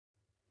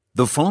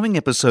The following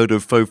episode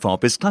of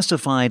FOFOP is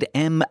classified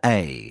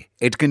MA.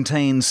 It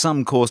contains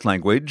some coarse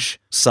language,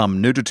 some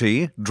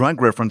nudity,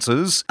 drug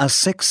references, a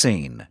sex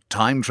scene,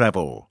 time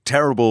travel,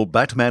 terrible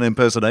Batman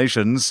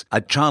impersonations, a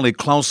Charlie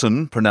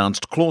Clausen,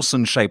 pronounced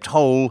Clausen-shaped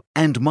hole,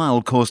 and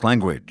mild coarse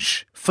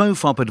language.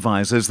 FOFOP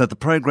advises that the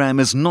program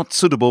is not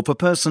suitable for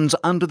persons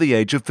under the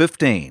age of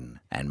 15,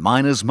 and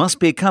minors must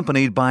be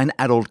accompanied by an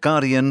adult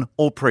guardian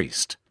or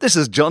priest. This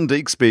is John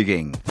Deek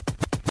speaking.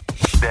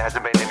 There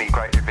hasn't been any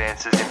great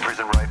advances in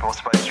prison rape or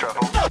space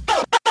travel. The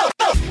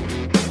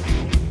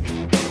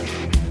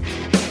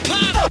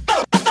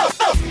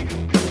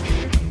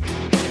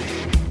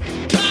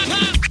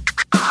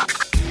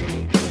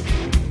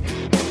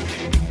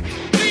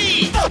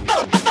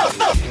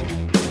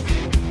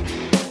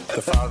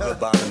Father, the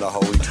Son, and the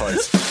Holy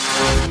Toast.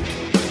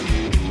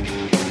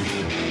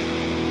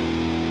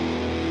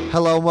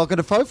 Hello and welcome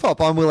to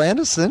FOFOP. I'm Will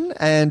Anderson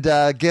and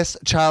guest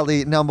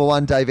Charlie number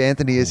one Dave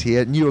Anthony is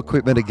here. New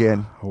equipment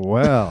again.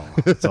 Well,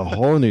 it's a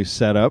whole new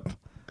setup.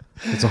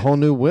 It's a whole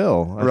new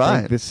Will. I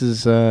think this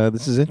is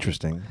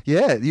interesting.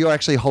 Yeah, you're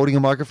actually holding a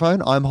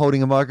microphone. I'm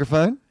holding a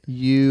microphone.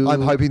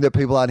 I'm hoping that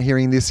people aren't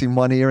hearing this in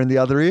one ear and the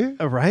other ear.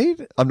 Right?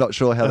 I'm not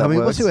sure how that works.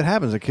 We'll see what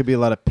happens. It could be a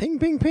lot of ping,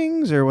 ping,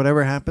 pings or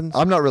whatever happens.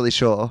 I'm not really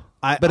sure.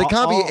 But it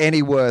can't be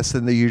any worse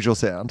than the usual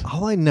sound.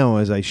 All I know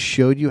is I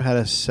showed you how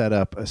to set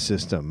up a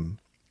system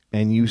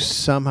and you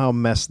somehow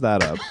messed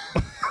that up.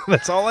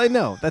 That's all I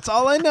know. That's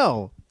all I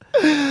know.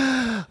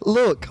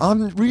 Look,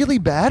 I'm really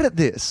bad at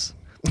this.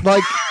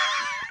 Like,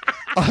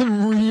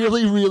 I'm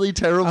really, really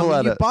terrible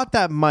at it. You bought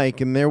that mic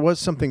and there was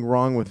something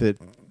wrong with it,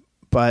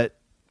 but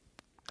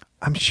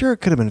I'm sure it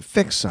could have been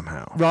fixed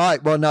somehow.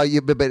 Right. Well, no,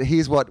 but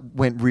here's what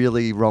went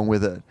really wrong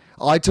with it.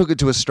 I took it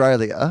to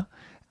Australia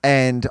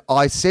and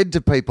I said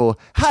to people,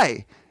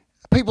 hey,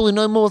 people who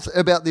know more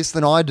about this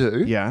than I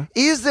do,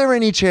 is there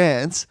any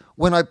chance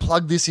when I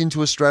plug this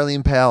into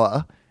Australian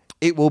power,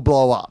 it will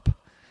blow up?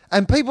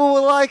 And people were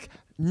like,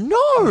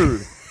 no,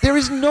 there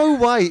is no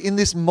way in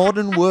this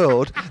modern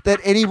world that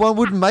anyone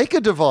would make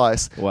a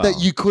device that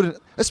you couldn't,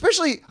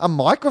 especially a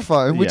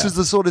microphone, which is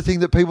the sort of thing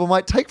that people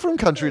might take from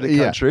country to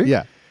country.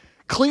 Yeah.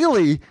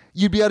 Clearly,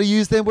 you'd be able to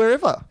use them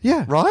wherever.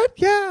 Yeah. Right?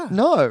 Yeah.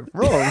 No,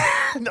 wrong.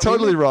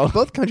 Totally wrong.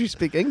 Both countries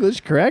speak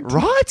English, correct?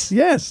 Right?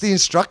 Yes. The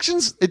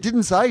instructions, it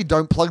didn't say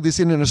don't plug this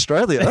in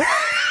Australia.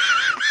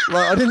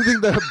 I didn't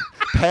think the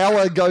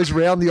power goes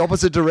round the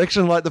opposite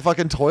direction like the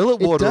fucking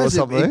toilet water or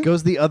something. It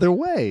goes the other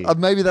way.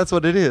 Maybe that's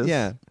what it is.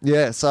 Yeah.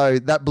 Yeah, so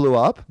that blew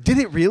up. Did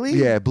it really?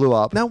 Yeah, it blew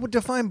up. Now,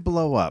 define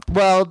blow up.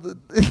 Well,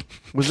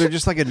 was there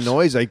just like a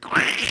noise like...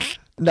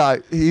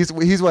 No, here's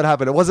what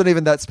happened. It wasn't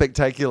even that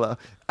spectacular.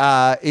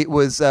 It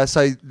was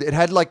so it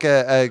had like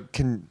it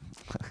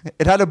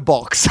had a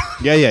box.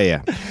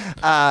 Yeah.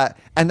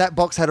 And that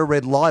box had a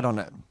red light on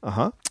it.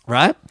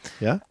 Right?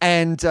 Yeah.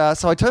 And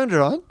so I turned it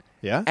on.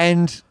 Yeah.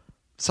 And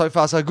so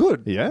far so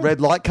good. Yeah.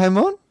 Red light came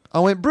on. I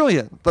went,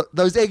 brilliant.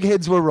 Those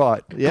eggheads were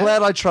right. Yeah.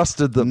 Glad I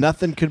trusted them.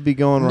 Nothing could be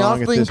going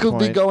wrong. Nothing could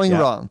be going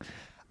wrong.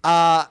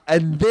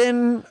 And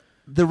then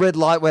the red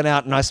light went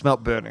out and I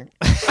smelt burning.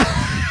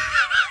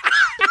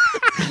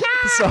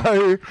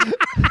 So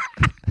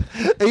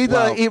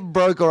either it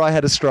broke or I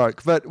had a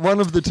stroke, but one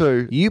of the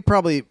two. You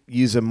probably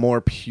use a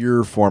more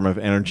pure form of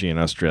energy in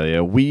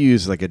Australia. We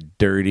use like a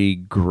dirty,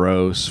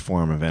 gross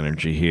form of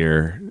energy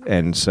here,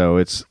 and so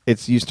it's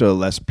used to a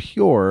less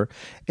pure.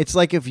 It's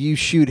like if you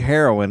shoot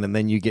heroin and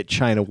then you get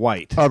China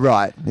White. Oh,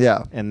 right,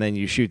 yeah. And then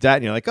you shoot that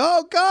and you're like,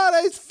 oh,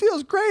 God, it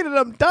feels great and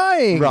I'm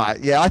dying. Right,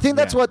 yeah. I think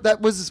that's what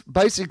that was.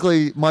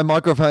 Basically, my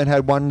microphone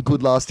had one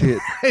good last hit.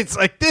 It's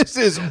like, this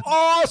is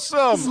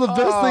awesome. This is the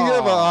best thing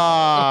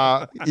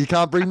ever. You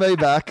can't bring me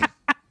back.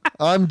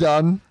 I'm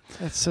done.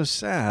 That's so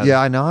sad. Yeah,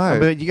 I know.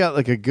 But you got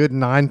like a good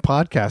 9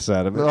 podcasts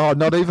out of it. Oh,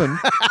 not even.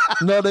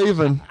 Not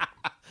even.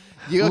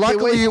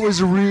 Luckily, it was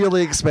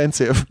really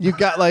expensive. You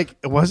got like,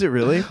 was it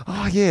really?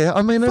 Oh, yeah.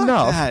 I mean,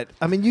 enough. That.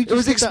 I mean, it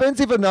was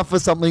expensive enough for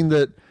something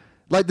that,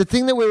 like the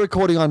thing that we're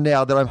recording on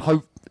now that I'm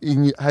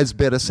hoping has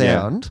better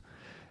sound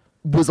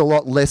was a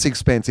lot less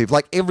expensive.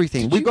 Like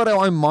everything. We've got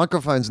our own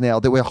microphones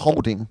now that we're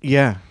holding.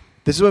 Yeah.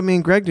 This is what me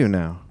and Greg do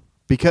now.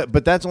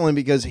 But that's only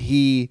because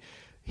he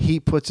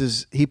puts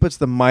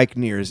the mic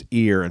near his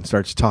ear and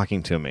starts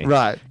talking to me.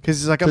 Right.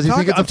 Because he's like,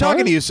 I'm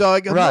talking to you. So I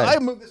go, right. I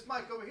move this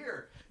mic over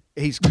here.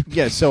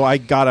 So I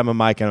got him a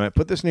mic and I went,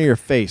 put this near your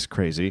face,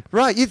 crazy.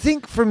 Right. You'd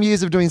think from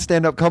years of doing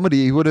stand-up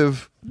comedy, he would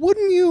have...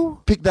 Wouldn't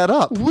you? Picked that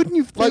up. Wouldn't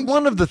you think... Like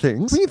one of the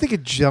things. Wouldn't you think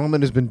a gentleman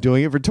who's been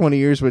doing it for 20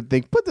 years would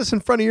think, put this in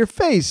front of your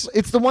face?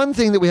 It's the one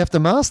thing that we have to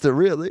master,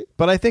 really.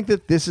 But I think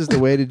that this is the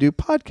way to do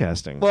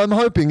podcasting. Well, I'm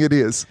hoping it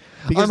is.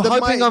 Because I'm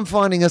hoping I'm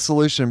finding a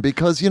solution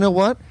because you know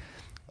what?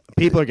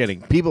 People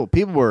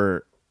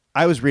were...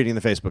 I was reading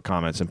the Facebook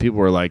comments and people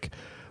were like,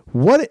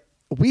 what...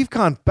 We've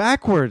gone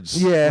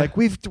backwards. Yeah. Like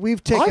we've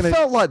taken I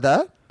felt like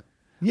that.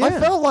 Yeah. I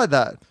felt like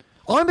that.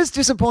 I'm as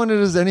disappointed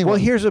as anyone. Well,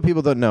 here's what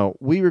people don't know.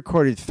 We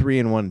recorded 3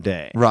 in one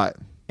day. Right.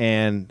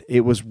 And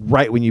it was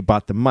right when you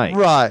bought the mic.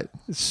 Right.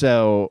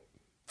 So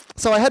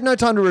So I had no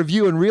time to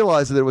review and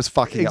realize that it was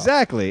fucking up.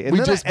 Exactly. And we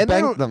then just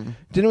banked them.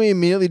 Didn't we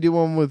immediately do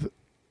one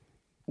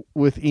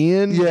with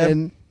Ian? Yeah.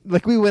 And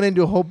like we went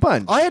into a whole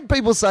bunch. I had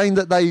people saying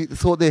that they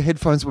thought their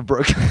headphones were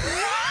broken.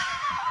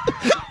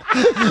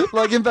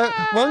 Like, in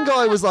fact, one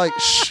guy was like,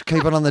 shh,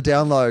 keep it on the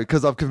down low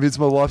because I've convinced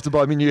my wife to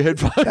buy me new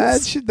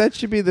headphones. That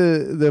should be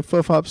the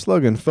FOFOP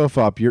slogan.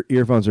 FOFOP, your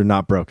earphones are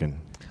not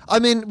broken. I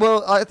mean,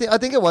 well, I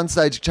think at one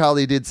stage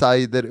Charlie did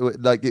say that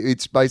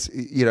it's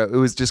basically, it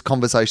was just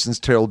conversations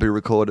terribly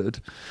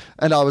recorded,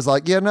 and I was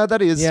like, yeah, no,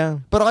 that is. Yeah.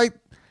 But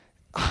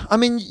I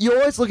mean, you're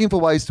always looking for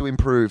ways to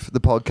improve the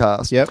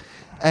podcast. Yep.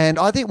 And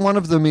I think one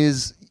of them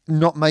is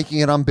not making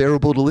it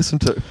unbearable to listen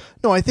to.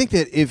 No, I think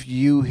that if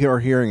you are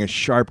hearing a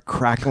sharp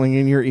crackling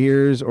in your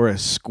ears or a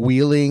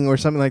squealing or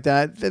something like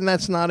that, then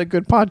that's not a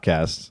good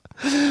podcast.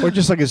 Or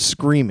just like a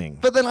screaming.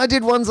 But then I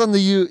did ones on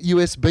the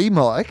USB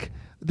mic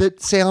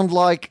that sound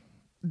like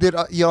that.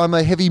 I'm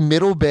a heavy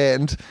metal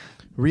band.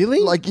 Really?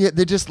 Like, yeah,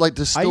 they're just like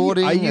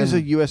distorting. I use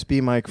a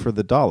USB mic for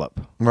the dollop.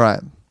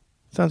 Right.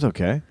 Sounds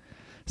okay.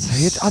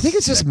 See, I think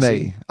it's just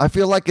me. I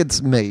feel like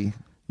it's me.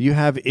 You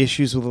have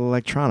issues with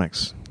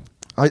electronics.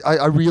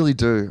 I really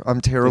do. I'm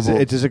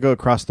terrible. Does it go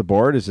across the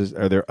board?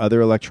 Are there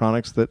other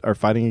electronics that are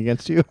fighting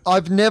against you?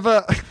 I've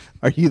never.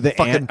 Are you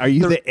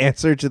the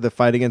answer to the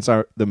fight against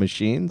the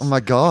machines? Oh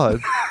my God.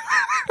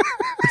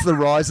 It's the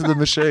rise of the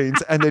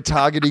machines, and they're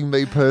targeting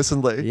me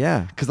personally.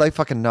 Yeah. Because they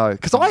fucking know.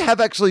 Because I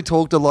have actually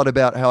talked a lot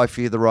about how I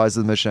fear the rise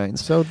of the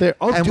machines. So they're.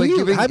 Oh, and do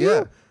you? Have yeah.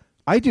 you?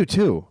 I do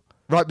too.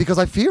 Right, because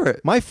I fear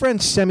it. My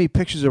friends send me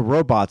pictures of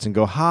robots and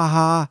go, ha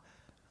ha.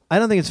 I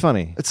don't think it's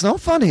funny. It's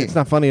not funny. It's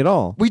not funny at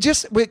all.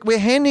 We're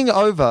handing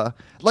over,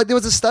 like there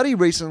was a study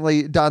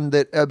recently done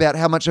about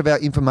how much of our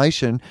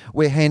information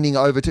we're handing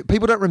over to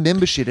people. Don't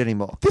remember shit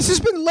anymore. This has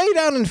been laid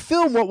out in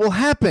film what will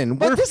happen.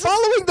 We're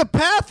following the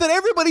path that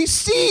everybody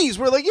sees.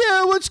 We're like,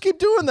 yeah, let's keep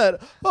doing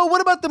that. Oh,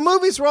 what about the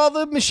movies where all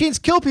the machines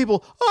kill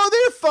people? Oh,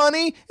 they're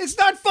funny. It's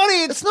not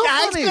funny. It's not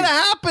funny. It's going to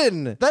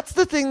happen. That's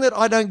the thing that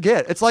I don't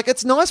get. It's like,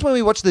 it's nice when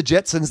we watch the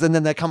Jetsons and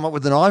then they come up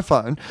with an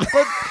iPhone,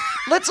 but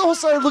let's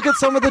also look at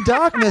some of the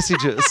dark messages,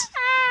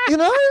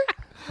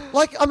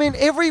 Like, I mean,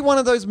 every one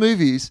of those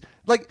movies,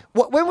 like,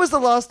 when was the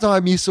last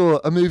time you saw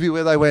a movie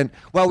where they went,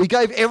 well, we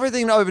gave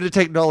everything over to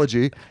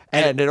technology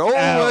and it all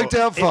worked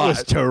out fine. It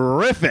was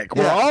terrific.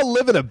 We're all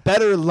living a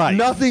better life.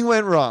 Nothing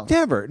went wrong.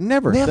 Never.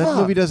 That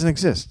movie doesn't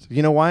exist.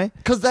 You know why?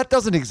 Because that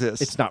doesn't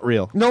exist. It's not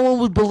real. No one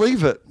would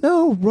believe it.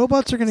 No,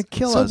 robots are going to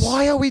kill us. So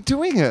why are we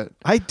doing it?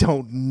 I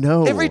don't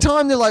know. Every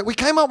time they're like, we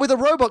came up with a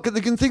robot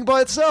that can think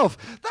by itself.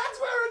 That's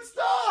where it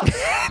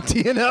starts. Do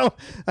you know?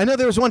 I know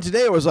there was one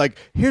today. It was like,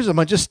 here's a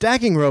bunch of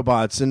stacking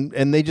robots,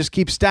 and they just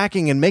keep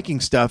stacking and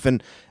making stuff,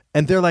 and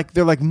they're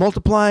like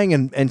multiplying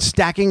and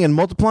stacking and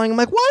multiplying. I'm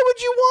like, why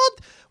would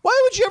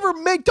you ever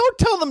don't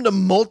tell them to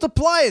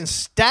multiply and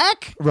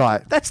stack.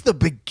 Right. That's the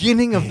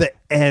beginning of the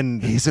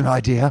end. Here's an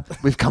idea.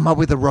 We've come up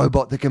with a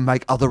robot that can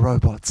make other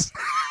robots.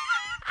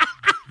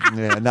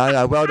 Yeah,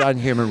 no, well done,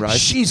 human race.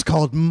 She's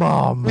called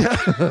Mom.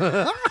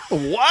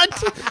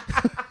 What?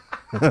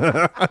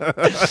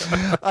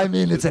 I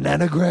mean, it's an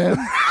anagram,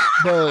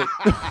 but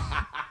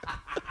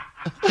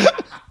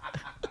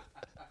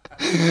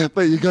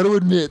but you got to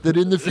admit that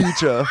in the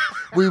future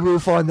we will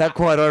find that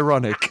quite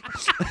ironic.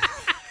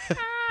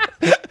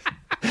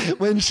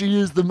 When she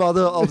is the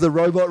mother of the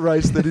robot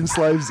race that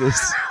enslaves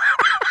us,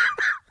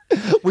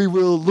 we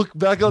will look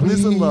back on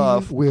this and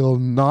laugh. Will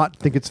not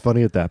think it's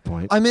funny at that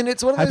point. I mean,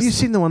 it's one of those. Have you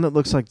seen the one that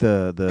looks like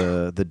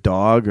the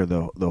dog or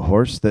the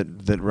horse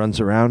that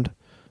runs around?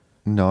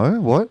 No,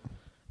 what?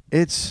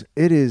 It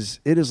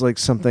is like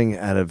something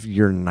out of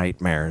your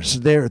nightmares.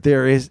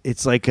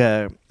 It's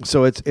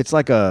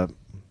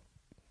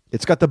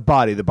got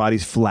the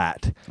body's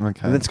flat.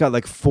 Okay. And it's got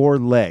like 4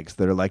 legs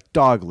that are like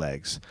dog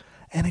legs.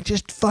 And it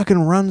just fucking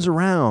runs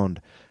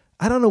around.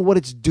 I don't know what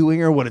it's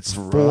doing or what it's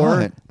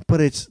for, but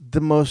it's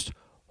the most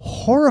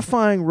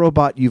horrifying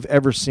robot you've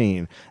ever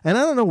seen. And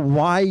I don't know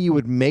why you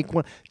would make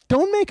one.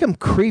 Don't make them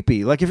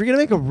creepy. Like, if you're going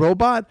to make a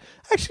robot,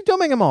 actually don't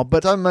make them all.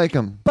 But don't make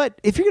them. But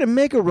if you're going to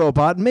make a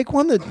robot, make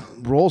one that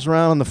rolls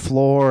around on the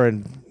floor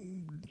and,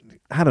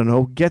 I don't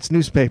know, gets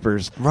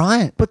newspapers.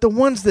 Right. But the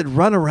ones that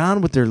run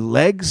around with their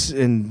legs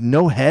and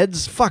no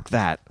heads, fuck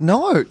that.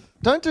 No,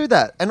 don't do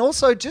that. And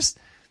also,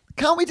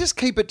 can't we just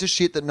keep it to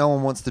shit that no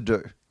one wants to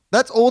do?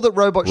 That's all that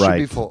robots should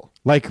be for.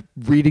 Like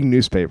reading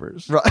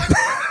newspapers. Right.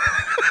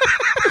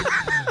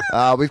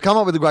 We've come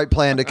up with a great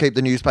plan to keep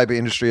the newspaper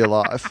industry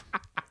alive.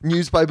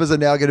 Newspapers are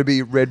now going to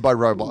be read by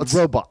robots.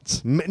 No,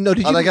 are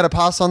they going to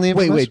pass on the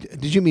information?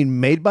 Wait. Did you mean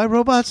made by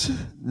robots?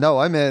 No,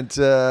 I meant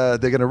they're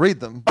going to read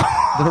them.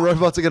 The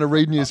robots are going to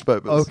read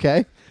newspapers.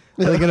 Okay.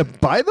 Are they going to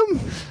buy them?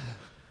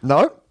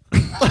 No.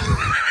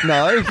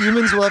 No,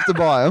 humans will have to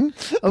buy them.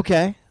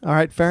 Okay. All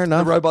right, fair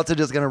enough. The robots are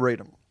just going to read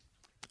them.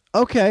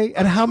 Okay.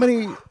 And how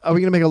many? Are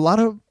we going to make a lot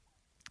of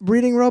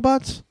reading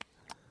robots?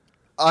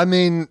 I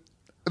mean,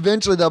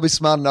 Eventually, they'll be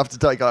smart enough to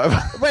take over.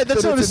 Right,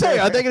 that's what I'm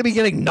saying. Are they going to be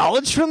getting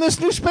knowledge from this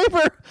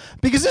newspaper?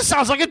 Because this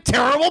sounds like a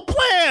terrible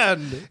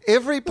plan.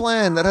 Every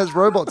plan that has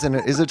robots in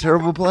it is a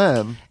terrible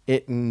plan.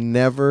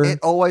 It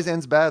always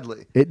ends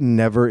badly. It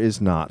never is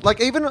not. Like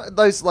even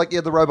those, like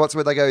the robots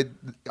where they go,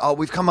 oh,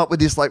 we've come up with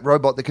this like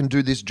robot that can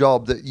do this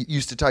job that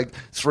used to take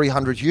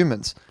 300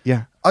 humans.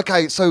 Yeah.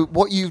 Okay, so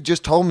what you've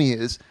just told me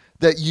is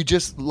that you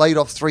just laid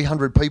off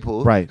 300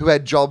 people who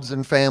had jobs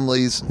and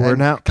families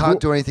and can't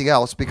do anything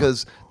else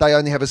because they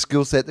only have a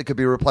skill set that could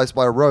be replaced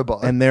by a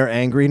robot. And they're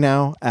angry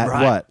now at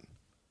what?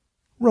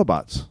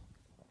 Robots.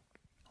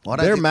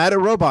 They're mad at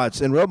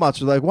robots, and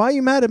robots are like, why are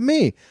you mad at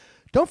me?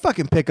 Don't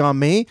fucking pick on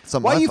me.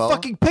 Why are you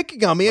fucking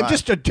picking on me? I'm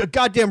just a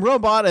goddamn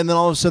robot. And then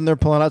all of a sudden they're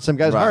pulling out some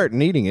guy's heart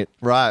and eating it.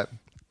 Right.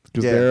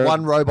 Yeah,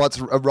 one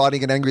robot's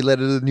writing an angry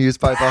letter to the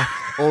newspaper.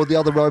 All the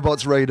other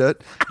robots read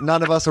it.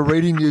 None of us are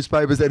reading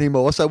newspapers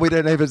anymore, so we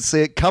don't even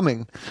see it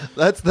coming.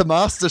 That's the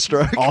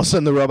masterstroke. All of a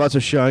sudden, the robots are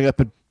showing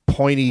up in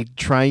pointy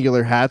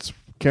triangular hats,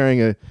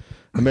 carrying a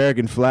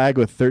American flag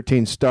with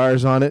 13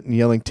 stars on it, and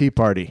yelling "Tea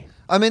Party."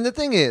 I mean, the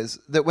thing is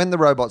that when the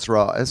robots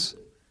rise,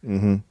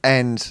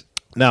 and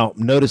now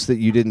notice that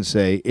you didn't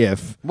say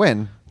if.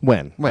 When?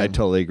 I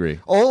totally agree.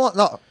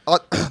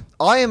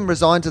 I am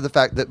resigned to the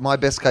fact that my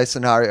best case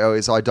scenario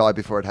is I die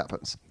before it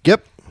happens.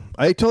 Yep.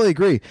 I totally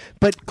agree.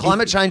 But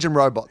climate change and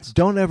robots.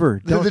 They're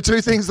the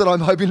two things that I'm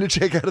hoping to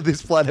check out of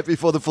this planet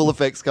before the full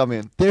effects come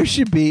in. There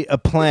should be a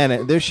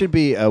planet. There should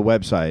be a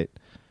website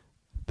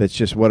that's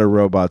just what are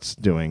robots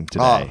doing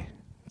today.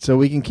 So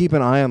we can keep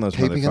an eye on those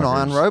Keeping an eye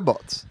on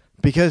robots.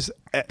 Because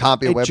can't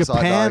be a website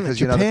Japan,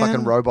 because you know the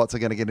fucking robots are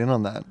going to get in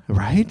on that.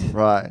 Right?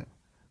 Right.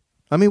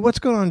 I mean, what's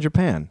going on in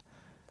Japan?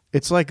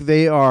 It's like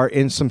they are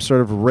in some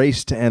sort of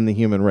race to end the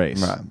human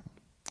race. Right.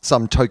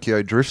 Some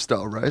Tokyo Drift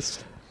style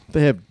race.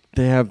 They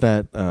have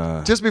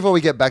that. Just before we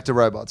get back to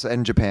robots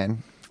and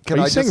Japan, are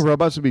you saying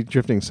robots would be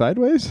drifting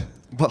sideways?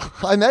 Well,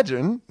 I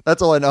imagine.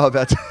 That's all I know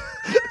about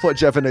what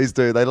Japanese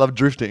do. They love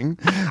drifting.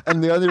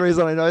 And the only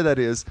reason I know that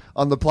is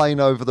on the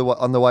plane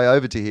on the way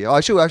over to here.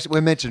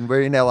 We mentioned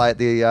we're in LA at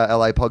the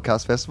LA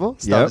Podcast Festival.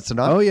 Started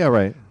tonight. Oh, yeah,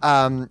 right.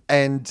 And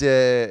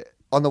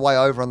on the way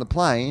over on the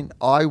plane,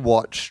 I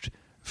watched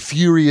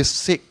Furious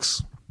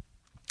 6,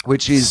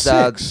 which is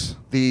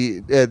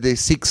the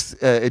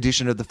sixth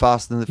edition of the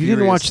Fast and the Furious. You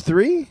didn't watch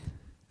 3?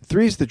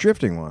 3 is the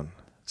drifting one.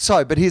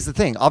 So, but here's the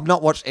thing. I've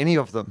not watched any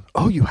of them.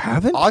 Oh, you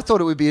haven't? I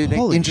thought it would be an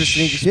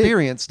interesting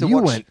experience to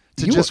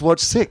watch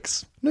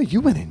 6. No,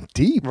 you went in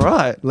deep.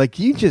 Right. Like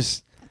you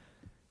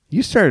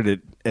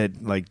started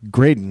at like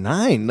grade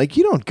 9. Like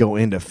you don't go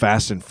into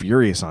Fast and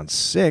Furious on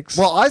 6.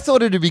 Well, I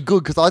thought it'd be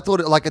good because I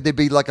thought there'd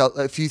be like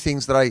a few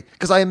things that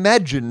because I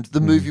imagined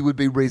the movie would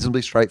be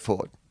reasonably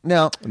straightforward.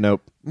 Now,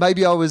 nope.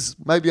 Maybe I was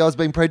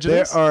being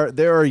prejudiced.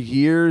 There are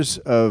years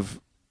of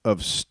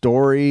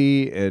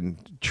story and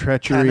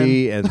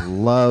treachery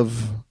and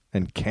love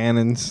and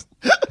cannons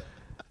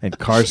and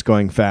cars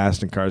going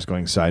fast and cars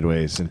going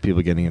sideways and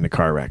people getting into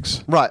car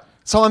wrecks. Right.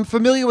 So I'm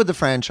familiar with the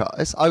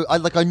franchise.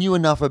 I knew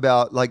enough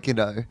about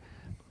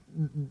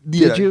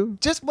Did you?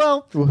 Just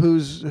well,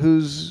 who's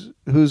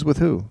with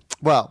who?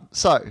 Well,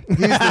 so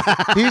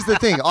here's the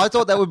thing. I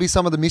thought that would be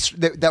some of the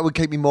mystery that would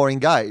keep me more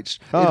engaged.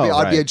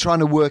 I'd be trying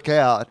to work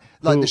out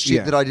the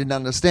shit that I didn't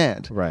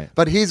understand. Right.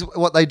 But here's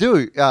what they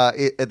do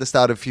at the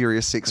start of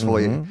Furious 6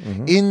 for you.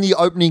 Mm-hmm. In the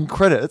opening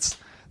credits,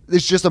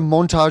 there's just a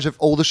montage of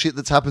all the shit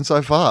that's happened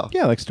so far.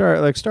 Yeah, like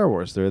Star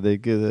Wars. They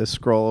give a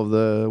scroll of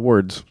the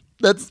words.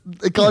 That's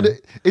kind of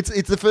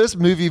it's the first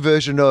movie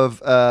version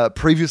of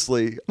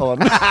previously on.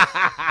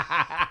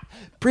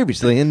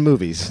 Previously in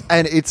movies.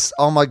 And it's,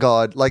 oh my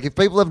God, like if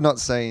people have not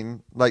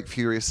seen like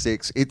Furious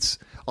 6,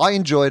 I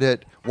enjoyed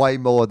it way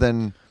more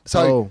than,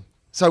 so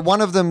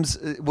one of them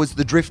was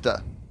the drifter.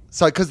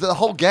 So, because the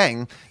whole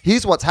gang,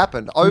 here's what's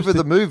happened over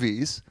the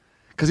movies,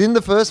 because in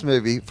the first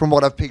movie, from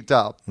what I've picked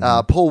up,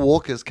 Paul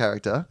Walker's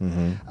character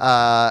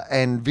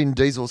and Vin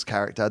Diesel's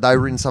character, they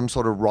were in some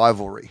sort of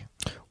rivalry.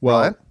 Well,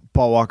 right?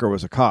 Paul Walker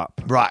was a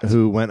cop,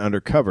 who went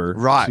undercover,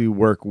 to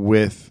work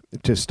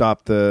to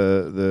stop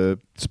the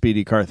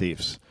speedy car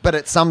thieves. But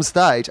at some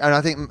stage, and I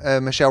think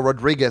Michelle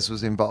Rodriguez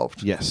was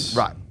involved. Yes,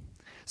 right.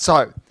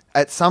 So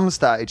at some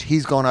stage,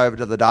 he's gone over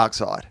to the dark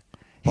side.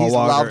 He's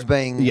loved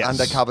being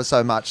undercover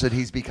so much that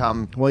he's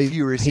become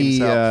furious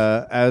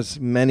himself. As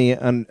many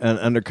an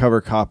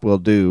undercover cop will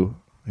do,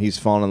 he's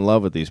fallen in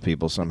love with these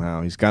people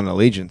somehow. He's got an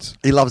allegiance.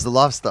 He loves the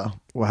lifestyle.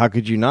 Well, how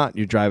could you not?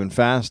 You're driving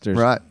fast.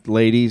 There's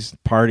ladies,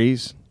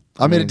 parties.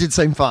 I mean, it did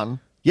seem fun.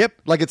 Yep.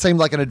 Like it seemed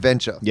like an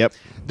adventure. Yep.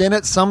 Then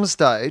at some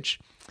stage,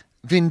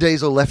 Vin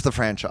Diesel left the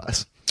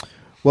franchise.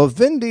 Well,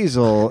 Vin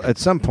Diesel at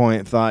some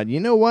point thought, you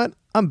know what?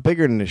 I'm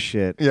bigger than this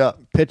shit. Yeah.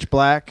 Pitch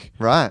Black.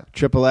 Right.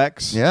 Triple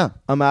X. Yeah.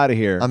 I'm out of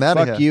here. I'm out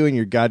of here. Fuck you and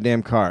your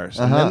goddamn cars.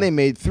 And then they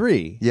made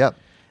 3. Yep.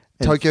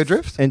 Tokyo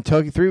Drift? And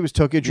 3 was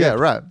Tokyo Drift. Yeah,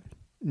 right.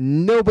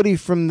 Nobody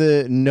from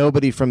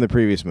the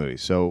previous movie.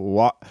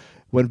 So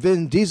when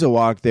Vin Diesel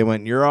walked, they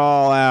went, you're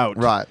all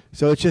out. Right.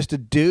 So it's just a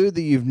dude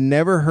that you've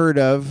never heard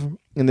of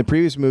in the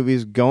previous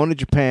movies going to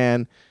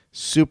Japan,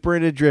 super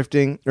into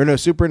drifting, or no,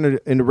 super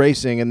into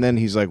racing, and then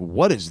he's like,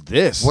 "What is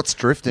this? What's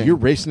drifting? You're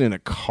racing in a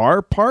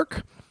car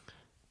park?"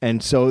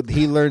 And so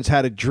he learns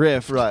how to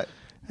drift. Right.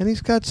 And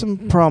he's got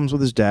some problems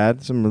with his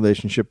dad, some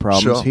relationship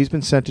problems. Sure. He's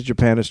been sent to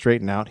Japan to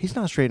straighten out. He's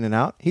not straightening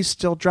out. He's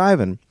still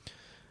driving.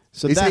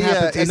 So Is that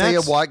happens. is he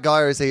a white guy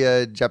or is he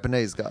a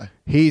Japanese guy?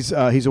 He's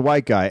a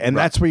white guy, and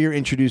that's where you're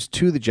introduced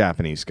to the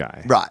Japanese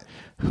guy. Right.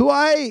 Who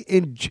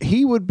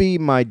he would be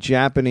my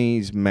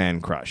Japanese man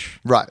crush.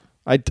 Right.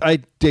 I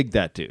dig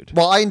that dude.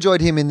 Well, I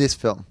enjoyed him in this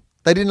film.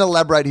 They didn't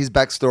elaborate his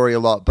backstory a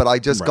lot, but I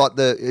just got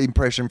the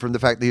impression from the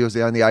fact that he was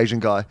the only Asian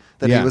guy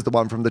that he was the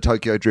one from the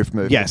Tokyo Drift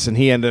movie. Yes, and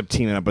he ended up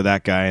teaming up with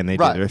that guy, and they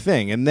did their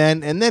thing. And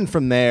then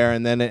from there,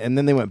 and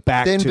then they went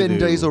back. Then to Vin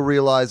Diesel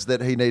realized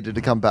that he needed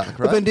to come back.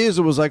 Right. Vin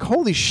Diesel was like,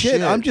 "Holy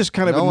shit! I'm just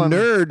kind of a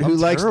nerd who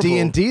likes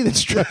D&D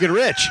that's drunk and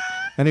rich."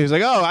 And he was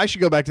like, "Oh, I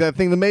should go back to that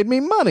thing that made me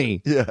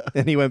money." Yeah,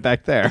 and he went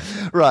back there.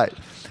 Right.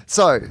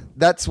 So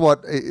that's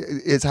what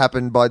is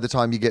happened by the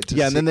time you get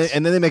to and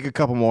then they make a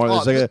couple more.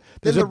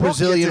 There's a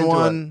Brazilian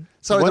one.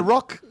 So The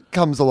Rock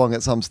comes along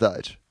at some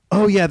stage.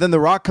 Oh yeah, then The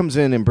Rock comes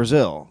in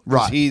Brazil.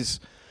 Right.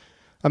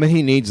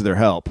 He needs their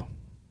help.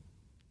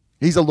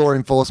 He's a law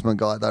enforcement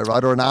guy, though,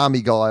 right? Or an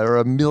army guy, or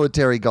a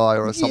military guy,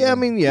 or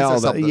something. Yeah, all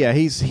that. Yeah,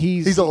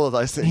 he's all of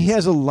those things. He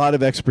has a lot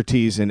of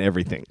expertise in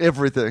everything.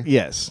 Everything.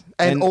 Yes,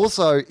 and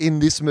also in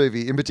this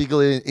movie, in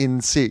particular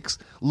in 6,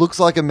 looks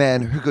like a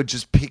man who could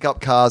just pick up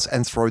cars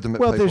and throw them at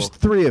people. Well, there's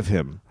 3 of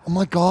him. Oh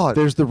my god!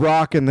 There's The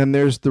Rock, and then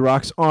there's The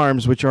Rock's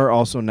arms, which are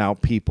also now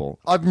people.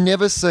 I've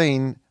never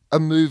seen a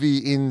movie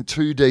in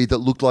 2D that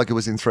looked like it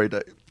was in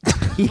 3D.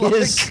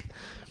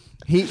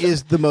 He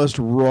is the most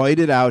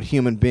roided out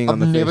human being on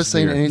the face of the earth. I've never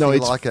seen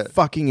anything like it.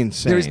 Fucking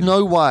insane. There is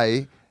no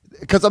way,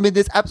 because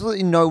there's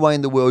absolutely no way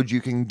in the world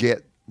you can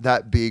get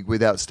that big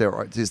without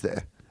steroids, is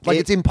there?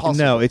 It's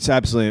impossible. No, it's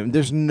absolutely.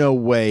 There's no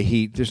way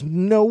he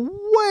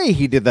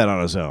did that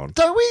on his own.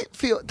 Don't we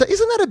feel?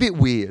 Isn't that a bit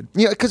weird?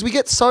 Because we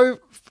get so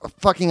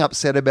fucking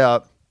upset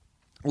about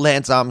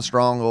Lance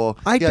Armstrong or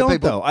I don't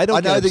people, though. I don't. I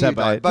know get that you upset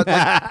by don't,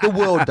 but the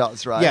world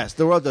does, right? Yes,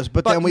 the world does.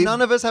 But then none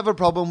of us have a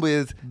problem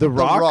with The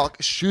Rock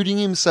shooting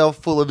himself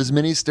full of as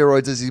many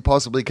steroids as he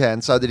possibly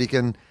can, so that he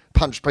can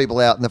punch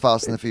people out in the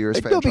Fast and the Furious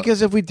franchise. No,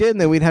 because if we didn't,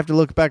 then we'd have to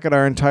look back at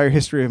our entire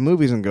history of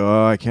movies and go,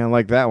 "Oh, I can't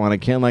like that one. I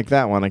can't like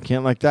that one. I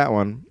can't like that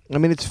one." I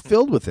mean, it's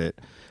filled with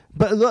it.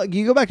 But look,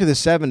 you go back to the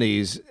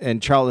 '70s,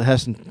 and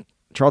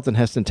Charlton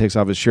Heston takes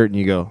off his shirt, and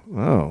you go,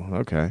 "Oh,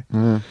 okay."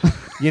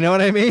 You know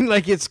what I mean?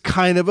 Like, it's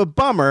kind of a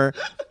bummer.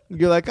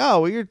 You're like, "Oh,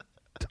 well,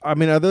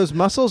 are those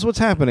muscles? What's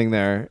happening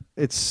there?"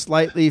 It's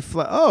slightly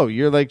flat. Oh,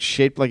 you're like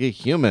shaped like a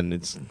human.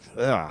 It's,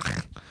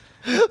 ugh.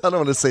 I don't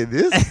want to see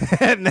this.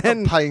 And then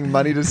I'm paying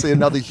money to see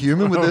another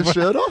human with their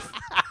shirt off.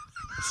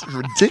 It's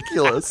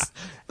ridiculous.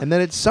 And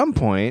then at some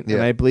point,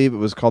 and I believe it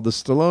was called the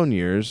Stallone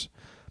years,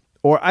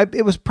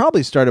 it was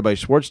probably started by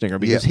Schwarzenegger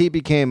because he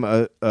became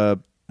a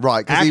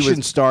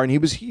action star, and he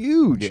was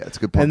huge. Yeah, that's a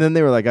good point. And then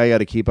they were like, "I got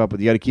to keep up with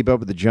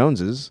the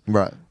Joneses."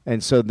 Right.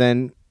 And so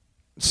then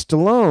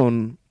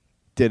Stallone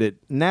did it.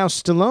 Now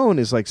Stallone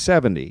is like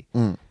 70,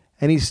 and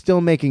he's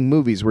still making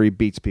movies where he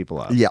beats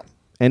people up. Yeah.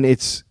 And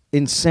it's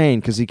insane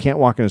because he can't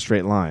walk in a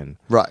straight line.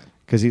 Right.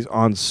 Because he's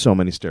on so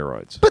many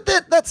steroids. But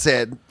that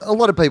said, a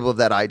lot of people of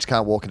that age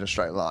can't walk in a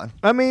straight line.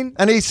 I mean,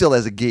 and he still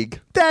has a gig.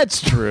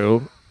 That's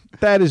true.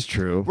 That is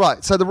true.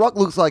 Right. So The Rock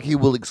looks like he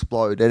will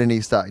explode at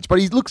any stage, but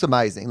he looks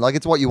amazing. Like,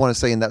 it's what you want to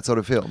see in that sort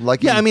of film.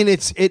 Like, yeah, I mean,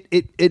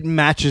 it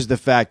matches the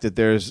fact that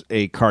there's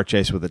a car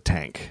chase with a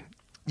tank.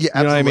 Yeah,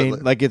 you know absolutely. what I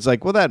mean? Like, it's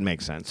like, well, that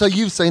makes sense. So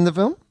you've seen the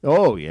film?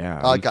 Oh yeah.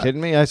 Are you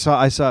kidding me? I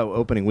saw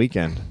opening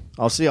weekend.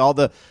 I'll see all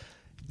the.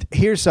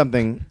 Here's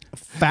something.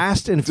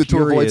 Fast and Furious. To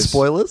avoid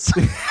spoilers.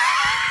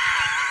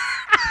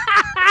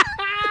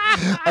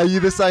 Are you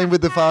the same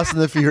with the Fast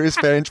and the Furious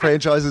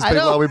franchises people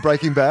are with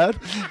Breaking Bad?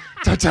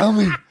 Don't tell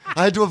me.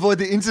 I had to avoid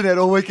the internet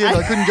all weekend.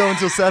 I couldn't go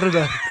until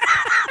Saturday.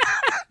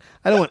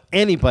 I don't want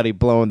anybody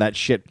blowing that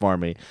shit for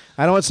me.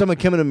 I don't want someone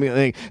coming to me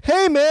like,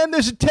 "Hey man,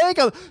 there's a tank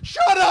on."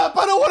 Shut up!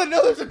 I don't want to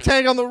know there's a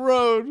tank on the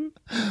road.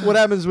 What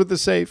happens with the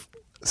safe?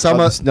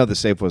 The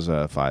safe was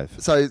 5.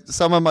 So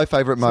some of my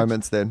favorite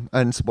moments then,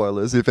 and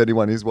spoilers if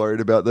anyone is worried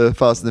about the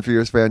Fast and the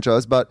Furious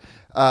franchise, but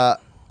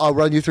I'll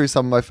run you through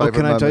some of my favorite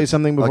moments. Can I tell you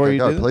something before you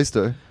do? Please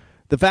do.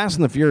 The Fast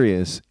and the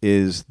Furious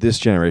is this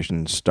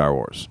generation's Star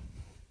Wars.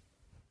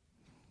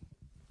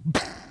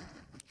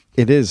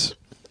 It is.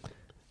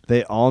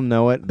 They all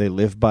know it. They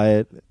live by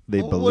it. They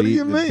believe. What do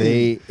you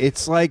mean?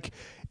 It's like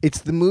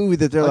it's the movie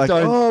that they're like,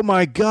 "Oh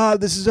my god,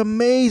 this is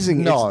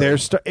amazing!" No.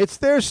 It's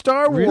their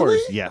Star Wars. Really?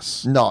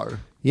 Yes. No.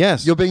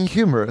 Yes. You're being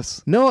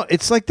humorous. No,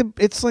 it's like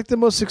the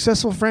most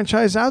successful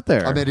franchise out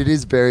there. I mean, it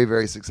is very,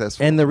 very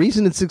successful. And the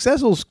reason it's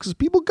successful is because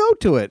people go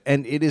to it,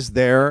 and it is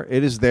there.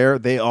 It is there.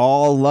 They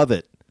all love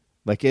it.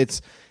 Like,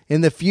 it's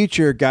in the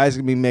future, guys are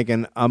gonna be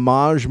making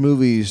homage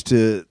movies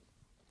to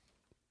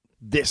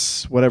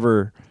this,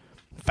 whatever,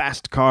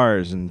 fast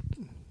cars and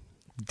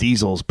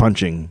diesels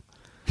punching.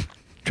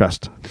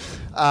 Trust.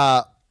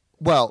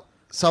 Well,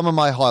 some of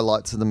my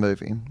highlights of the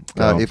movie,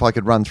 if I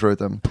could run through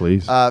them.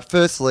 Please.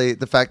 Firstly,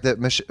 the fact that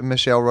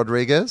Michelle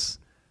Rodriguez,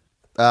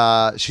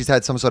 she's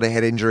had some sort of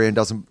head injury and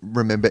doesn't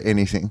remember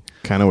anything.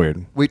 Kind of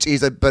weird.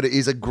 But it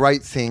is a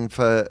great thing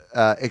for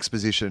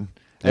exposition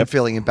and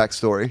filling in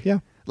backstory. Yeah.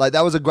 Like,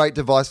 that was a great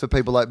device for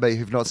people like me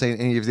who've not seen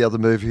any of the other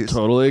movies.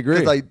 Totally agree.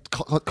 Because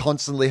they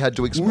constantly had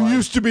to explain. We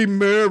used to be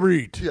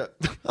married. Yeah.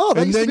 Oh,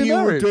 they and used then to be you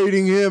married. were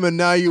dating him, and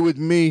now you're with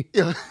me.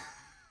 Yeah.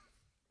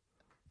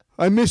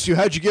 I miss you.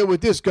 How'd you get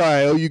with this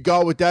guy? Oh, you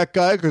got with that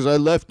guy because I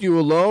left you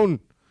alone?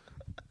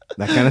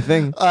 That kind of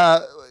thing.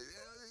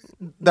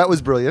 That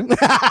was brilliant.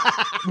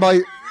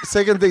 My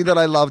second thing that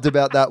I loved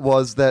about that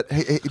was that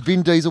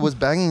Vin Diesel was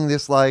banging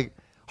this like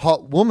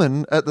hot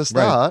woman at the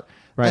start,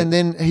 Right. and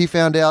then he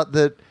found out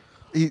that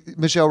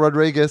Michelle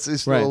Rodriguez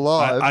is still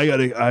alive. I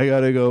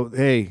gotta go.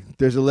 Hey,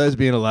 there's a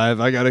lesbian alive.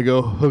 I gotta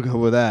go hook up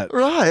with that.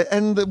 Right,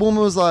 and the woman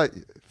was like,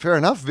 "Fair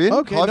enough, Vin.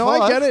 Okay, High no,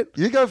 five. I get it.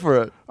 You go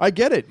for it." I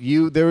get it.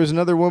 There was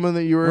another woman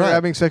that you were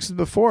having sex with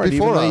before. And even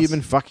Before though us. you've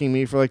been fucking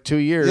me for like 2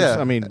 years. Yeah,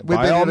 I mean, we've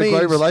by been all in a means,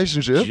 great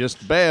relationship.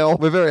 Just bail.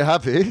 We're very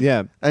happy.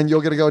 Yeah. and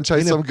you're going to go and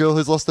chase In a- some girl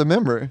who's lost her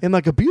memory. In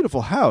like a beautiful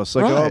house,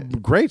 like Right. a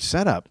great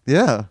setup.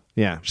 Yeah,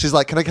 Yeah. She's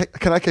like, "Can I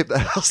keep the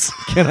house?"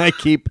 Can I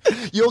keep?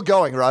 You're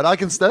going, right? I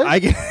can stay.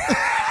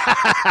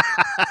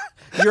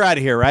 You're out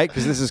of here, right?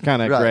 Because this is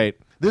kind of Right. great.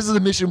 This is a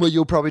mission where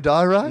you'll probably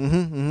die, right?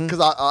 Because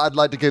I'd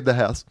like to keep the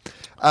house.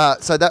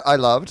 So that I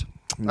loved.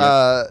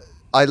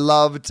 I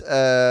loved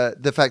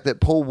the fact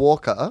that Paul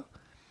Walker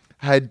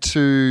had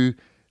to.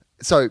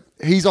 So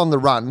he's on the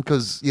run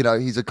because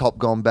he's a cop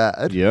gone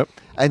bad. Yep.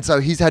 And so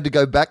he's had to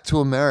go back to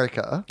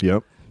America.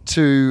 Yep.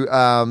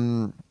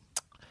 To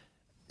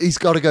he's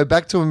got to go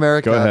back to Go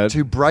America ahead.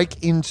 to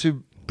break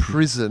into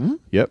prison.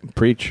 Yep.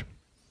 Preach.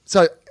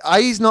 So A,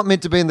 he's not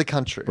meant to be in the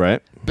country.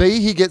 Right. B,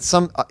 he gets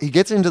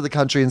into the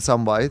country in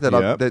some way that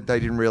Yep. that they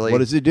didn't really. What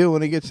does he do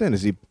when he gets in?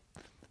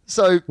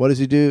 So What does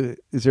he do?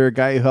 Is there a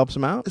guy who helps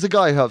him out? there's a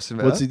guy who helps him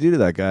out. What's he do to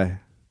that guy?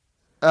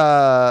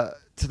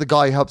 To the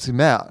guy who helps him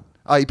out.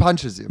 Oh, he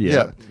punches him.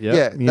 Yeah. You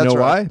that's know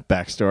right. why?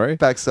 Backstory.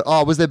 Backstory.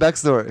 Oh, was there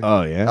backstory?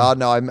 Oh, yeah. Oh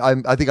no,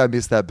 I think I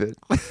missed that bit.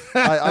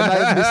 I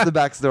may have missed the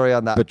backstory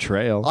on that.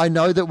 Betrayal. I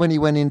know that when he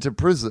went into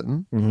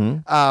prison,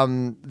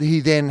 he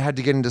then had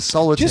to get into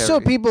solitary. Just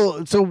so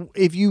people,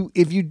 if you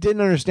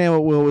didn't understand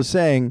what Will was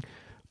saying,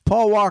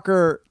 Paul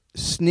Walker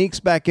sneaks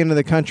back into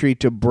the country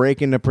to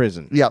break into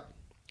prison. Yep.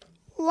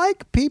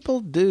 Like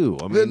people do.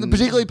 I mean,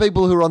 Particularly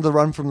people who are on the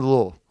run from the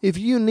law. if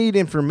you need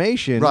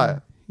information, Right.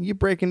 you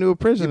break into a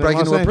prison. You break in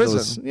Los into a Angeles.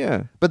 prison.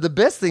 Yeah. But the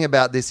best thing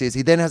about this is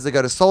he then has to go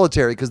to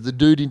solitary because the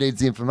dude he needs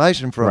the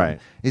information from Right.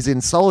 is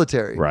in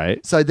solitary.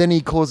 Right. So then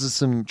he causes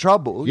some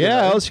trouble. you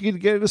Yeah, know? else you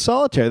could get into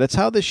solitary. That's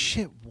how this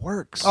shit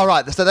works. All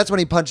right, so that's when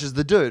he punches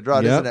the dude,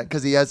 right? Yep. Isn't it?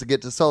 Because he has to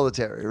get to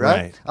solitary,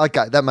 right? Right.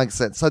 Okay, that makes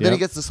sense. So then Yep. he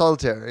gets to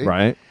solitary,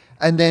 Right.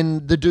 And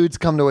then the dudes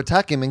come to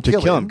attack him and To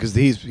kill kill him because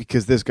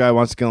this guy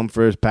wants to kill him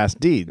for his past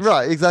deeds.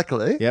 Right,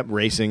 exactly. Yep,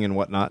 racing and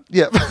whatnot.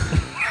 Yep.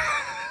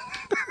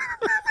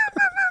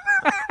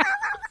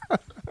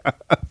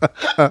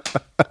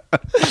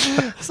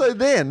 So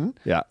then,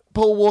 Yeah.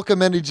 Paul Walker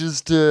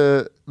manages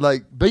to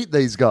beat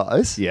these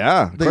guys.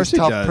 Yeah, of course These he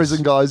tough does.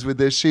 prison guys with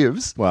their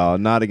shivs. Well,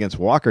 not against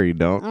Walker, you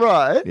don't.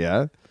 Right.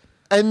 Yeah.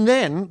 And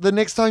then the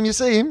next time you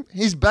see him,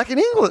 he's back in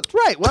England.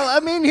 Right. Well, I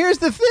mean, here's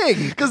the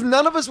thing. Because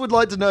none of us would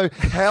like to know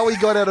how he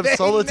got out of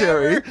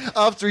solitary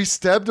after he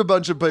stabbed a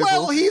bunch of people.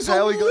 Well, he's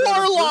how a he got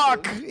out of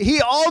warlock. prison. He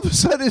all of a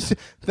sudden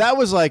that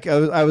was like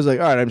I was like,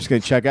 all right, I'm just gonna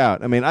check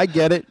out. I mean, I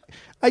get it.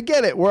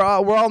 We're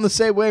all in the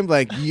same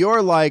wavelength.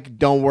 You're like,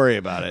 don't worry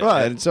about it,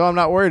 Right. and so I'm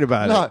not worried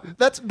about No, it.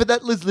 but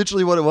that was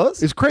literally what it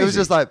was. It's crazy. It was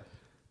just like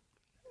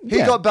he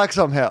Yeah. got back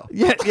somehow.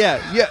 Yeah.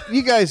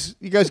 You guys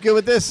good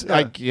with this?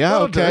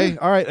 That'll Okay, do.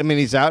 all right. I mean,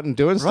 he's out and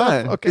doing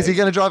Right. stuff. Okay, Is he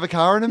going to drive a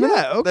car in a minute?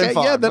 Yeah. Okay. Then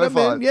fine, Yeah. Then we're I'm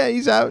in. fine. Yeah,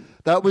 he's out.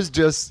 That was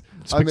just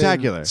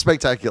Spectacular.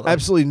 Spectacular.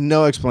 Absolutely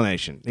no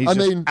explanation. He's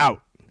just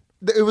out.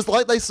 It was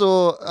like they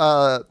saw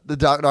The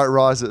Dark Knight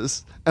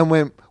Rises and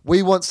went,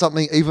 we want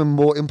something even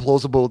more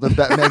implausible than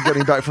Batman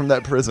getting back from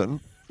that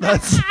prison.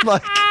 That's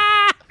like...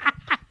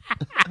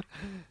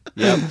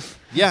 Yep.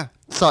 Yeah.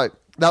 So,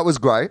 that was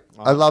great.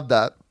 I love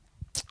that.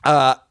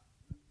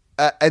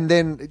 And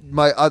then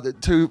my other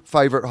two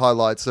favourite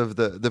highlights of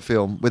the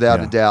film, without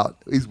a doubt,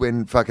 is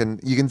when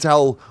you can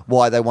tell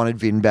why they wanted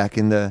Vin back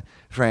in the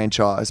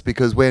franchise,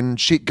 because when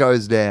shit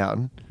goes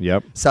down,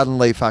 Yep.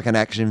 suddenly fucking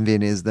Action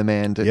Vin is the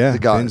man to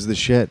go. Vin's the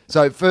shit.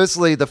 So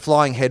firstly, the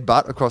flying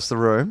headbutt across the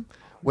room,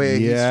 where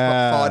he's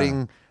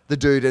fighting the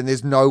dude and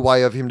there's no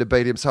way of him to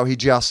beat him, so he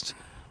just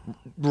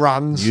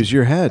runs. Use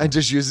your head. And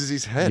just uses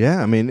his head.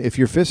 Yeah, I mean, if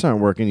your fists aren't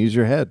working, use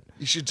your head.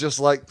 You should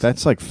just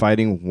That's like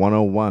fighting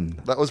 101.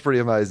 that was pretty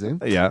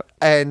amazing. Yeah.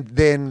 And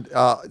then,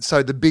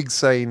 so the big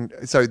scene,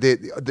 so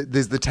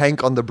there's the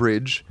tank on the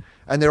bridge,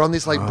 and they're on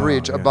this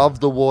bridge above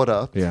the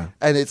water. Yeah.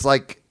 And it's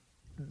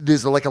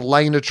there's a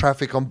lane of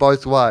traffic on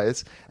both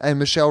ways, and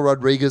Michelle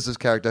Rodriguez's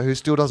character, who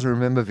still doesn't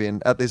remember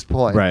Vin at this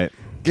point, Right.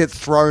 gets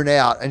thrown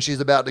out, and she's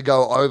about to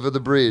go over the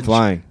bridge.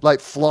 Flying.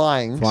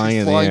 Flying. Flying She's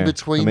in flying the air.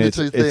 between I mean, the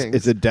two things.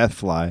 It's a death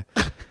fly.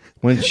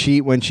 When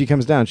she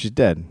comes down, she's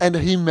dead. And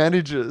he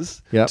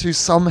manages Yep. to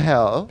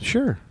somehow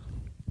Sure.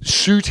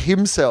 shoot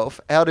himself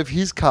out of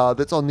his car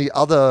that's on the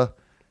other,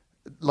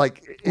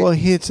 like... Well,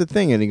 he hits a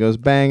thing and he goes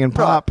bang and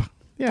pop.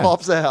 Yeah.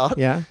 Pops out.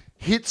 Yeah.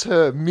 Hits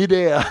her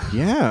midair.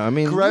 Yeah, I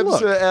mean, Grabs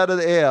look, her out of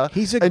the air.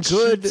 He's a and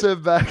good- shoots her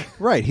back.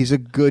 Right, he's a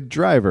good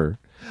driver.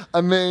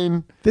 I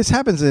mean... This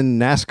happens in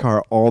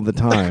NASCAR all the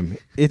time.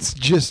 It's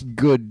just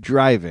good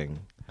driving.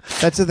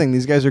 That's the thing.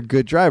 These guys are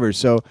good drivers.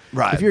 So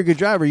Right. if you're a good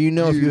driver, you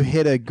know if you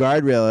hit a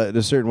guardrail in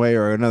a certain way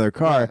or another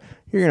car,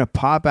 you're gonna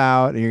pop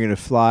out and you're gonna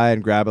fly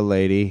and grab a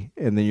lady,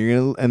 and then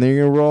you're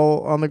gonna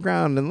roll on the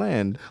ground and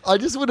land. I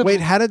just would have...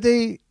 Wait, how did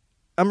they?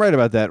 I'm right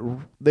about that.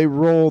 They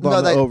rolled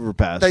on the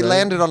overpass. They right?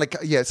 landed on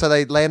so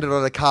they landed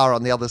on a car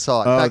on the other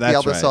side. Oh, back that's the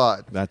other right.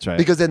 side. That's right.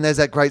 Because then there's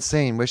that great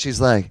scene where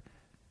she's like,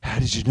 "How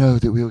did you know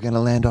that we were going to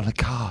land on a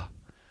car?"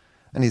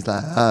 And he's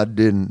like, "I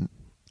didn't."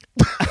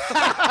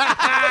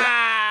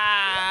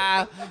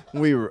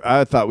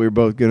 I thought we were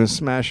both gonna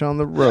smash on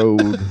the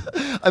road.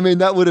 I mean,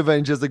 that would have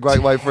been just a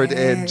great way for it to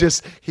end.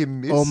 Just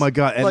him miss. Oh my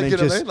god! And like, then you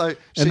know just what I mean? Like,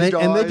 and she then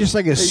dies, just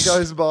like a he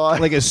goes by.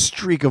 like a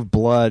streak of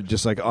blood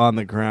just like on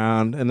the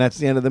ground, and that's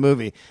the end of the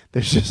movie.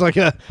 There's just like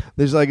a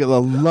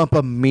lump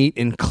of meat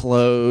and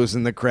clothes,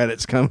 and the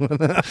credits come.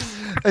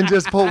 And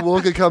just Paul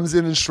Walker comes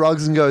in and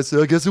shrugs and goes,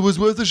 "I guess it was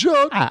worth a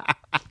shot."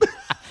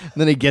 And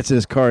then he gets in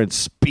his car and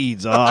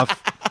speeds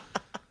off.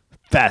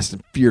 Fast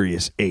and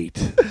Furious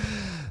 8.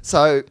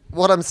 So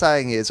what I'm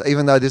saying is,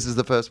 even though this is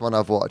the first one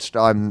I've watched,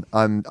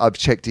 I've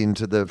checked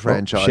into the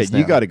franchise. Shit, now.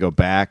 you got to go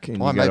back and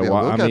Well, you got to maybe I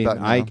watch. will I go mean, back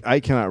now. I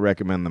cannot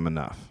recommend them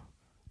enough.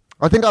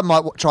 I think I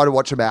might try to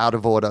watch them out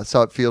of order,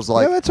 so it feels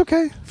like Yeah, that's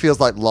okay. feels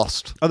like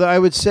Lost. Although I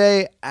would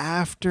say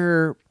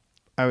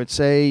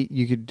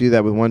you could do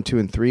that with 1, 2,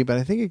 and 3, but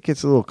I think it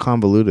gets a little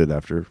convoluted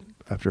after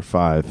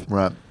 5.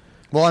 Right.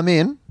 Well, I'm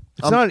in.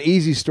 It's not an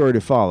easy story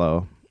to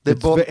follow. They're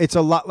It's, both- it's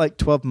a lot like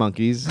 12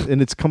 Monkeys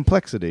in its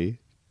complexity.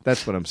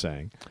 That's what I'm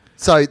saying.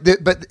 So,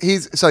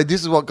 this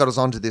is what got us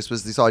onto this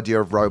was this idea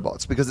of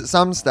robots, because at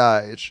some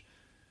stage,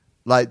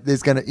 like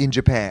there's gonna in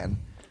Japan,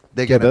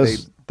 they're Yeah, gonna be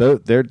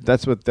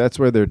that's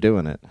where they're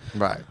doing it.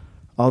 right.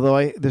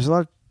 Although there's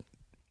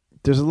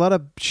a lot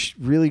of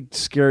really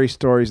scary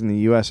stories in the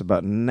U.S.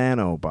 about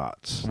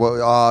nanobots.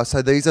 Well,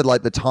 so these are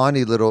like the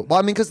tiny little. Well,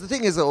 I mean, because the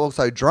thing is, that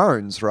also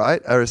drones,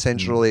 right, are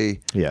essentially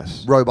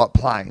Yes. robot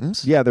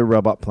planes, Yeah, they're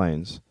robot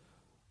planes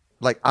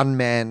like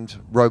unmanned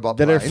robot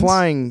that planes are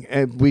flying.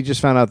 We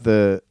just found out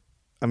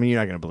I mean, you're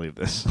not going to believe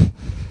this.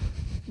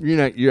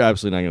 You're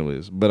absolutely not going to believe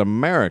this. But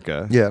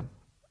America, Yeah.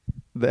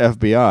 the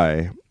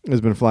FBI, has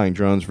been flying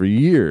drones for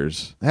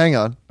years Hang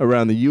on.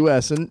 around the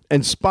U.S.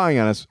 and spying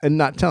on us and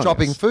not telling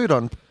Dropping us. food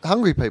on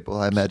hungry people,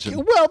 I imagine.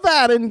 Well,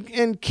 that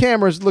and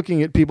cameras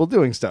looking at people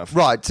doing stuff.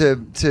 Right, to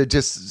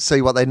just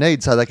see what they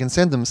need so they can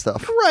send them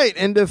stuff. Right,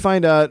 and to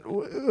find out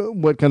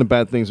what kind of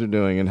bad things they're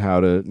doing and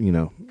how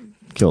to,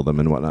 kill them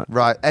and whatnot.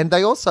 Right. And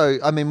they also,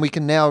 I mean, we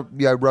can now,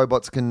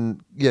 robots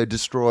can,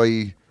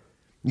 destroy,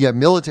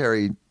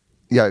 military,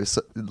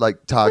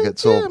 like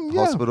targets or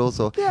hospitals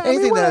or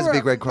anything that has a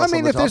big red cross I mean,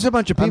 on the if there's top. a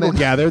bunch of people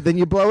gathered, then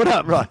you blow it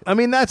up. Right. I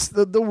mean, that's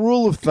the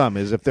rule of thumb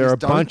is if there are a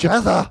Don't bunch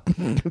gather.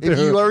 of... If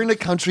you are in a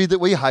country that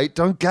we hate,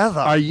 don't gather.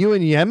 Are you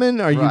in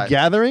Yemen? Are you Right.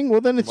 gathering? Well,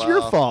 then it's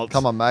your Well, fault.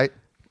 Come on, mate.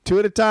 2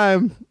 at a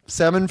time.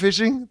 Salmon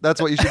fishing?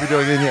 That's what you should be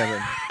doing in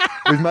Yemen.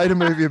 We've made a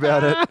movie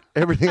about it.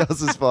 Everything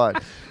else is fine.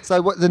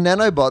 So what are the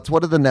nanobots?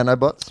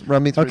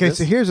 Run me through Okay, this.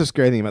 so here's the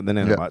scary thing about the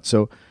nanobots. Yeah.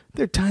 So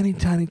they're tiny,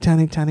 tiny,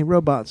 tiny, tiny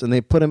robots, and they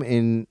put them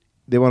in.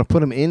 They want to put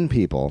them in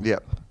people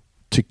Yep.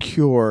 to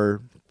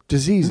cure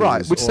diseases.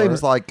 Right, which or-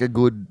 seems like a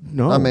good...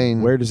 No, I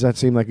mean... where does that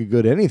seem like a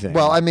good anything?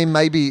 Well, I mean,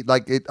 maybe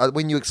like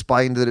when you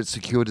explained that it's to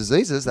cure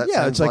diseases, that yeah,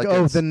 sounds it's like,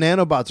 the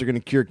nanobots are going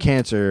to cure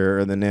cancer,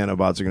 or the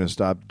nanobots are going to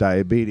stop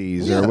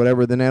diabetes, Yeah. or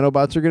whatever the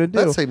nanobots are going to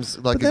do. That seems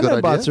like but a the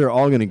good nanobots idea. are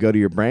all going to go to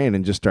your brain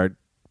and just start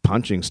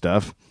punching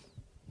stuff.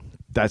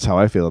 That's how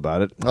I feel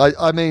about it.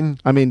 I mean,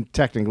 I mean,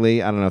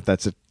 technically, I don't know if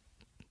that's a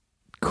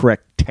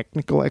correct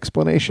technical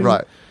explanation.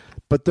 Right.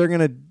 But they're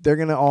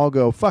gonna all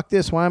go, fuck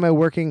this. Why am I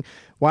working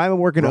right,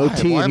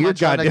 OT why in am your I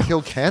trying to goddamn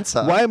kill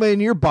cancer? Why am I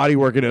in your body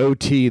working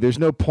OT? There's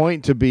no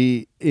point to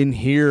be in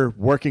here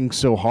working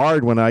so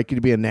hard when I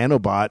could be a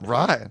nanobot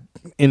Right.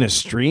 in a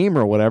stream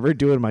or whatever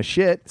doing my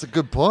shit. It's a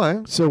good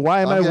point. So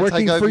why am I'm I gonna working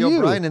take over for your you?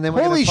 brain and then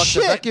we're Holy gonna fuck the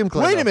shit! vacuum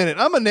cleaner. Wait a minute,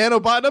 I'm a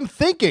nanobot and I'm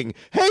thinking,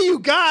 hey, you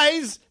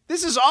guys,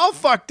 this is all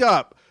fucked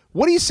up.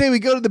 What do you say we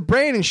go to the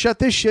brain and shut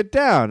this shit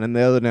down? And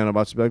the other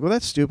nanobots will be like, well,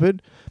 that's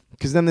stupid,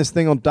 because then this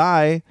thing will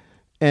die.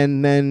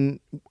 And then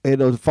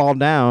it'll fall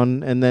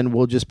down, and then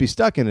we'll just be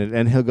stuck in it.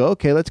 And he'll go,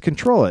 okay, let's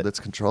control it. Let's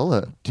control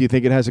it. Do you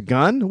think it has a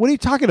gun? What are you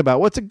talking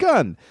about? What's a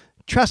gun?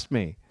 Trust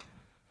me.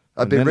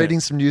 I've been reading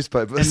some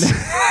newspapers.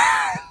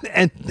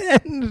 And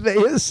then they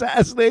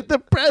assassinate the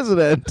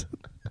president.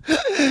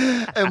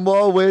 And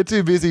while we're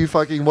too busy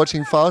fucking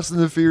watching Fast and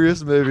the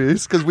Furious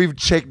movies, because we've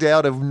checked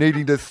out of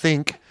needing to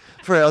think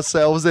for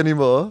ourselves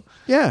anymore.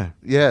 Yeah.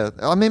 Yeah.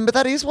 I mean, but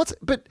that is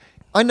but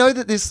I know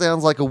that this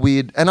sounds like a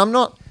weird, and I'm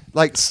not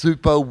like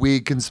super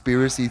weird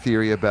conspiracy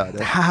theory about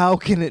it. How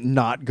can it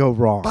not go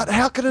wrong? But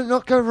how can it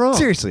not go wrong?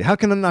 Seriously, how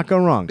can it not go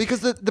wrong?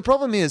 Because the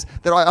problem is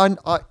that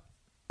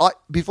I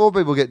before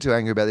people get too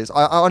angry about this,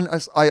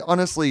 I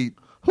honestly.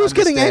 Who's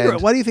getting angry?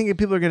 Why do you think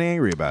people are getting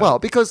angry about it? Well,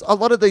 because a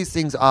lot of these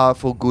things are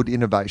for good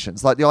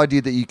innovations, like the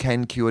idea that you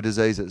can cure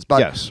diseases. But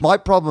yes. My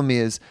problem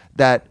is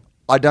that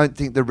I don't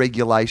think the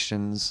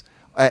regulations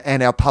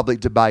and our public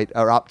debate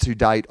are up to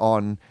date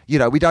on,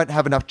 we don't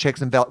have enough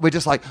checks and balances. We're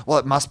just like, well,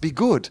 it must be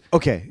good.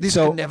 Okay. This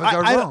can never go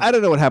wrong. I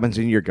don't know what happens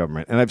in your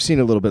government, and I've seen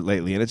a little bit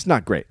lately, and it's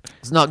not great.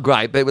 It's not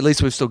great, but at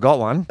least we've still got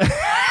one.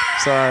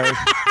 So,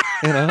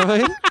 you know what I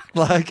mean?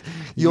 Like,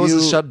 yours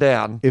is shut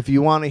down. If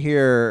you want to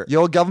hear...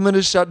 Your government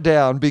is shut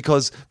down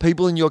because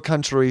people in your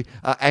country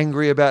are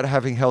angry about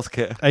having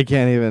healthcare. I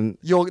can't even...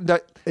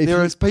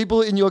 There is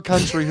people in your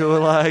country who are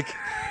like...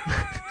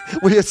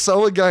 We are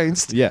so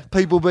against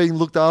people being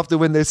looked after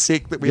when they're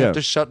sick that we have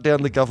to shut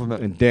down the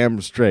government. And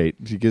damn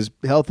straight, because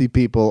healthy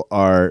people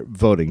are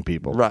voting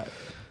people. Right.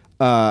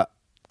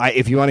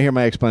 If you want to hear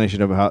my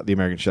explanation of how the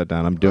American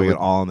shutdown, I'm doing it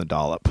all on the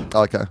dollop.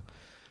 Okay.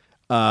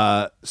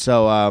 What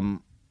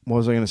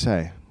was I going to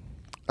say?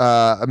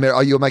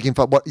 You're making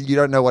fun. You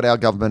don't know what our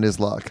government is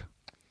like.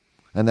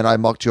 And then I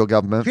mocked your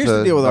government. Here's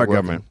the deal with our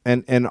government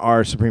and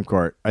our Supreme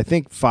Court. I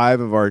think 5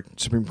 of our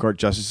Supreme Court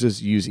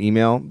justices use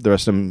email. The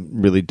rest of them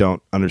really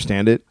don't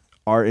understand it.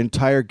 Our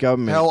entire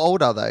government. How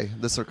old are they?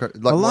 A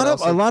lot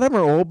of them are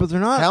old, but they're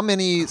not. How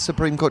many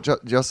Supreme Court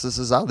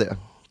justices are there?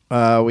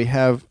 We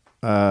have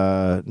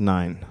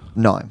 9.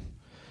 9.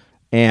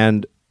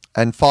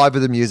 And 5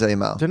 of them use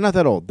email. They're not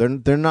that old.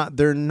 They're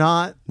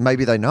not.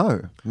 Maybe they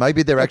know.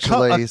 Maybe they're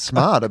actually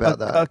smart about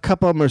that. A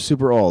couple of them are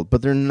super old,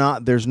 but they're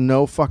not. There's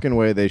no fucking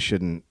way they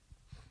shouldn't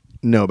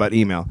know about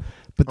email.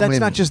 But that's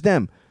not just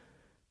them.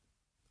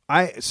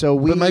 But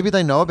maybe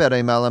they know about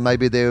email, and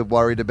maybe they're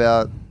worried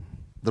about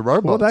the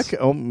robots.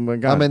 Oh my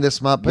god! I mean, they're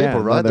smart people,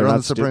 right? They're on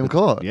the Supreme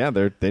Court. Yeah,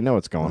 they know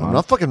what's going on. I'm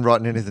not fucking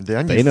writing anything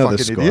down. They you know fucking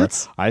the score.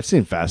 idiots. I've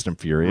seen Fast and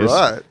Furious.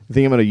 Right. You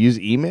think I'm going to use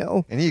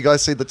email? Any of you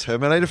guys see the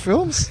Terminator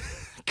films?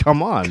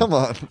 Come on. Come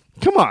on,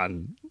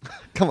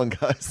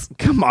 guys.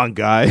 Come on,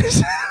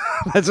 guys.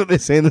 That's what they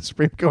say in the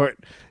Supreme Court.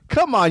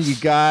 Come on, you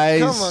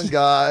guys. Come on,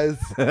 guys.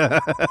 I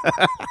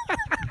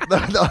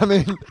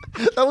mean,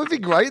 that would be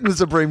great in the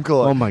Supreme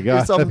Court. Oh my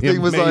god, if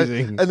something was like,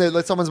 amazing. and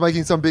then someone's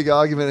making some big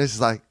argument, and it's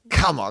just like,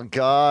 come on,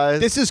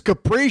 guys. This is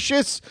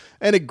capricious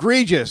and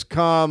egregious.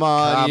 Come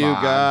on, you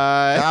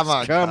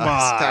guys. Come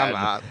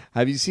on.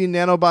 Have you seen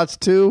Nanobots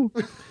 2?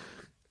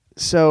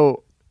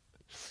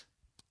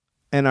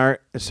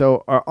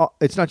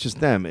 It's not just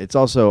them. It's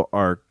also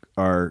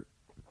our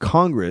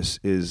Congress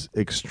is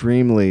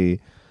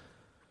extremely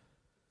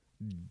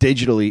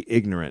digitally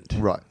ignorant.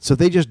 Right. So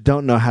they just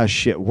don't know how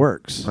shit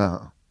works.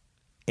 Uh-huh.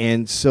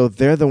 And so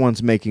they're the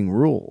ones making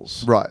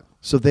rules. Right.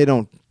 So they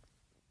don't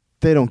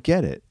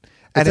get it.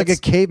 It's like a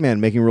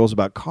caveman making rules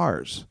about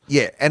cars.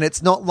 Yeah, and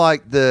it's not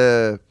like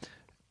the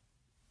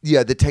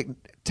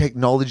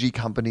technology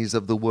companies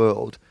of the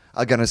world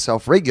are going to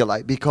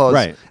self-regulate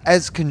because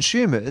as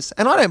consumers,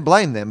 and I don't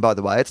blame them, by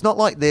the way, it's not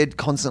like they're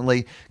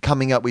constantly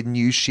coming up with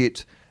new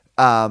shit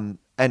and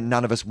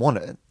none of us want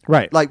it.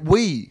 Right. Like,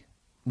 we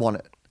want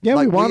it. Yeah,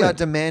 like, we want it. We are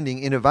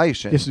demanding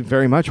innovation. Yes, we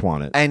very much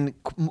want it. And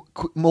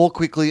more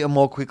quickly and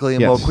more quickly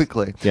and more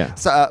quickly. Yeah.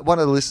 So one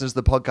of the listeners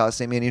of the podcast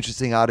sent me an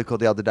interesting article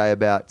the other day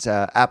about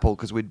Apple,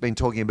 because we'd been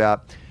talking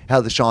about how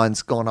the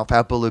shine's gone off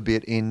Apple a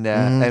bit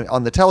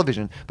on the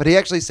television. But he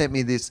actually sent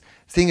me this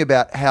thing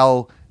about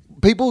how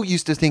people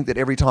used to think that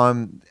every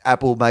time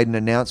Apple made an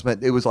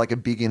announcement, it was like a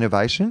big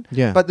innovation.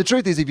 Yeah. But the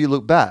truth is, if you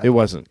look back, it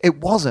wasn't.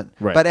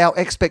 Right. But our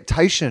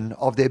expectation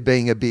of there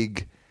being a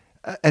big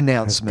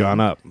announcement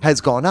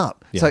has gone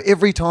up. Yeah. So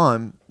every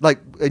time, like,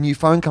 a new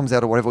phone comes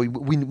out or whatever,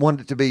 we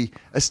want it to be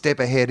a step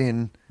ahead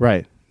in.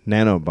 Right.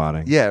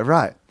 Nanobotting. Yeah,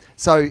 right.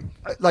 So,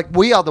 like,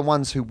 we are the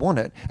ones who want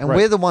it, and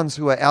we're the ones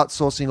who are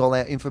outsourcing all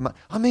our information.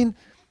 I mean,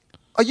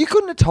 you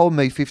couldn't have told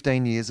me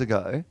 15 years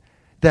ago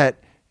that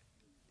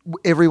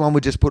everyone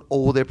would just put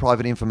all their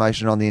private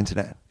information on the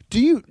internet. Do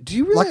you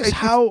realize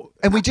how?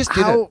 And we just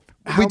did it.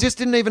 We just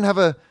didn't even have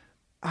a.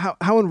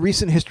 How in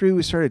recent history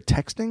we started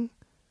texting?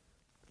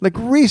 Like,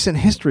 recent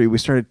history we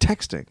started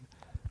texting.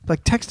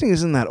 Like, texting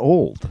isn't that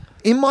old.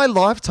 In my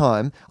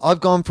lifetime, I've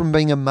gone from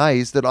being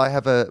amazed that I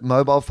have a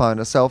mobile phone,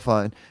 a cell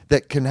phone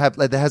that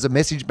has a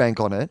message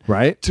bank on it,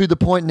 right? To the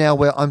point now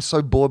where I'm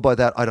so bored by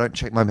that I don't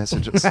check my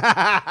messages.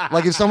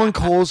 Like, if someone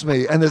calls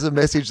me and there's a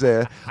message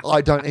there, I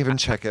don't even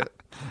check it.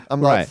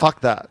 I'm like, fuck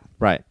that.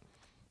 Right.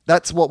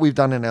 That's what we've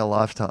done in our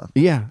lifetime.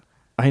 Yeah,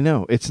 I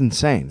know. It's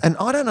insane. And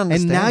I don't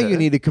understand. And now you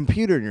need a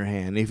computer in your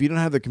hand. If you don't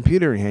have the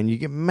computer in your hand, you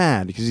get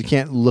mad because you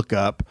can't look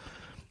up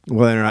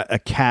whether or not a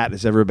cat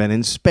has ever been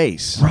in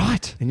space.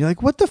 Right. And you're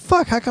like, what the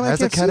fuck? How come I can't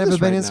see this Has a cat ever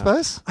been right in now?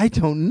 space? I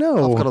don't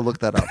know. I've got to look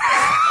that up.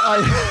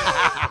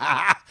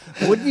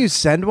 Wouldn't you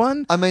send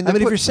one? I mean,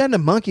 if you're sending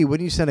a monkey,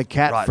 wouldn't you send a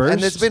cat first?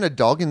 And there's been a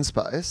dog in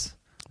space.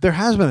 There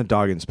has been a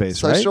dog in space,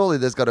 So right? surely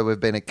there's got to have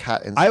been a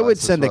cat in space. I would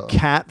send as well. a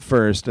cat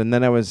first, and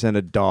then I would send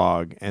a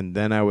dog, and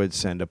then I would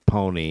send a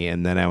pony,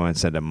 and then I would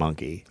send a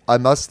monkey. I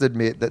must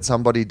admit that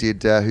somebody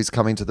did, who's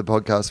coming to the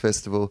podcast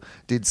festival,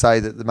 did say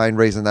that the main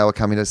reason they were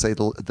coming to see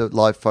the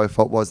live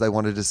FOFOP was they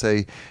wanted to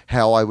see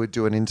how I would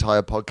do an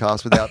entire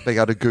podcast without being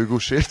able to Google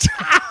shit.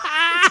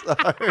 So,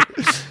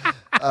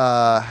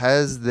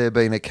 has there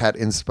been a cat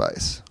in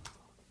space?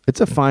 It's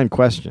a fine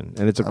question,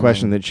 and it's a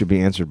question that should be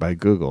answered by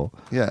Google.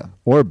 Yeah.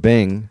 Or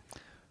Bing.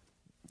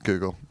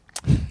 Google.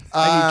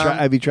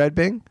 Have you tried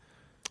Bing?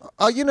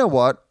 You know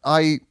what?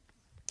 I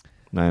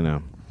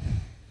know.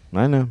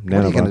 What are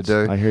you going to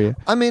do? I hear you.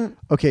 I mean,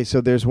 Okay,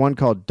 so there's one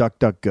called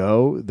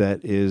DuckDuckGo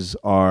that is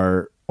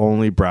our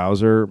only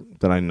browser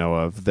that I know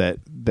of that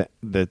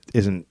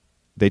isn't.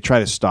 They try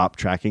to stop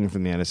tracking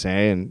from the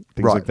NSA and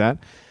things Right. like that.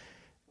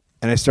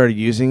 And I started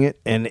using it,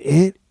 and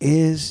it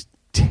is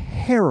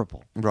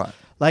terrible. right.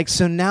 Like,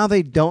 so now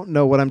they don't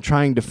know what I'm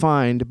trying to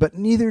find, but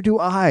neither do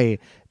I,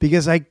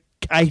 because I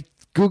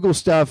Google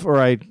stuff or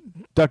I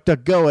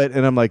DuckDuckGo it,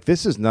 and I'm like,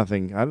 this is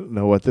nothing. I don't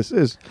know what this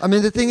is. I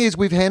mean, the thing is,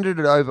 we've handed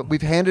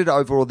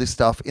over all this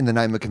stuff in the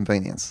name of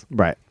convenience.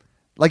 Right.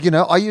 Like,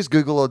 I use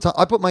Google all the time.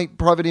 I put my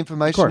private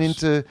information course.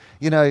 into,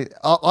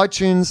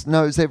 iTunes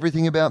knows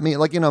everything about me.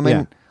 Like,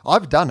 Yeah.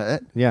 I've done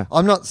it. Yeah.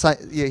 I'm not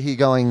saying, here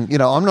going,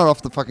 I'm not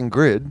off the fucking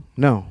grid.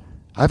 No.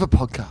 I have a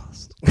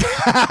podcast.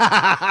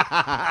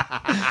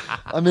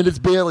 I mean, it's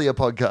barely a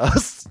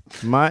podcast.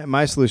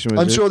 My solution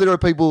was I'm sure there are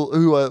people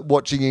who are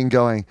watching and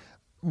going,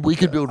 we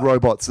could build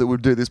robots that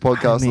would do this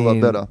podcast a lot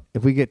better.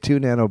 If we get 2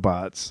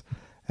 nanobots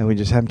and we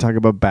just have them talk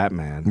about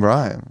Batman,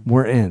 Right.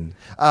 we're in.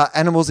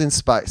 Animals in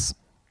space.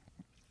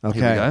 Okay.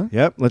 Here we go.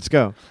 Yep, let's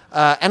go.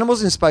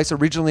 Animals in space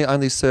originally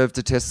only served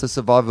to test the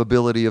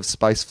survivability of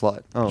space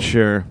flight. Oh.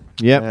 Sure.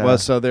 Yep. Yeah. Well,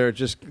 so they're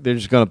just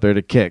going up there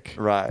to kick.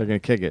 Right. They're going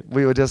to kick it.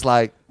 We were just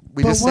like,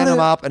 we But just what send them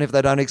if- up, and if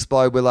they don't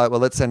explode, we're like, well,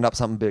 let's send up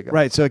something bigger.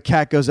 Right. So a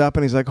cat goes up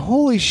and he's like,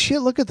 "Holy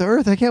shit! Look at the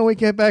Earth! I can't wait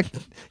to get back.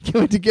 Can't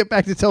wait to get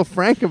back to tell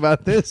Frank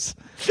about this.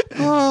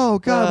 Oh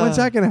God, when's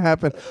that going to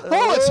happen?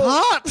 Oh, it's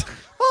hot!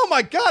 Oh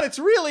my God, it's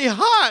really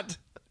hot."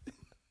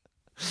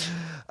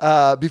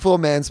 Before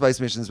manned space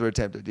missions were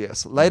attempted,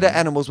 yes. Later,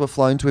 animals were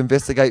flown to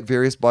investigate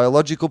various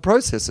biological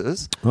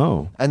processes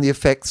Oh, and the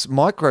effects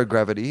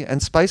microgravity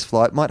and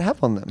spaceflight might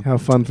have on them. how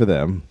fun for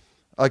them.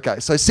 Okay,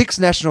 so 6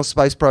 national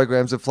space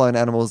programs have flown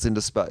animals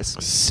into space.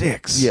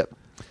 6. Yep.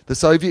 The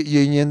Soviet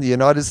Union, the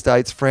United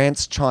States,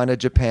 France, China,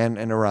 Japan,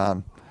 and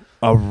Iran.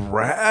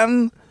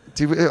 Iran?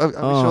 Are we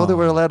sure that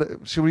we're allowed to,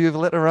 should we have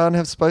let Iran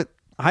have space?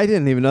 I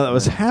didn't even know that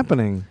was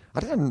happening. I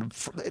didn't.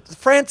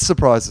 France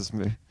surprises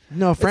me.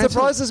 No, France. It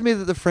surprises me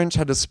that the French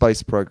had a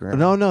space program.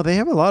 No, they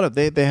have a lot of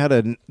they had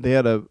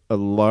a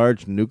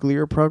large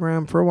nuclear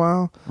program for a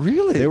while.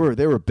 Really?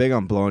 They were big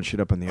on blowing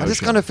shit up in the ocean. I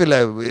just kind of feel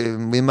like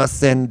we must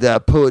send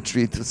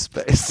poetry to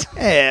space.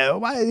 Yeah,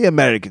 why are the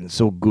Americans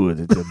so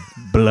good at the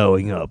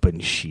blowing up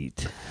and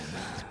shit?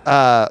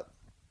 All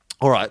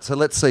right, so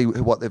let's see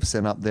what they've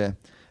sent up there.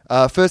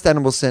 First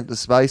animals sent to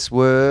space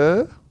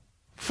were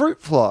fruit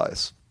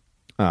flies.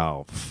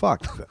 Oh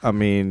fuck! I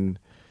mean,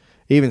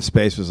 even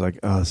space was like,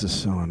 oh, this is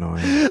so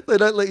annoying. They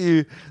don't let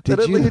you. They Did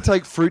don't let you- you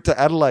take fruit to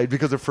Adelaide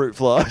because of fruit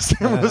flies.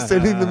 We're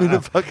sending them into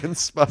fucking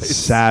space.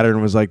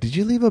 Saturn was like, did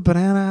you leave a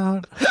banana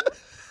out?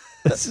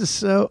 This is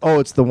so. Oh,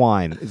 it's the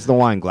wine. It's the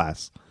wine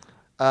glass.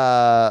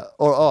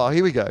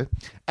 Here we go.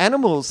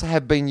 Animals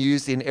have been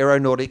used in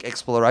aeronautic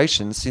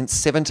exploration since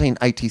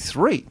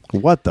 1783,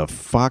 What the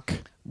fuck?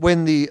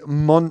 when the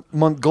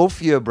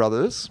Montgolfier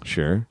brothers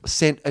Sure.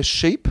 sent a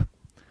sheep,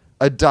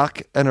 a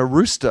duck, and a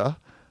rooster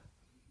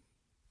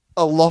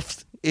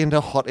aloft in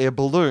a hot air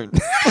balloon.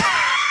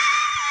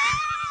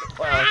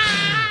 Wow.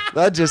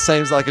 That just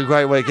seems like a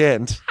great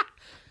weekend.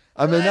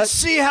 I mean, Let's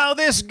see how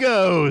this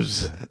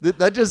goes.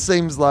 that just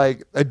seems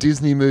like a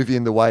Disney movie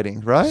in the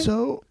waiting, right?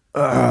 So,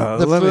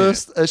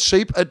 a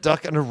sheep, a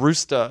duck, and a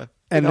rooster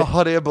in a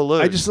hot air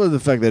balloon. I just love the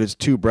fact that it's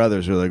 2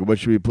 brothers who are like, what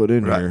should we put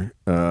in Right. here?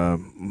 I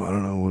don't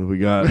know. What do we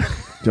got? Do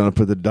you want to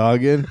put the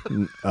dog in?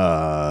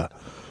 What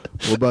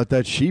about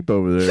that sheep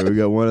over there? We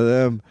got one of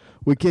them.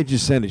 We can't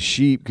just send a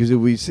sheep because if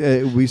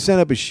we send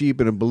up a sheep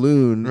in a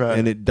balloon Right.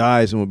 and it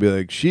dies, and we'll be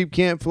like, sheep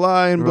can't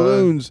fly in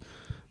balloons,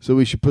 so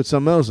we should put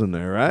something else in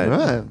there, right?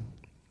 Right.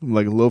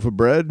 Like a loaf of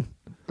bread.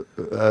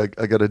 I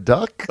got a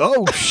duck.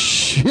 Oh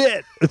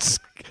shit!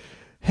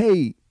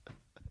 Hey,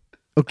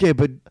 okay,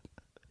 but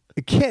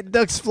can't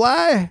ducks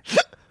fly?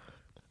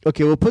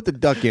 Okay, we'll put the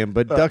duck in,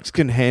 but ducks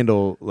can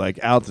handle like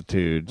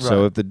altitude.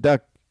 So Right. if the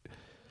duck,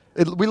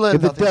 We learned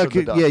if the nothing duck, from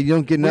the duck. yeah, you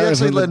don't get We nothing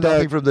actually from the learned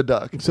nothing duck. from the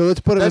duck. So let's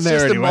put him That's in there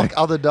just anyway. to mock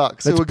other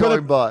ducks who Let's were put going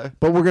him- by.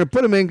 But we're gonna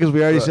put him in because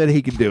we already Right. said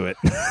he could do it,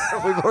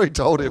 We've already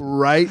told him.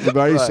 right? We've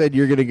already Right. said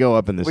you're gonna go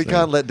up in this. We thing.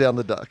 can't let down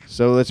the duck.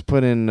 So let's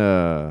put in.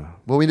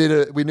 Well, we need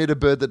a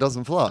bird that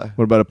doesn't fly.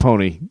 What about a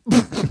pony?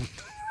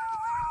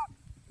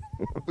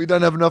 We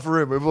don't have enough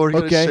room. We've already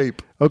got Okay. a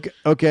sheep.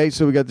 Okay.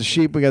 So we got the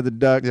sheep. We got the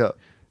duck. Yeah.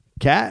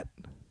 Cat.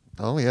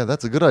 Oh yeah,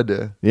 that's a good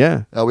idea.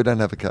 Yeah. Oh, we don't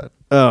have a cat.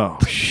 Oh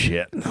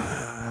shit.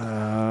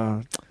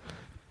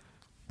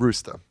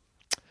 Rooster.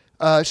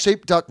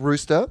 Sheep, duck,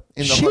 rooster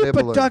in the hot Sheep, air a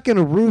balloon. duck, and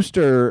a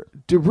rooster.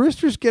 Do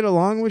roosters get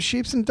along with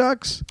sheeps and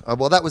ducks?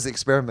 Well, that was the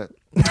experiment.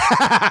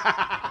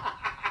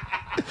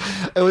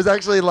 It was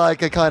actually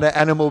like a kind of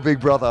animal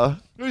big brother.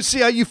 Let's see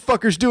how you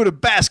fuckers do in a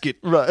basket.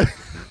 Right.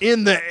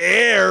 In the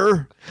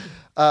air.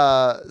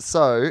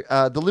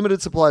 The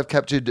limited supply of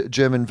captured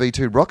German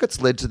V-2 rockets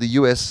led to the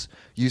US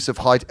use of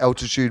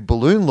high-altitude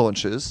balloon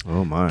launches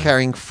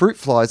carrying fruit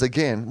flies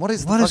again. What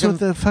is with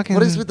the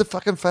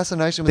fucking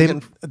fascination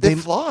with they're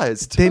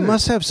flies, too? They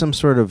must have some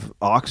sort of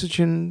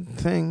oxygen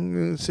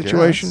thing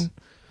situation. Yes.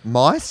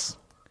 Mice,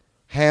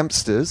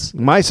 hamsters.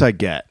 Mice I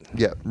get.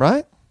 Yeah,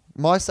 right?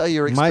 Mice are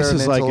your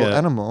experimental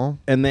animal.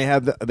 And they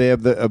have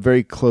a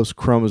very close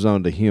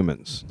chromosome to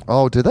humans.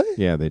 Oh, do they?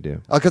 Yeah, they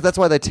do. Oh, because that's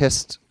why they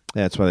test...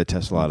 Yeah, that's why they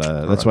test a lot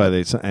of... That's why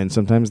they... And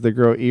sometimes they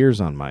grow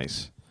ears on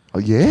mice. Oh,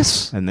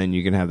 yes? And then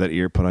you can have that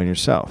ear put on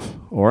yourself.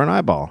 Or an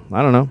eyeball.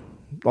 I don't know.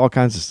 All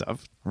kinds of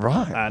stuff.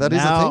 Right. That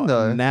is a thing,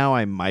 though. Now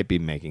I might be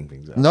making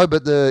things up. No,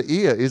 but the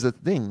ear is a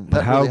thing.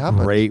 That how really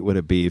happens. great would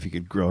it be if you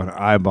could grow an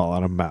eyeball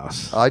on a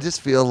mouse? I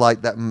just feel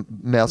like that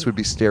mouse would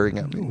be staring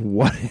at me.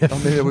 What if... I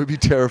mean, it would be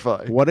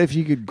terrifying. What if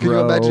you could grow...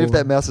 Can you imagine if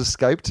that mouse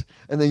escaped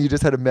and then you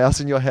just had a mouse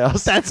in your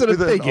house? That's what I'm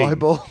thinking. An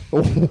eyeball.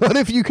 What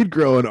if you could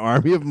grow an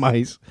army of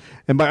mice,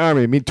 and by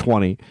army I mean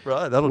 20,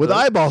 right, that'll with do.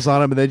 eyeballs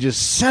on them, and then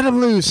just set them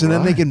loose, and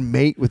then they can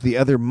mate with the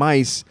other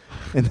mice,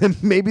 and then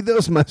maybe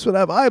those mice would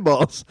have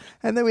eyeballs,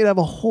 and then we'd have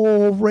a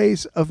whole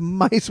race of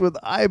mice with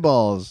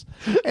eyeballs,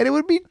 and it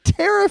would be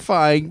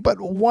terrifying but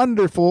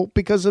wonderful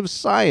because of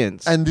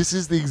science. And this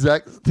is the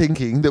exact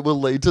thinking that will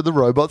lead to the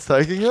robots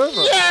taking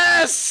over.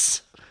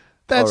 Yes!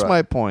 That's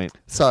my point.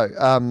 So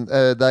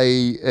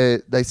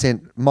they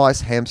sent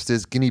mice,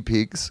 hamsters, guinea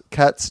pigs,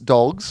 cats,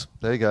 dogs.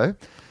 There you go.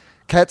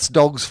 Cats,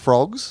 dogs,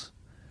 frogs.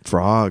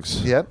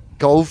 Frogs. Yep.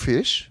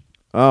 Goldfish.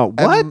 Oh,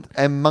 what?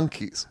 And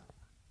monkeys.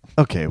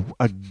 Okay,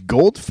 a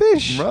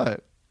goldfish? Right.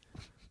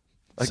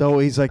 So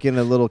he's like in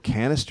a little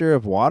canister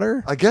of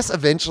water? I guess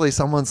eventually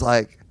someone's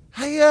like,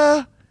 hey,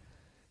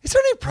 is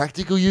there any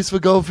practical use for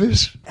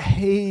goldfish?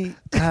 Hey,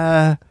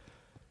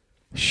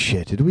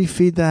 shit, did we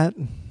feed that?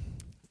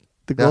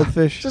 The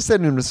goldfish? Just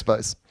send him to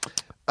space.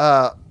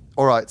 All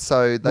right,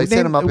 so they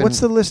sent him up What's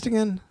the list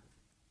again?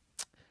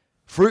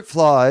 Fruit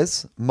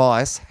flies,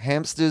 mice,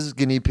 hamsters,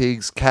 guinea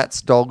pigs,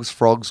 cats, dogs,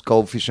 frogs,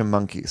 goldfish, and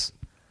monkeys.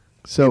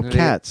 So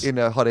cats. In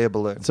a hot air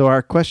balloon. So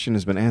our question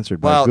has been answered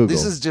by Google. Well,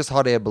 this is just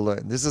hot air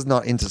balloon. This is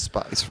not into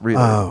space,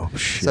 really. Oh,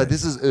 shit. So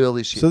this is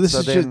early shit. So this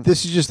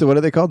is just the, what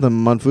are they called? The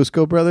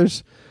Monfusco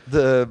brothers?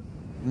 The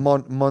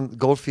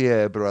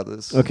Montgolfier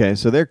brothers. Okay,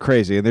 so they're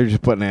crazy, and they're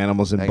just putting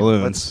animals in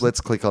balloons. Let's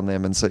click on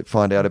them and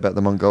find out about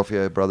the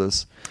Montgolfier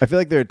brothers. I feel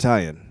like they're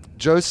Italian.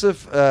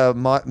 Joseph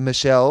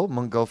Michel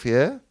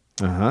Montgolfier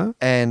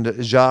and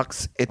Jacques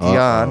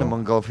Etienne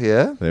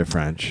Montgolfier. They're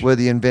French. Were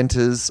the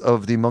inventors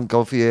of the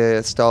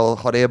Montgolfier-style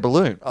hot air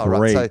balloon. Oh,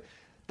 right. So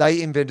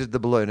they invented the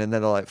balloon, and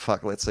then they're like,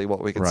 fuck, let's see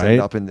what we can send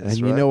up in this.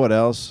 And you know what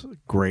else?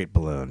 Great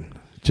balloon.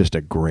 Just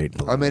a great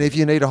balloon. I mean, if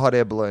you need a hot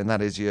air balloon,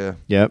 that is your...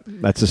 Yep,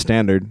 that's a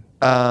standard.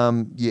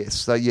 Yes.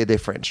 So, yeah, they're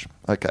French.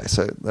 Okay,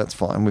 so that's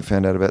fine. We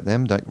found out about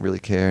them. Don't really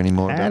care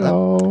anymore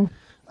about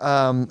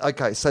that.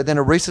 Okay, so then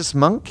a rhesus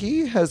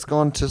monkey has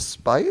gone to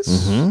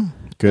space. Mm-hmm.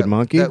 Good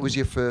monkey. That was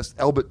your first.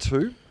 Albert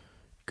II.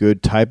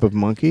 Good type of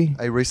monkey.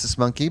 A rhesus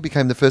monkey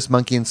became the first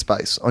monkey in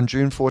space on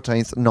June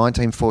 14th,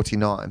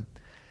 1949.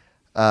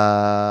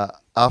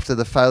 After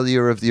the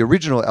failure of the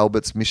original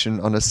Albert's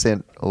mission on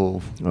ascent.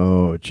 Oh,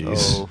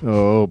 jeez.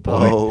 Oh,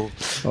 boy.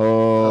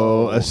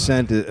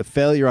 Ascent. A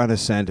failure on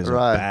ascent is a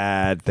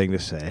bad thing to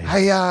say.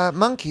 Hey,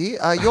 monkey,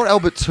 you're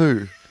Albert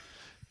II.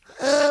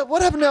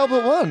 What happened to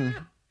Albert I?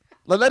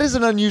 Like, that is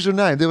an unusual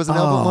name. There was an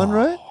Albert I,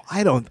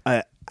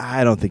 right?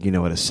 I don't think you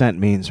know what ascent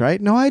means, right?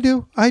 No, I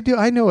do.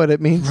 I know what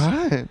it means.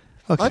 Right.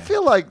 Okay. I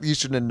feel like you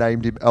shouldn't have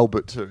named him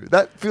Albert II.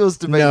 That feels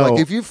to me like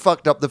if you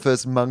fucked up the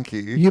first monkey...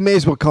 You may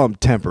as well call him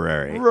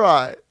temporary.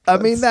 Right. I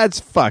mean,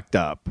 that's fucked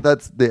up.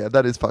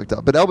 That is fucked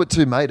up. But Albert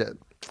II made it.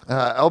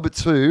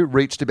 Albert II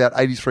reached about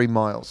 83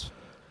 miles.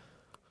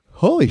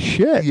 Holy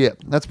shit. Yeah,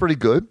 that's pretty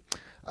good.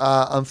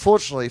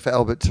 Unfortunately for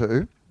Albert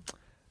II,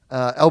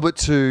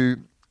 Albert II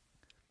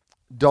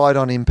died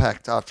on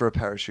impact after a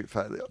parachute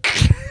failure.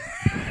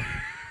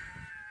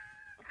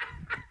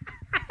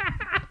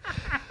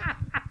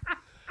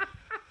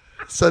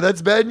 So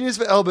that's bad news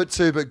for Albert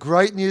II, but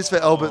great news for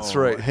Albert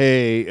III.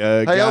 Hey,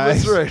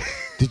 guys, Albert III.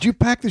 Did you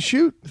pack the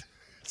chute?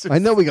 I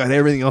know we got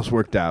everything else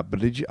worked out, but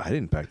did you? I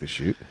didn't pack the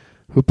chute.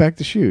 Who packed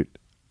the chute?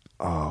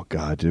 Oh,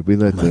 God, did we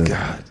let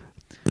God.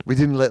 We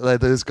didn't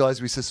let those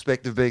guys we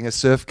suspect of being a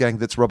surf gang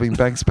that's robbing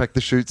banks pack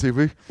the chutes, did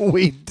we?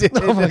 We did.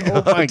 Oh,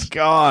 my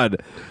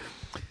God.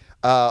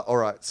 All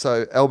right,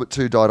 so Albert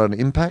II died on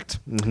impact.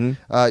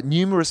 Mm-hmm.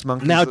 Numerous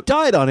monkeys... Now,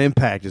 died on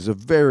impact is a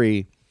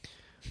very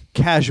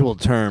casual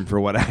term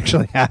for what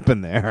actually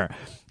happened there.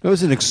 It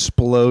was an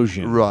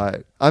explosion.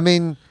 Right. I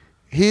mean,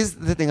 here's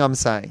the thing I'm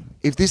saying.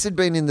 If this had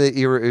been in the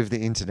era of the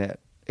internet,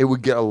 it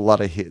would get a lot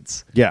of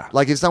hits. Yeah.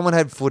 Like if someone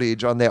had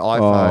footage on their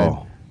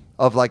iPhone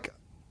of like...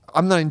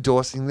 I'm not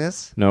endorsing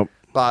this. Nope.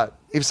 But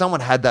if someone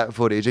had that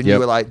footage and you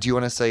were like, do you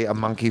want to see a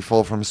monkey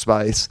fall from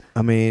space?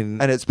 I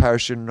mean... And its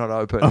parachute not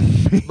open.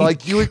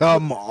 Like, you would...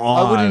 Come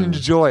on. I wouldn't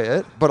enjoy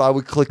it, but I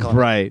would click on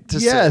it to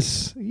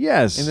see.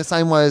 Yes. In the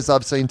same way as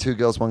I've seen Two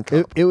Girls, One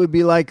Cup. It would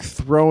be like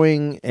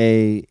throwing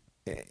a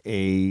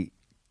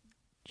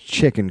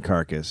chicken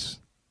carcass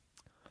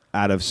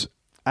out of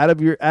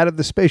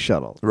the space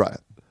shuttle. Right.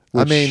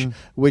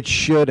 Which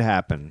should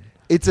happen.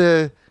 It's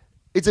a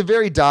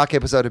very dark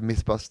episode of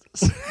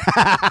Mythbusters.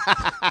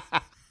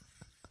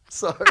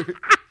 So,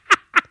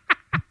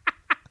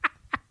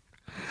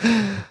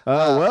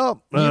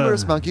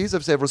 numerous monkeys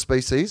of several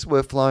species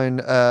were flown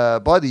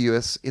by the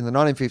US in the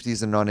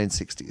 1950s and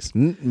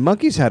 1960s.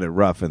 Monkeys had it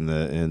rough in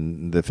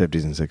the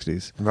 50s and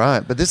 60s. Right,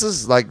 but this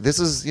is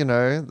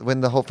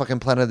when the whole fucking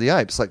Planet of the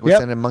Apes, like we're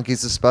sending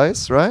monkeys to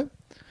space, right?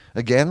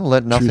 Again,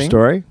 learnt nothing. True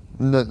story?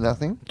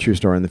 Nothing. True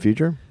story in the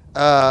future?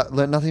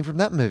 Learnt nothing from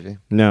that movie.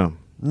 No.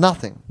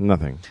 Nothing.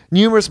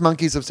 Numerous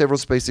monkeys of several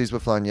species were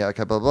flown. Yeah,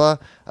 okay, blah, blah,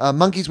 blah.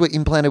 Monkeys were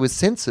implanted with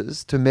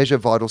sensors to measure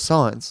vital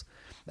signs,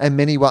 and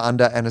many were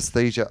under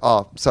anesthesia.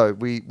 Oh, so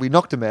we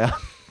knocked them out.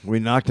 We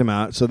knocked them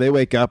out. So they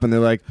wake up and they're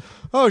like,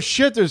 oh,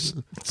 shit, there's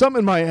something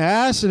in my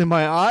ass and in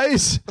my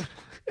eyes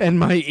and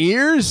my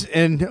ears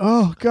and,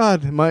 oh,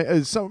 God,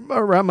 something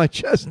around my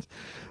chest.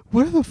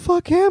 Where the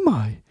fuck am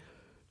I?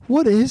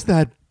 What is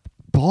that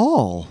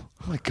ball?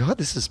 Oh my God,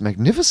 this is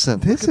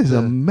magnificent. This is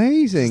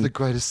amazing. This is the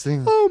greatest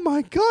thing. Oh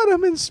my God,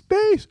 I'm in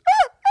space.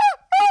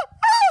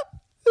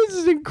 This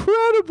is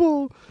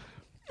incredible.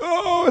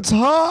 Oh, it's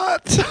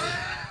hot.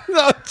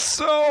 That's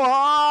so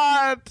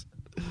hot.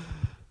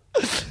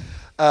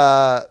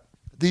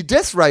 The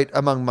death rate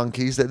among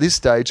monkeys at this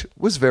stage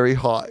was very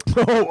high.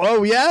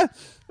 Oh yeah?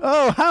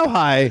 Oh, how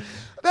high?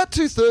 About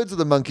 2/3 of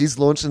the monkeys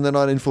launched in the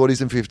 1940s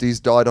and 50s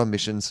died on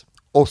missions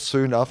or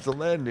soon after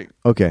landing.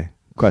 Okay,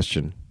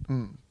 question.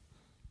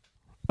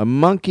 A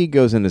monkey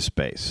goes into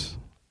space,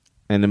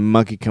 and a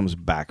monkey comes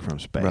back from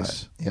space.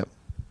 Right. Yep.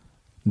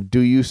 Do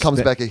you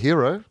comes back a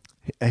hero?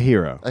 A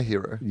hero. A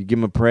hero. You give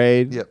him a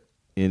parade. Yep.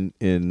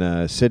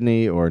 In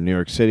Sydney or New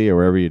York City or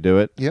wherever you do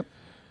it. Yep.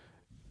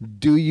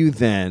 Do you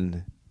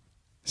then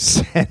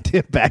send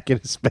him back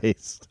into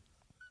space?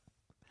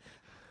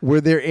 Were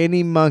there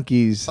any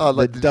monkeys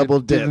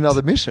that did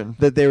another mission?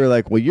 That they were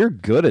like, well, you're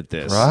good at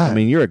this. Right. I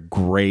mean, you're a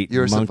great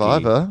You're monkey. a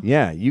survivor.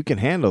 Yeah, you can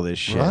handle this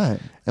shit. Right.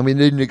 And we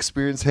need an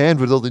experienced hand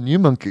with all the new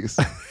monkeys.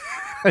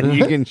 And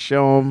you can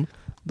show them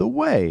the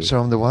way.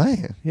 Show them the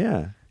way.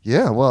 Yeah.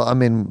 Yeah, well, I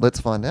mean,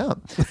 let's find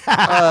out.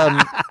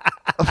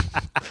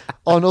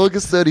 On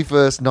August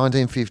 31st,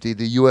 1950,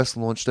 the US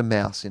launched a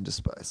mouse into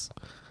space.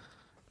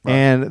 Right.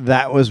 And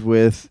that was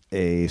with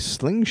a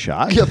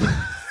slingshot. Yep.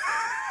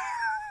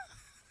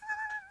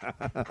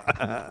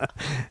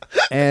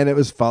 And it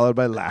was followed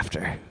by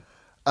laughter.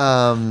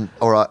 All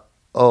right.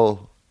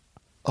 Oh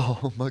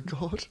my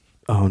God.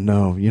 Oh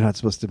no, you're not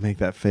supposed to make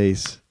that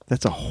face.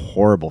 That's a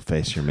horrible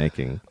face you're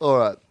making. All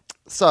right.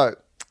 So,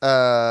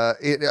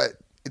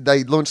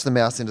 they launched the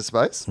mouse into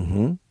space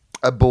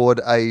aboard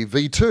a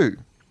V2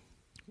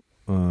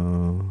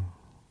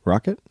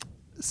 rocket.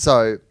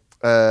 So,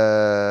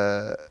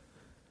 the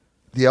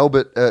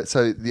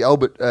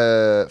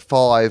Albert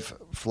 5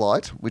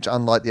 flight, which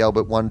unlike the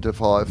Albert 1 to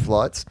 5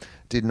 flights,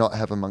 did not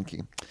have a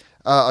monkey.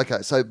 Okay,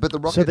 but the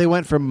rocket. So they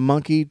went from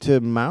monkey to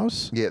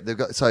mouse. Yeah, they've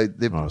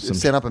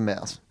sent up a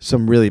mouse.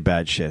 Some really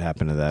bad shit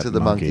happened to that. To the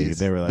monkey. monkeys.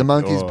 They were like, the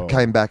monkeys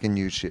came back and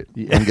used shit.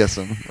 Yeah. I'm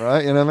guessing,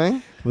 right? You know what I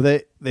mean?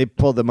 Well, they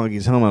pulled the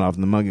monkey's helmet off,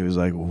 and the monkey was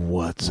like,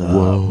 "What's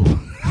up,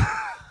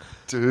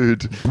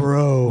 dude,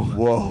 bro?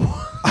 Whoa,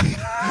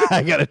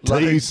 I gotta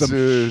tell you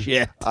some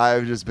shit.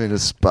 I've just been to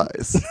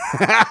space,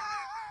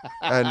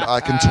 and I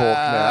can talk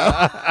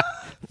now."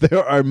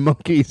 There are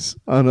monkeys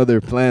on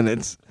other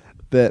planets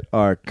that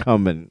are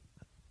coming.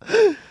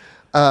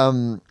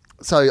 So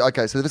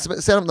they've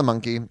sent up the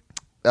monkey.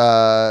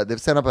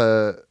 They've sent up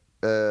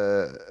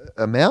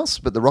a mouse,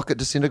 but the rocket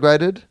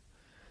disintegrated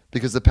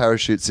because the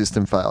parachute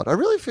system failed. I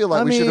really feel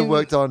like we should have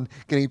worked on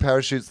getting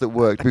parachutes that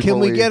worked. Can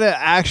we get an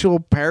actual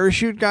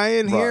parachute guy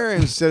in here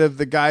instead of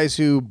the guys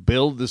who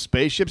build the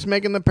spaceships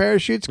making the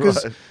parachutes?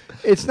 Because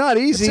it's not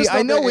easy.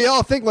 I know we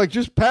all think, like,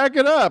 just pack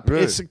it up.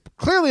 Right. It's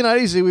clearly not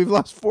easy. We've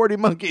lost 40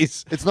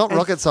 monkeys. It's not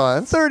rocket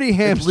science. 30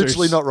 hamsters. It's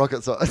literally not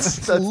rocket science.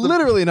 It's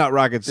literally not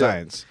rocket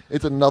science.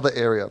 It's another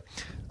area.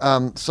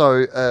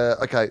 So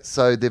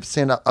they've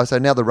sent up. So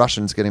now the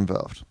Russians get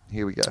involved.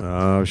 Here we go.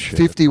 Oh, shit.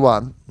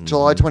 51.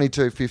 July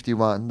 22,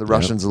 51. The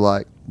Russians are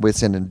like, we're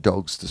sending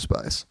dogs to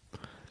space.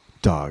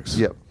 Dogs.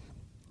 Yep.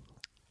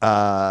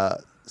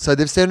 So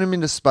they've sent them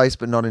into space,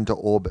 but not into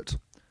orbit.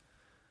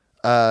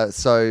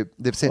 So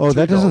they've sent two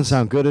that doesn't dogs.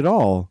 sound good at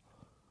all.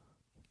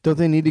 Don't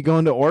they need to go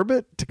into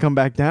orbit to come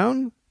back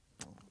down?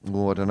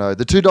 Oh, I don't know.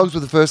 The two dogs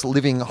were the first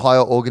living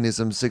higher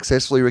organisms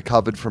successfully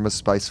recovered from a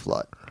space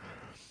flight.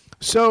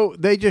 So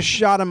they just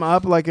shot him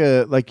up like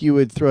you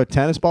would throw a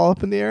tennis ball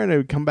up in the air and it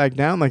would come back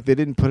down, like they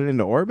didn't put it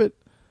into orbit?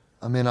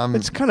 I mean,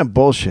 it's kind of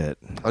bullshit.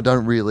 I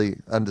don't really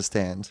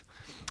understand.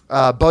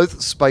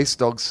 Both space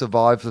dogs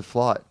survived the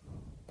flight.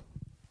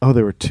 Oh,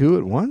 there were two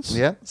at once?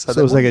 Yeah. So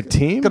it was like a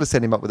team? Got to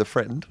send him up with a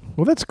friend.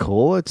 Well, that's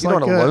cool. It's You like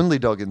don't want a lonely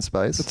dog in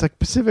space. It's like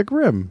Pacific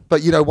Rim.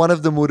 But, one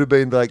of them would have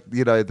been like,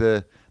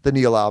 the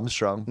Neil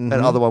Armstrong, and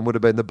the other one would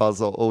have been the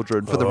Buzz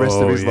Aldrin for the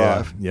rest of his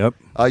life. Yep.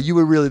 You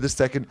were really the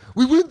second.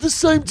 We went at the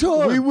same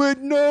time. We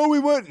went.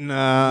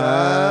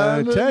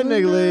 Nah,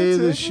 technically,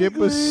 the ship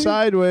was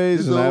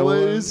sideways.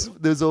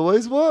 There's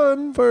always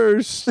one.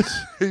 First.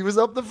 He was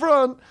up the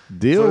front.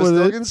 Deal First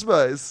with dog it. in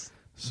space.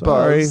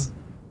 Sorry. Buzz.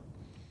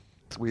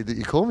 It's weird that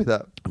you call me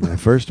that. My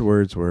first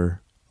words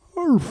were,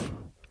 "Arf."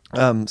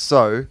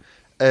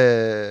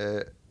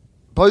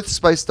 Both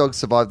space dogs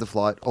survived the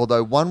flight,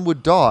 although one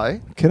would die.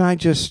 Can I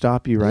just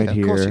stop you right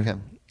here? Of course you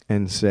can.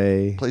 And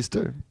say, please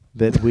do,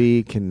 that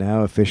we can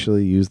now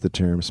officially use the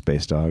term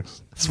space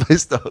dogs.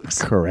 Space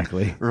dogs.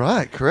 Correctly.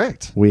 Right,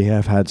 correct. We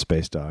have had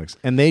space dogs.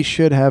 And they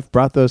should have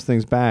brought those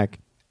things back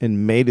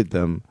and mated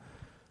them.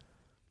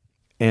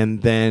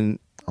 And then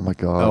oh my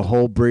God, a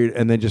whole breed.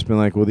 And then just been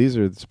like, well, these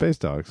are the space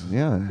dogs.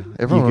 Yeah.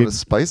 Everyone wanted a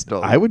space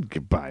dog. I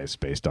would buy a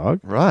space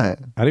dog. Right.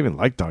 I don't even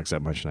like dogs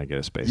that much, and I get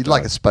a space dog. You'd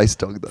like a space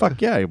dog, though.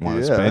 Fuck yeah, I want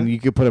a space. And you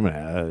could put him in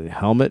a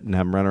helmet and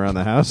have him run around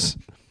the house.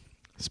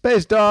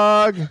 Space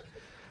dog.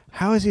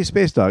 How is he a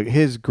space dog?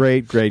 His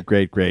great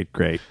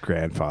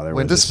grandfather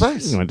went to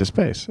space. Went to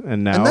space,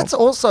 and now. And that's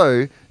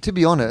also, to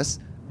be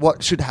honest,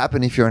 what should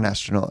happen if you're an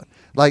astronaut.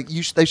 Like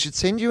they should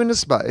send you into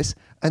space,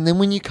 and then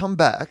when you come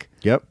back,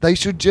 they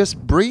should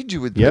just breed you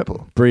with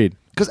people. Breed.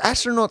 Because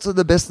astronauts are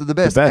the best of the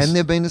best, and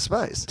they've been to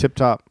space. Tip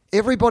top.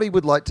 Everybody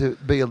would like to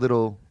be a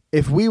little.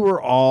 If we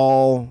were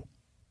all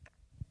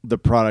the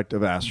product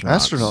of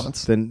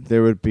astronauts, then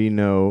there would be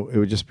no. It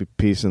would just be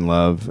peace and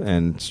love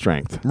and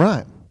strength.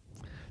 Right.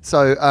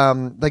 So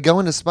they go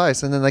into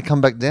space and then they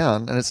come back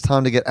down, and it's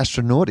time to get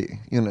astronauty.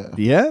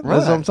 Yeah, that's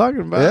what I'm talking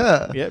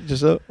about. Yeah, yep.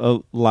 Just a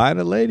line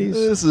of ladies.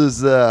 This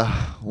is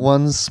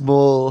one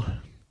small.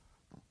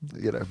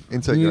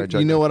 Insert your own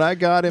joke. You know what I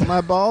got in my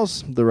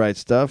balls? The right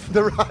stuff.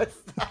 The right.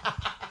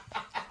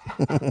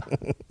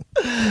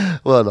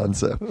 Well done,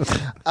 sir.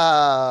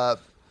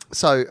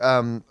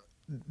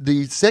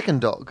 The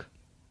second dog.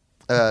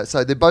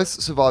 So they both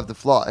survived the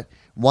flight.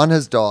 One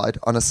has died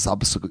on a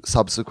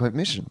subsequent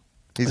mission.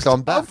 He's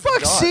gone back. Oh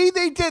fuck! See,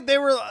 they did. They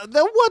were.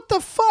 What the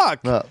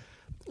fuck?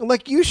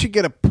 Like you should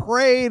get a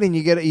parade, and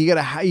you get.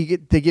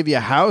 They give you a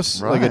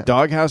house, like a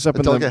dog house up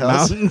in the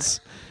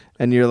mountains,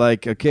 and you're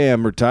like, okay,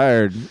 I'm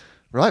retired.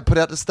 Right, put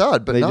out the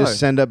stud, but they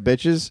just send up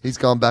bitches. He's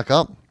gone back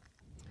up.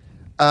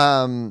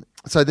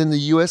 So then the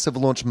US have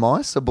launched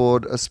mice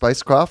aboard a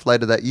spacecraft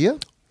later that year.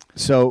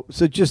 So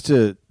just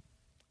to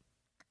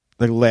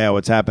lay out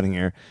what's happening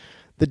here,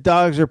 the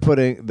dogs are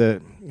putting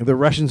the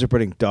Russians are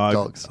putting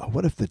dogs. Oh,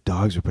 what if the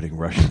dogs are putting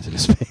Russians into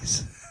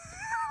space?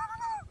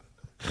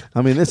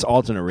 I mean, this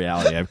alternate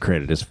reality I've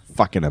created is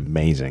fucking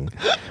amazing.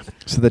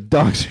 So the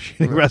dogs are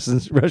shooting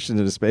Russians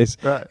into space,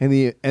 right.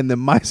 and the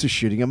mice are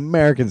shooting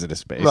Americans into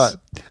space. Right.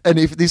 And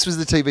if this was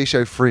the TV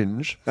show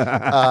Fringe,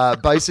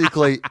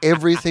 basically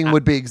everything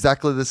would be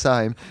exactly the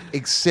same,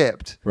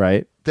 except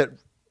that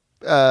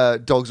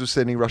dogs were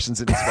sending Russians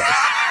into space.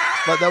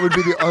 Like that would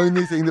be the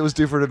only thing that was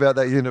different about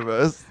that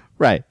universe.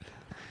 Right.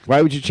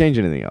 Why would you change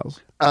anything else?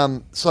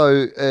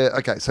 So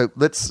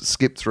let's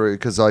skip through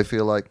because I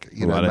feel like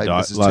maybe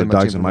this is too much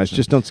dogs and mice.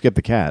 Just don't skip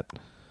the cat.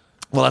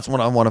 Well, that's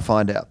what I want to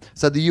find out.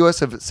 So the US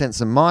have sent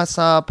some mice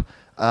up.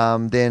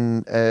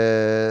 Then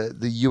the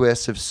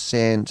US have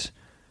sent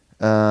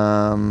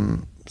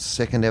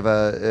second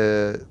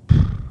ever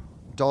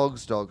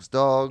dogs. More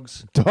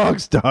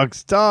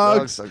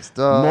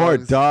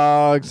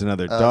dogs.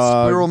 Another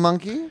dog. Squirrel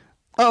monkey.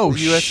 Oh,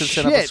 the US have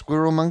set up a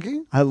squirrel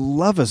monkey. I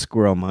love a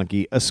squirrel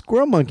monkey. A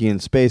squirrel monkey in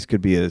space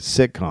could be a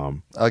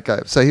sitcom. Okay,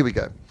 so here we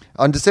go.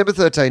 On December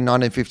 13,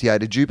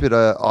 1958, a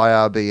Jupiter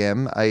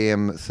IRBM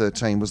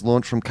AM-13 was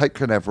launched from Cape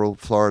Canaveral,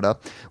 Florida,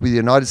 with the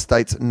United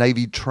States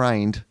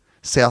Navy-trained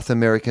South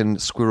American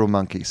squirrel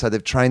monkey. So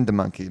they've trained the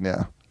monkey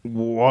now.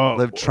 Whoa.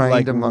 They've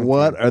trained a monkey.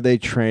 What are they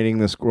training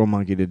the squirrel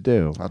monkey to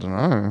do? I don't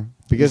know.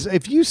 Because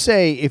if you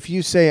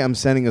say I'm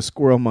sending a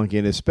squirrel monkey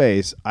into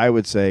space, I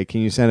would say,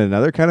 can you send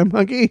another kind of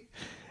monkey?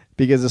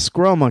 Because a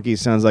squirrel monkey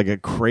sounds like a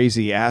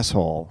crazy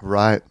asshole.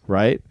 Right.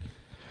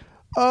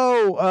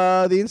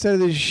 Oh, the inside of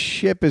the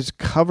ship is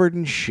covered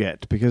in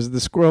shit because the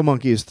squirrel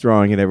monkey is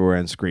throwing it everywhere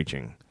and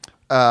screeching.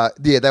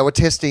 They were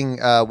testing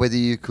whether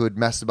you could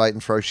masturbate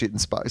and throw shit in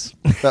space.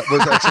 That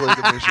was actually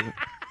the mission.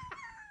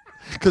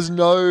 Because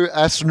no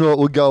astronaut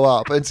would go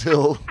up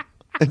until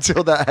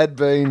that had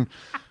been.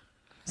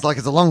 It's like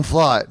it's a long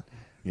flight.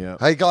 Yeah.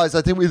 Hey guys,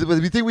 I think we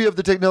think we have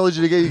the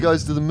technology to get you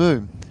guys to the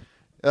moon.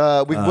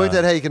 We've worked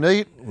out how you can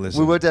eat.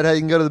 We worked out how you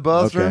can go to the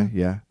bathroom. Okay.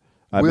 Yeah.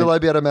 Will I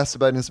be able to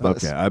masturbate in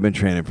space? Okay. I've been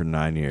training for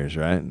 9 years,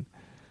 right? And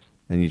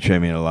you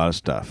train me in a lot of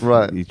stuff.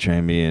 Right. You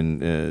train me in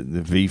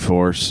the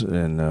V-force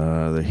and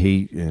the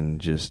heat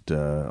and just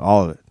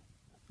all of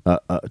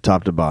it,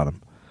 top to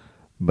bottom.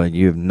 But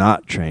you have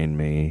not trained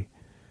me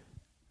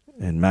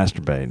in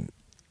masturbating.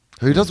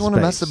 Who doesn't want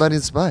to masturbate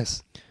in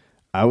space?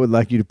 I would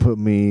like you to put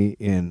me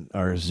in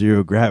our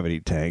zero gravity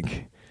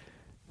tank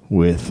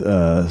with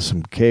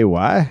some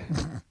KY,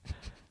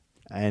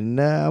 and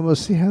we'll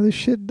see how this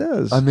shit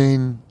does. I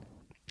mean,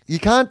 you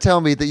can't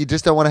tell me that you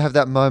just don't want to have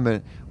that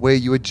moment where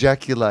you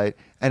ejaculate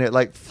and it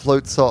like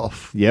floats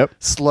off. Yep.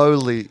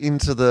 Slowly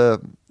into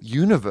the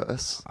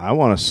universe. I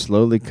want to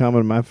slowly come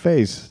in my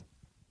face.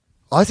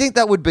 I think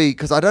that would be,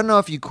 because I don't know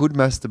if you could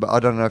masturbate. I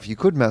don't know if you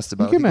could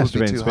masturbate. You can I think it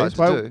would masturbate be in too hard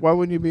space. to do. Why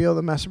wouldn't you be able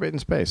to masturbate in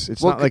space?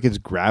 It's Well, not like it's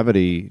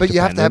gravity. But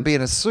you have to dependent. be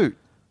in a suit.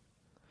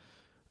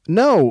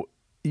 No,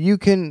 you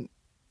can.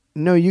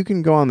 No, you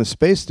can go on the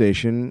space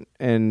station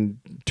and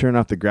turn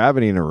off the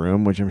gravity in a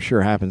room, which I'm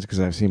sure happens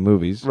because I've seen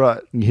movies.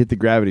 Right. You hit the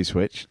gravity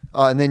switch,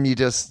 And then you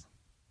just...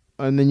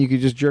 and then you could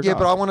just jerk off. Yeah,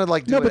 but I want to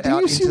like do No, it but do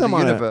out you see into the them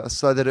on a- universe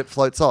so that it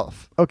floats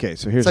off. Okay,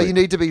 so here's So what you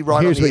need to be right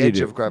on here's the what you edge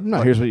do. of gravity.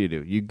 No, here's what you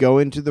do. You go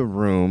into the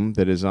room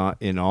that is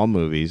in all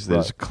movies. That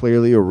is Right.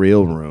 clearly a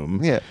real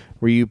room. Yeah.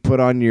 Where you put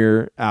on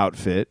your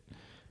outfit,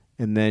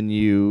 and then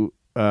you.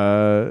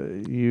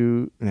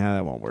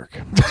 That won't work.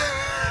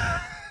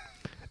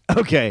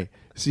 Okay,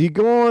 so you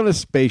go on a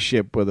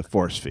spaceship with a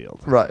force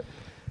field, Right.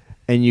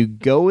 and you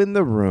go in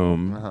the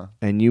room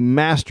and you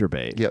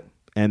masturbate. Yep.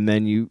 And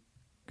then you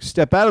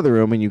step out of the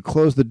room and you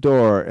close the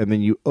door, and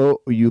then you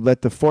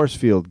let the force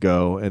field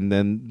go, and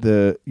then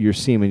your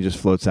semen just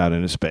floats out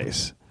into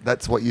space.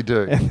 That's what you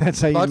do. And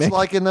that's how you Much make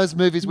like in those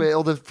movies where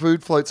all the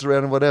food floats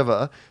around and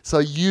whatever. So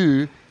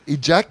you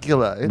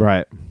ejaculate.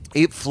 right.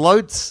 It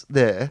floats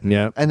there.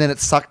 Yeah. And then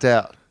it's sucked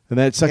out. And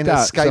then it's sucked In an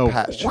out. escape so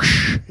hatch.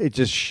 whoosh, it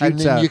just shoots And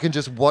then out. you can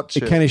just watch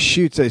it. It kind of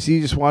shoots out. So you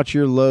just watch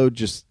your load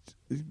just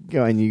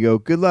go, and you go,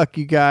 "Good luck,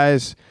 you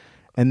guys,"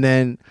 and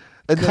then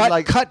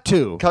cut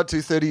to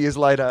 30 years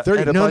later.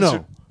 30. and a No,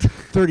 bunch no,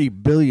 30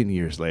 billion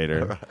years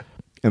later,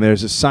 and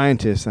there's a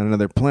scientist on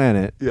another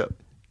planet. Yep.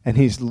 And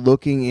he's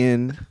looking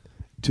in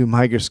to a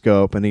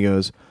microscope, and he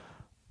goes,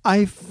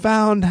 "I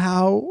found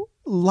how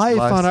life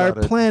on our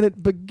started."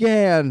 planet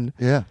began.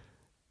 Yeah.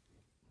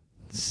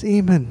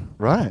 Semen."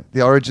 Right.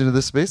 The origin of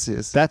the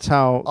species. That's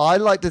how. I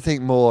like to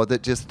think more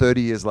that just 30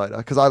 years later,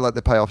 because I like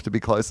the payoff to be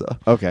closer.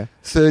 Okay.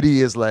 30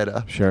 years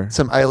later, Sure.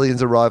 some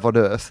aliens arrive on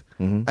Earth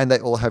and they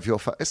all have your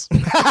face.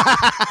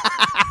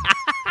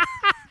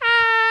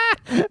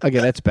 Okay,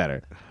 that's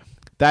better.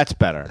 That's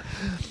better.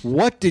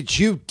 What did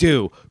you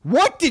do?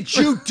 What did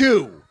you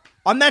do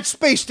on that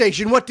space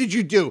station? What did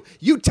you do?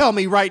 You tell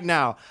me right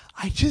now.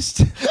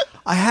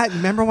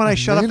 Remember when I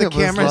shut off the it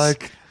was cameras?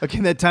 like- Okay,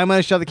 that time when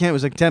I shut the camera, it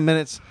was like 10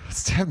 minutes.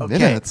 It's 10 Okay,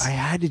 minutes. I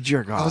had to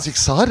jerk off. I was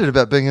excited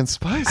about being in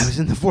space. I was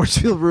in the force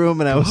field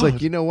room, and I was God.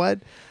 like, you know what?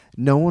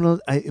 No one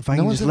will. If I No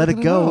can one's just ever let it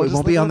gonna go, know. it Just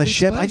won't let be it on the be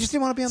ship. I space. just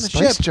didn't want to be on the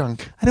Space ship.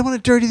 junk. I didn't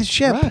want to dirty the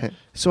ship. Right.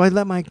 So I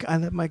let my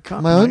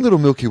My own little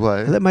Milky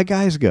Way. I let my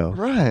guys go.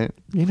 Right.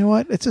 You know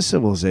what? It's a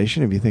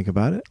civilization if you think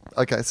about it.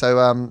 Okay,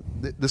 so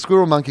the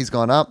squirrel monkey's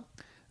gone up.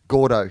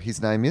 Gordo,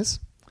 his name is.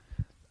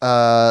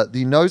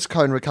 The nose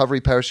cone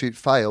recovery parachute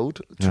failed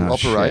to Oh,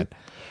 operate, shit.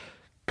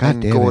 God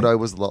and damn Gordo it.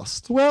 was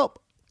lost. Well,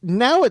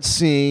 now it's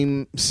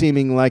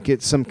seeming like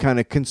it's some kind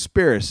of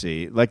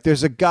conspiracy. Like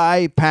there's a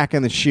guy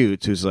packing the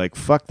chutes who's like,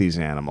 "Fuck these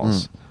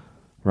animals,"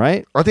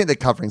 right? I think they're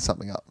covering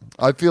something up.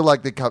 I feel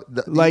like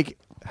Like,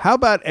 how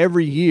about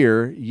every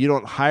year you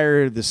don't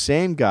hire the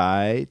same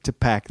guy to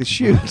pack the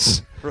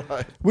chutes?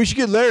 Right. We should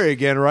get Larry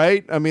again,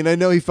 right? I mean, I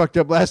know he fucked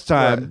up last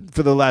time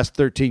for the last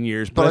 13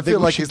 years, but, But I think feel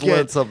we like should he's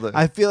learned something.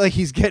 I feel like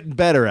he's getting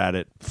better at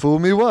it. Fool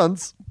me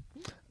once.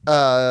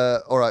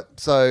 All right,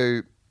 so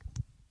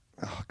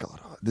oh god,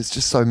 there's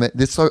just so many.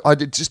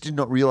 Just did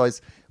not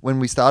realize when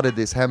we started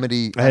this how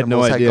many I had no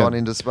animals had idea. gone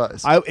into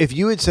space. If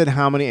you had said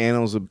how many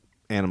animals have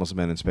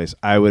been in space,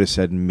 I would have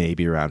said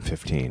maybe around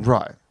 15.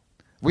 Right.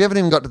 We haven't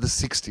even got to the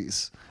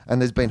 60s, and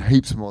there's been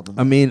heaps more than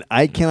that. I mean,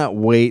 I cannot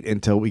wait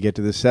until we get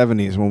to the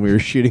 70s when we were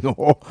shooting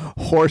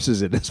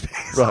horses into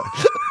space. Right.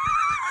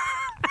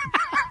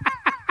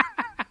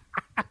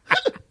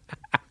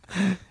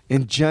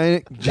 In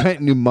giant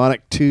pneumonic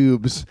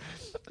tubes,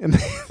 and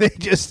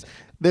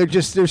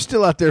they're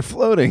still out there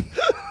floating.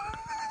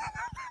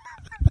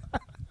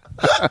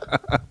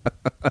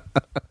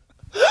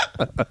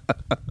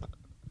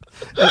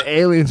 And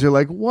aliens are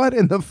like, "What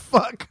in the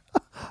fuck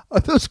are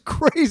those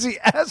crazy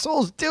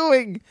assholes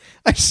doing?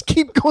 I just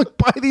keep going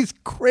by these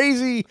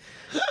crazy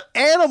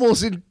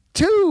animals in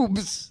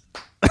tubes."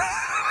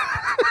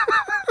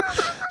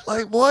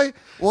 Like,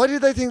 why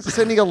did they think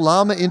sending a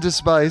llama into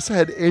space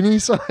had any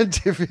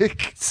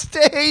scientific...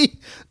 Stay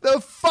the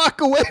fuck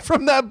away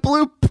from that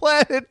blue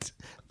planet.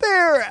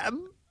 They're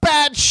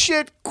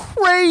batshit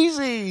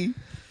crazy.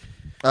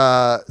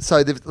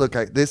 So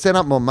they've sent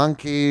up more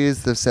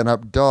monkeys. They've sent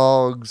up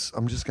dogs.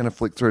 I'm just going to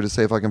flick through to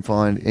see if I can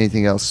find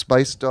anything else.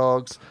 Space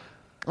dogs.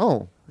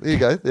 Oh, there you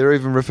go. They're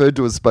even referred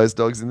to as space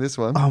dogs in this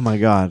one. Oh my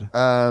god.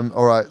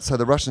 All right. So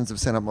the Russians have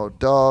sent up more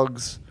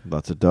dogs.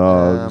 Lots of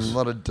dogs. A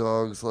lot of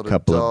dogs. A lot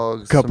couple of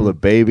dogs. Couple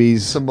of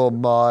babies. Some more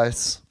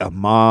mice. A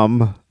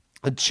mom.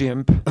 A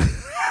chimp.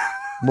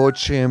 More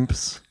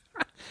chimps.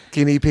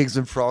 Guinea pigs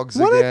and frogs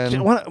Why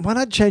again.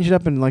 not change it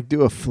up and like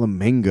do a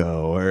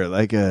flamingo or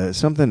like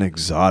something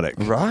exotic?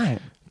 Right.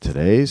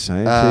 Today's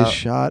scientist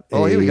shot.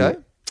 Oh, here we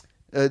go.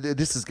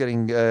 This is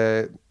getting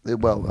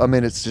well. I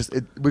mean, it's just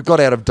we've got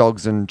out of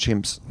dogs and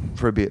chimps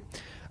for a bit.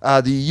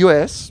 The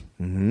US,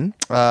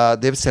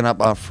 they've sent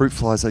up fruit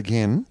flies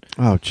again.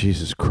 Oh,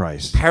 Jesus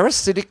Christ!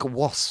 Parasitic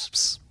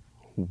wasps.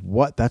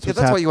 What? That's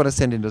what you want to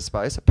send into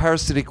space.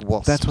 Parasitic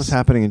wasps. That's what's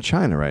happening in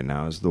China right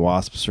now. Is the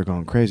wasps are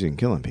going crazy and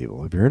killing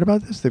people? Have you heard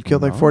about this? They've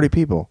killed like 40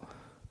 people.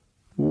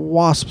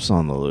 Wasps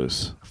on the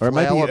loose, or it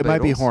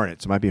might be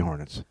hornets. It might be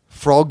hornets.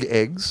 Frog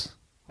eggs.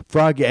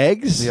 Frog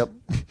eggs? Yep.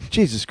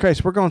 Jesus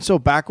Christ, we're going so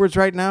backwards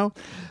right now.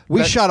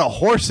 We shot a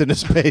horse into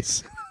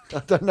space. I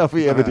don't know if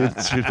we ever did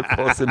shoot a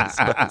horse into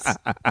space.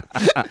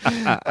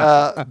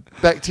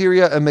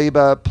 Bacteria,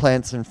 amoeba,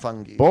 plants, and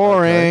fungi.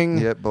 Boring.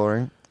 Okay. Yep,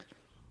 boring.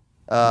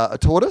 A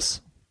tortoise.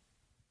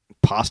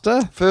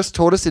 Pasta? First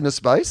tortoise into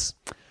space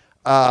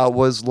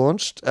was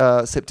launched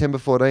September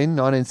 14,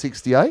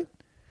 1968,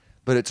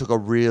 but it took a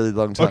really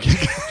long time. Okay.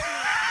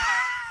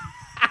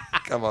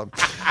 Come on.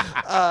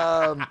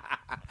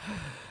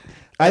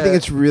 I think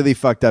it's really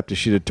fucked up to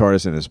shoot a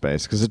tortoise into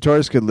space because the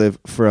tortoise could live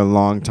for a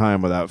long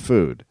time without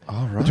food.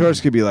 All right. The tortoise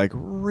could be like,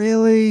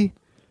 really?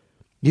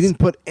 You didn't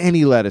put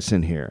any lettuce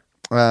in here.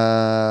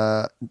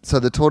 So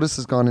the tortoise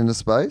has gone into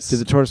space. Did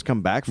the tortoise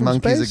come back from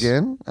monkeys space?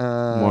 Again.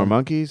 More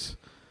monkeys?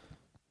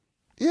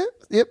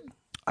 Yep.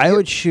 I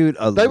would shoot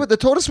the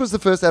tortoise was the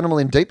first animal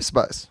in deep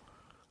space.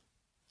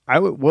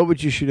 What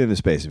would you shoot into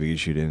space if you could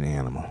shoot any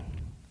animal?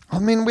 I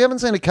mean, we haven't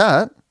seen a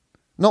cat.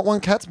 Not one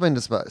cat's been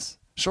to space.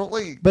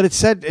 Shortly. But it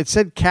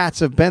said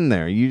cats have been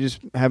there. You just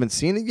haven't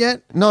seen it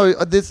yet? No,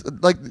 this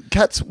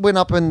cats went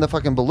up in the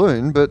fucking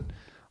balloon, but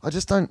I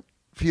just don't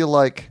feel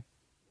like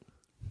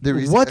there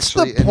is. What's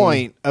the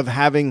point of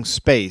having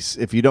space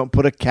if you don't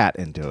put a cat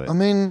into it? I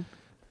mean,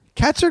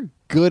 cats are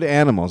good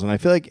animals, and I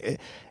feel like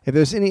if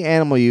there's any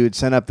animal you would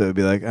send up that would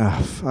be like,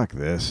 oh, fuck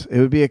this, it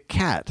would be a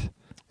cat.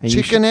 And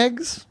chicken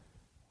eggs?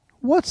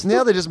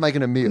 Now they're just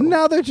making a meal.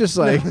 Now they're just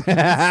like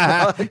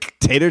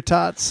tater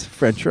tots,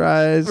 French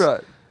fries,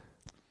 right?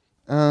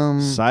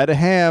 Side of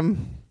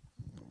ham.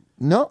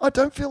 No, I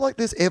don't feel like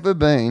there's ever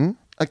been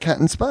a cat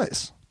in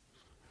space.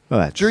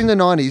 Well, during the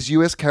 90s,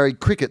 US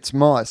carried crickets,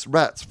 mice,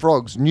 rats,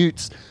 frogs,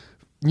 newts.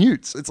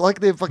 It's like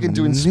they're fucking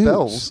doing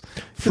spells.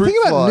 The thing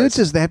about newts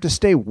is they have to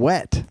stay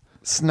wet.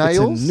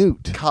 Snails, it's a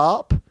newt.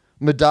 Carp,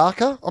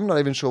 medaka. I'm not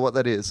even sure what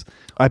that is.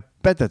 I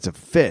bet that's a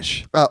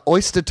fish.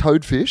 Oyster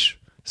toadfish,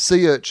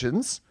 sea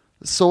urchins,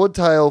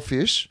 swordtail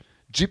fish,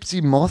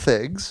 gypsy moth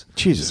eggs,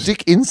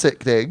 stick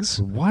insect eggs,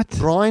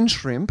 brine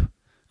shrimp,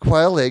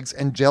 quail eggs,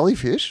 and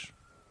jellyfish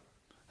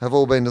have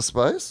all been to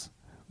space.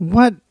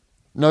 What?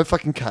 No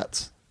fucking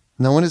cats.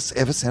 No one has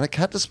ever sent a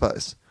cat to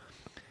space.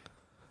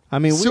 I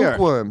mean,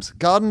 silkworms,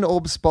 garden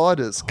orb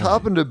spiders,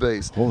 carpenter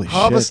bees,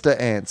 harvester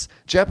ants,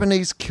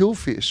 Japanese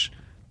killfish.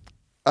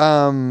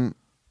 No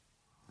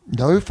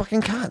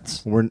fucking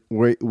cats.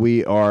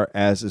 We are,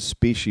 as a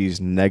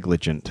species,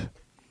 negligent.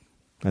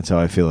 That's how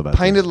I feel about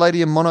painted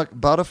lady and monarch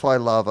butterfly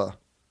larva,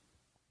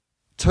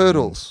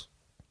 turtles,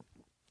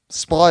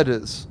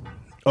 spiders.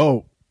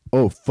 Oh,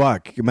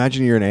 fuck.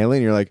 Imagine you're an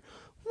alien. You're like,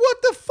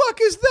 what the fuck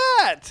is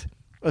that?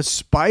 A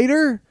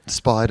spider?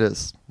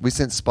 Spiders. We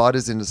sent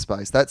spiders into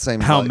space. That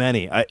seems How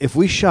many? If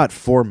we shot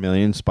 4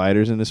 million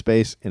spiders into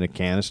space in a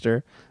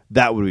canister,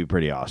 that would be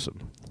pretty awesome.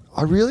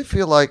 I really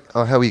feel like...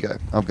 Oh, here we go.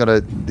 I've got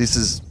a...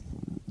 This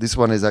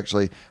one is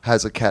actually...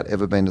 Has a cat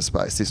ever been to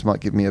space? This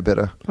might give me a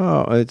better...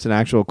 Oh, it's an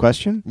actual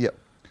question? Yep.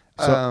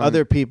 So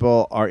other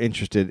people are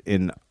interested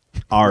in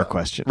our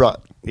question. Right.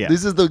 Yeah.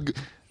 This is the...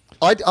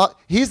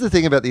 here's the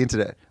thing about the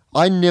internet.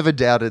 I never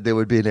doubted there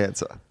would be an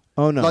answer.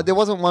 Oh, no. Like, there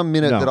wasn't 1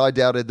 minute that I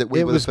doubted that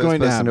we were the first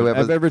person who ever...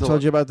 I've ever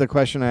told you about the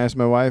question I asked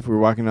my wife? We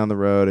were walking down the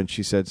road, and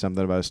she said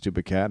something about a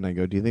stupid cat, and I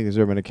go, do you think there's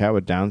ever been a cat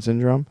with Down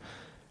syndrome?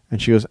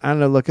 And she goes, I don't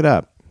know, look it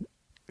up.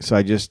 So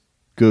I just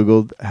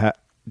Googled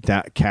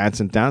cats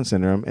and Down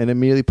syndrome, and it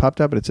immediately popped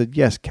up, and it said,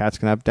 yes, cats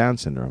can have Down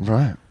syndrome.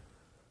 Right.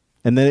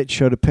 And then it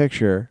showed a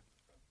picture.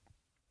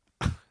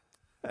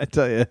 I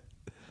tell you.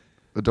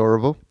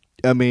 Adorable?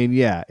 I mean,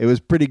 yeah, it was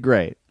pretty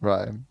great.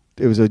 Right.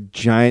 It was a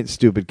giant,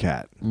 stupid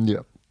cat.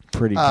 Yep.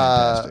 Pretty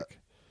fantastic.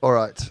 All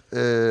right.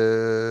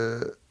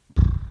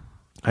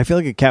 I feel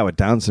like a cat with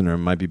Down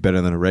syndrome might be better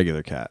than a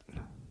regular cat.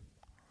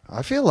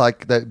 I feel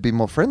like they'd be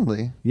more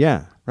friendly.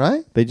 Yeah.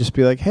 Right? They'd just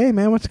be like, hey,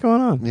 man, what's going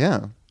on?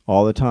 Yeah.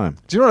 All the time.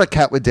 Do you know what a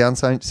cat with Down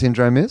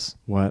syndrome is?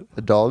 What?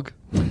 A dog.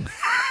 And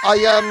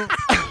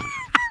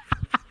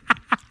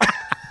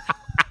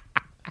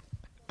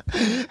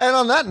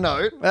on that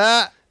note...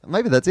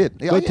 maybe that's it.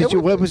 Wait,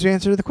 what was your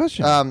answer to the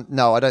question?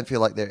 No, I don't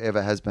feel like there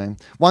ever has been.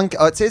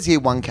 It says here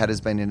one cat has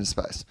been into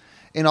space.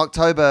 In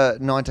October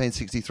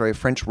 1963, a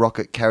French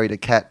rocket carried a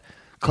cat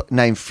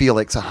named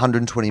Felix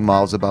 120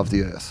 miles above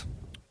the Earth.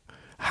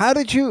 How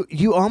did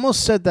you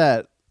almost said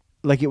that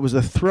like it was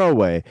a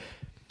throwaway.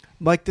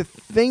 Like the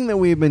thing that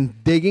we've been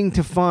digging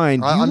to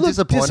find. I'm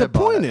disappointed.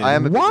 By it. I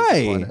am a bit Why?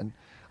 disappointed.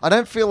 I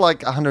don't feel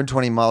like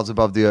 120 miles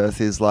above the Earth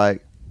is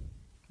like...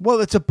 Well,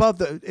 it's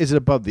above is it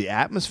above the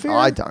atmosphere?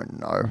 I don't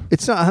know.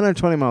 It's not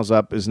 120 miles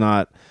up is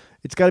not,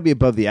 it's got to be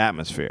above the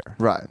atmosphere.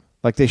 Right.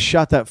 Like they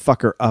shot that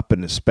fucker up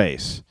into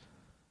space.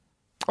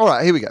 All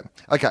right, here we go.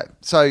 Okay,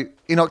 so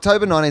in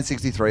October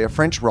 1963, a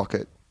French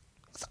rocket,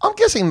 I'm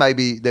guessing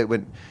maybe that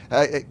went,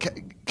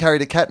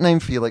 carried a cat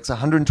named Felix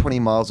 120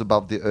 miles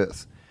above the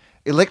Earth.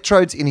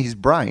 Electrodes in his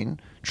brain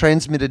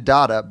transmitted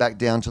data back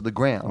down to the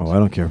ground. Oh, I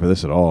don't care for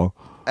this at all.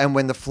 And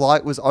when the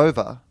flight was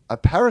over, a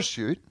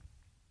parachute...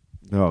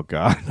 Oh,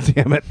 God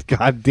damn it.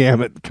 God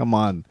damn it. Come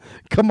on.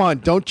 Come on.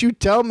 Don't you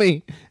tell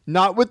me.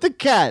 Not with the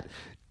cat.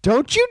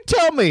 Don't you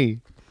tell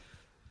me.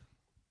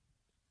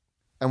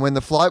 And when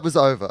the flight was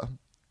over,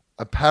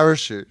 a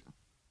parachute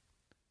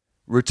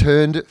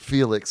returned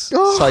Felix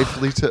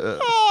safely to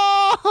Earth.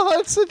 Oh,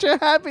 it's such a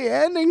happy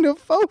ending to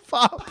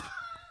FOFOP.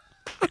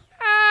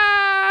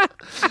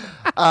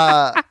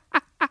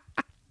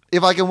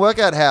 If I can work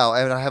out how,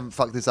 and I haven't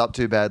fucked this up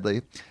too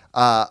badly,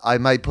 I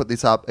may put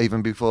this up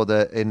even before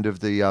the end of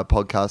the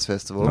podcast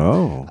festival.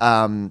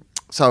 Oh.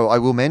 So I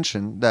will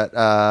mention that,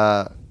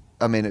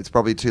 I mean, it's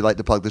probably too late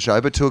to plug the show,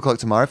 but 2 o'clock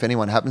tomorrow, if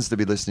anyone happens to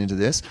be listening to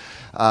this,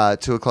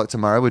 2 o'clock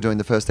tomorrow, we're doing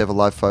the first ever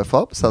live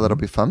FOFOP, so that'll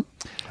be fun.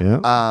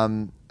 Yeah.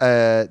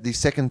 The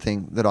second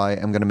thing that I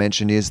am going to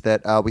mention is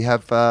that we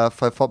have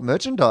FOFOP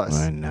merchandise.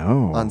 I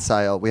know. On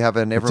sale. We have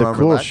an It's Everyone a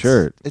cool Relax.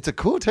 shirt. It's a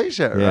cool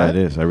t-shirt, Yeah, right? it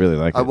is. I really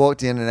like it. I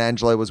walked in and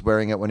Angelo was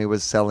wearing it when he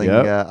was selling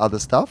Yep. other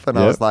stuff, and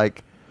I Yep. was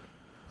like,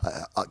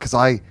 because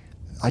I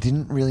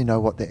didn't really know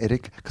what the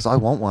etiquette, because I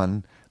want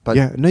one, but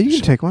Yeah, no, you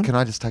can take one. Can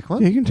I just take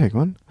one? Yeah, you can take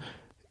one.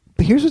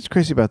 But here's what's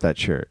crazy about that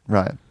shirt.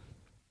 Right.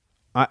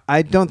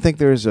 I don't think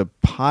there's a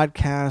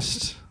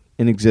podcast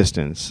in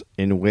existence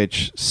in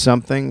which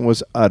something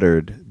was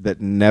uttered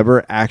that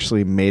never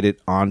actually made it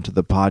onto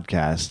the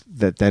podcast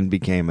that then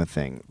became a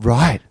thing.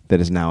 Right. That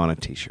is now on a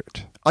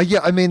t-shirt. Yeah,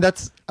 I mean,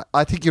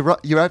 I think you're right.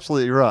 You're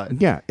absolutely right.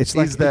 Yeah, it's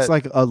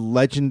like a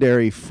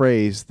legendary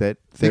phrase that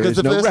there because is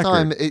the no first record.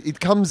 time it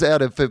comes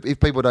out of, if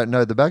people don't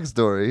know the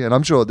backstory, and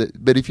I'm sure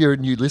that, but if you're a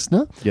new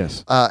listener,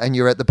 Yes. and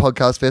you're at the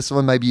podcast festival,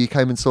 and maybe you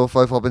came and saw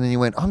FOFOP, and then you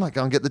went, I might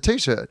go and get the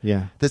t-shirt.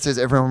 Yeah. That says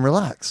 "Everyone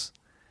Relax."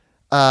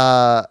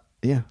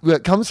 Yeah. Well,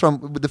 it comes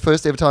from the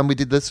first ever time we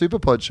did the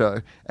Superpod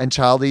show, and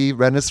Charlie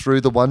ran us through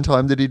the one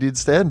time that he did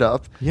stand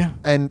up. Yeah.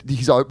 And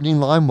his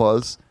opening line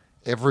was,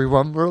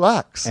 "Everyone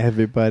relax."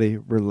 Everybody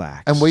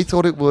relax. And we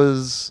thought it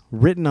was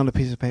written on a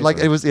piece of paper. like,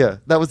 it was, yeah,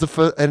 that was the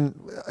first, and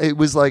it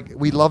was like,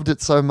 we loved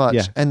it so much.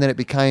 Yeah. And then it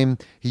became,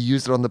 he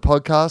used it on the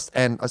podcast,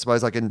 and I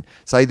suppose I can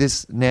say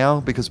this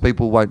now because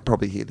people won't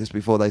probably hear this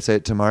before they see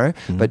it tomorrow,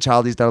 but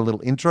Charlie's done a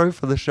little intro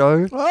for the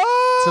show.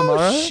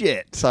 Tomorrow.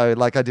 Shit. So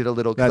like I did a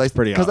little, That's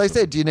pretty because they awesome.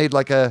 said, do you need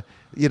like a,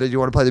 do you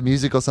want to play the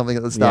music or something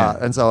at the start?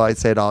 Yeah. And so I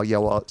said, oh yeah,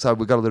 well, so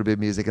we got a little bit of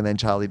music, and then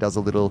Charlie does a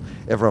little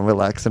 "Everyone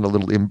Relax" and a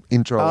little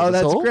intro. Oh, of us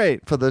that's all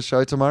great. for the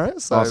show tomorrow.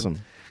 So, Awesome.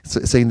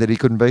 Seeing that he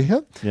couldn't be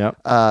here. Yep.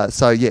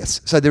 So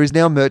yes, so there is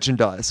now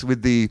merchandise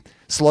with the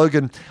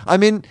slogan. I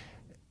mean,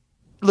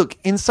 look,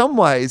 in some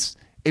ways,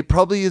 it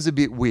probably is a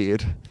bit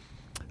weird.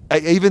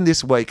 Even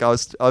this week, I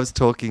was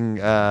talking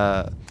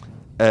to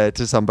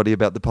somebody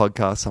about the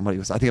podcast. Somebody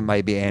was, I think it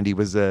may be Andy,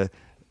 was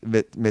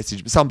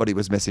somebody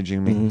was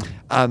messaging me,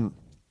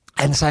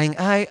 and saying,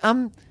 "Hey,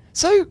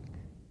 so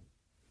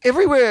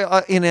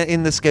everywhere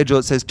in the schedule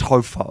it says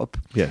TOFOP,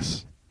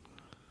 Yes.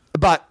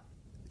 but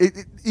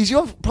is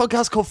your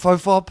podcast called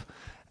FOFOP?"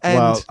 And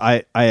Well,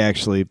 I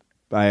actually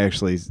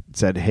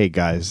said, hey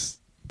guys,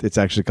 it's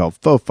actually called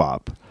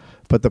FOFOP.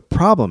 But the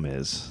problem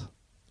is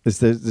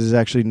there's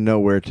actually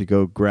nowhere to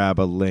go grab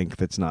a link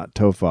that's not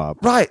TOFOP.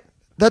 right.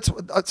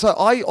 So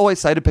I always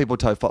say to people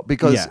TOFOP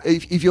because Yeah.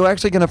 if you're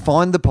actually going to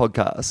find the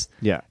podcast,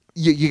 Yeah.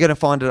 you're going to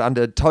find it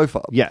under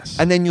TOFOP. Yes.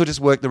 And then you'll just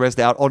work the rest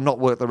out or not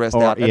work the rest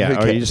Or, out. And who or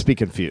cares? you just be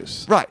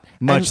confused. Right.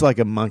 Much And- like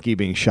a monkey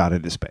being shot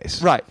into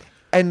space. Right.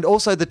 And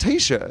also the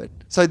t-shirt.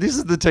 So this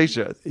is the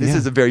t-shirt. This Yeah.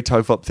 is a very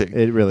TOFOP thing.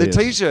 It really is.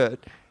 The t-shirt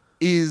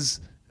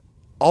is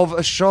of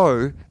a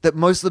show that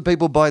most of the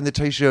people buying the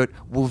t-shirt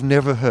will have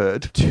never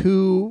heard.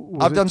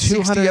 I've done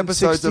 60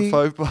 episodes of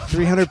FOFOP.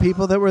 300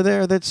 people that were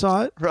there that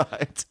saw it.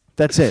 Right.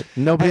 That's it.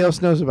 Nobody And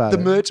else knows about the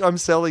it. merch I'm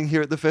selling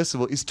here at the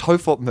festival is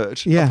TOFOP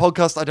merch. Yeah. A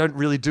podcast I don't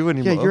really do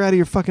anymore. Yeah, you're out of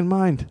your fucking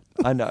mind.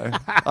 I know.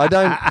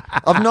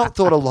 I've not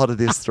thought a lot of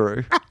this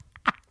through.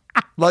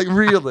 Like,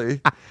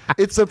 really.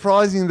 It's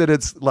surprising that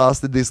it's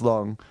lasted this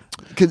long,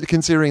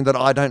 considering that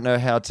I don't know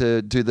how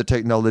to do the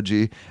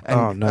technology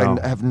and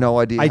have no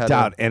idea I how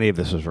doubt any of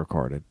this was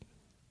recorded.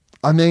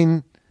 I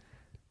mean,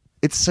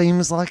 it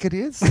seems like it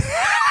is.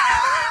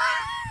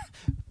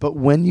 But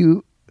when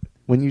you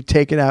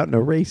take it out and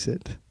erase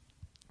it,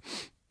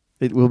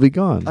 it will be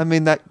gone. I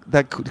mean, that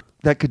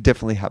could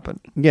definitely happen.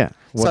 Yeah.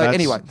 Well, So that's-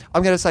 anyway,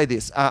 I'm going to say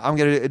this. I'm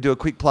going to do a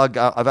quick plug.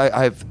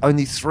 I have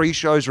only 3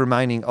 shows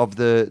remaining of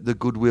the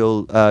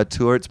Goodwill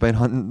tour. It's been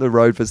on the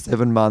road for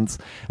 7 months,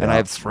 and I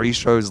have 3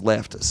 shows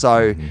left.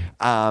 So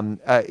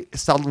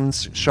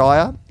Sutherland's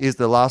Shire is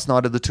the last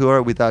night of the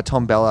tour with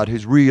Tom Ballard,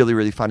 who's really,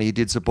 really funny. He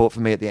did support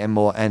for me at the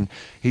Enmore, and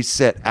his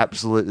set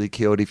absolutely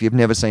killed. If you've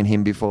never seen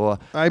him before.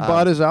 I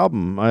bought his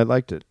album. I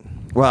liked it.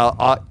 Well,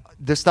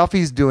 the stuff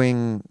he's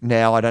doing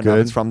now, I don't know if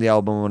Good. it's from the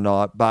album or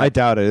not, but I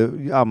doubt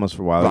it. Almost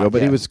a while ago,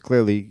 but he was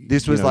clearly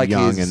this was like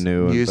young his and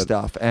new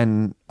stuff,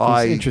 and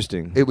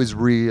interesting. It was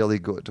really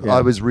good. Yeah.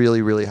 I was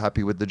really, really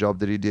happy with the job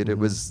that he did. It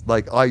was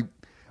like I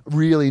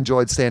really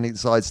enjoyed standing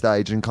side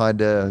stage and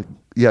kind of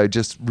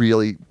just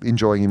really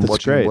enjoying him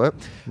watching him work.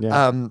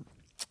 Yeah.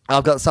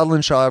 I've got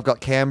Sutherland Shire, I've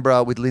got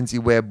Canberra with Lindsay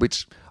Webb,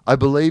 which I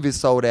believe is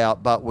sold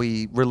out, but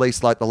we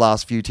released like the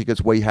last few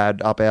tickets we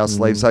had up our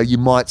sleeve. So you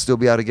might still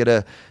be able to get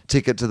a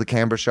ticket to the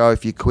Canberra show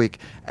if you're quick.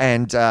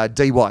 And DY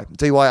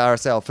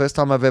RSL, first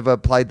time I've ever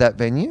played that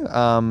venue.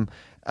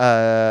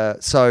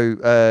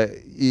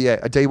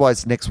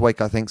 DY's next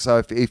week, I think.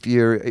 So if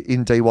you're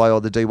in DY or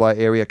the DY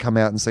area, come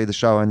out and see the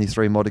show. Only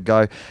 3 more to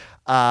go.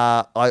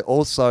 I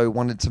also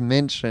wanted to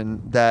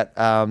mention that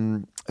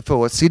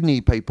for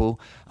Sydney people,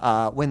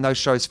 when those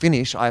shows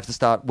finish, I have to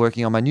start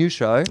working on my new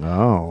show.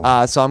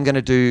 Oh. So I'm going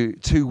to do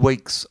 2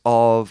 weeks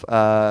of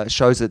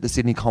shows at the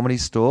Sydney Comedy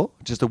Store,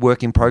 just a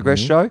work in progress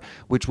show,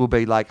 which will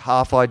be like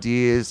half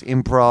ideas,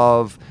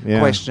 improv,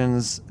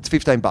 questions. It's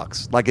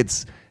 $15. Like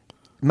it's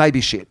maybe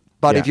shit.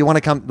 But if you want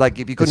to come, like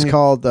if you couldn't... It's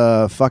called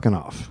Fucking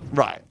Off.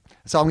 Right.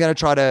 So I'm going to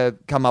try to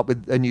come up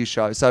with a new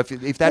show. So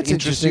if that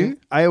interests you...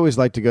 I always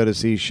like to go to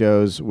see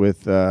shows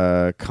with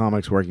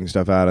comics working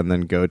stuff out and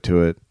then go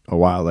to it a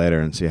while later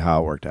and see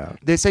how it worked out.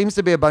 There seems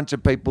to be a bunch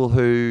of people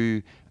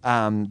who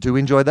do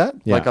enjoy that.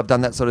 Yeah. Like I've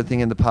done that sort of thing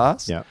in the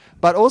past. Yeah.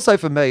 But also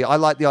for me, I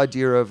like the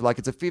idea of like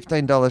it's a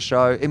 $15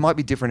 show. It might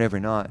be different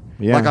every night.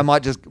 Yeah. Like I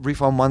might just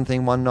riff on one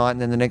thing one night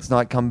and then the next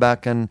night come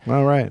back and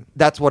All right.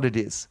 that's what it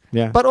is.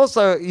 Yeah. But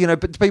also,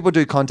 but people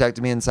do contact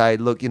me and say,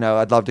 look,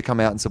 I'd love to come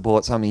out and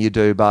support something you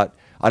do, but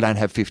I don't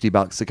have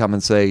 $50 to come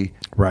and see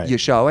your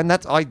show. And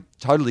I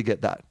totally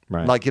get that.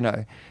 Right. Like,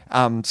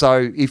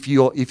 so if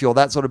you're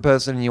that sort of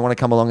person and you want to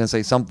come along and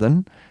see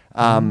something,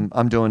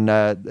 I'm doing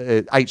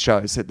 8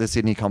 shows at the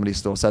Sydney Comedy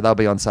Store, so they'll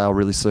be on sale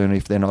really soon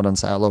if they're not on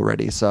sale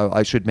already. So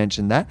I should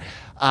mention that.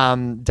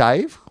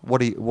 Dave,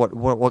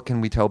 what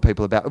can we tell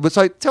people about?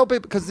 So tell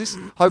people, because this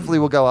hopefully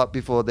will go up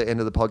before the end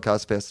of the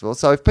podcast festival.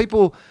 So if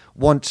people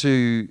want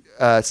to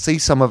see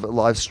some of it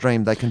live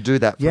streamed, they can do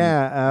that.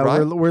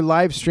 Right? We're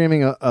live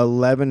streaming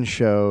 11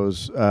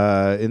 shows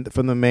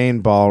from the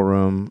main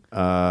ballroom,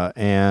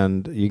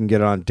 and you can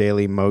get it on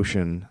Daily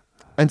Motion.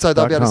 And so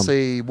they'll be able to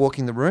see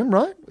Walking the Room,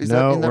 right?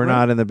 No, we're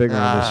not in the big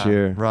room this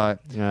year. Right.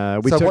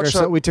 We took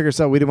ourselves.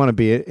 We didn't want to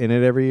be in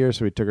it every year,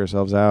 so we took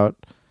ourselves out.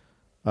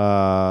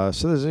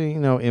 So there's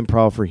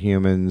Improv for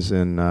Humans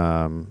and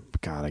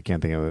God, I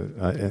can't think of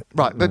it.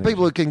 Right, but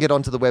people can get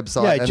onto the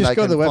website. Yeah, and just they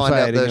go to can the find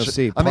website out and you'll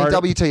see. I mean,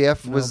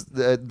 WTF was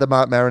the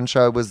Mark Maron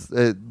show was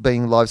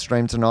being live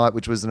streamed tonight,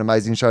 which was an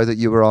amazing show that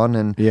you were on,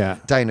 and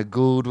Dana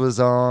Gould was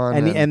on,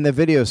 and the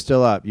video's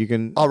still up. You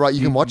can. Oh right,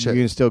 you can watch it.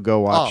 You can still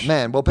go watch. Oh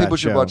man, well people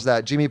should watch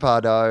that. Jimmy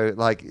Pardo,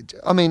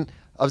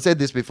 I've said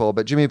this before,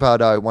 but Jimmy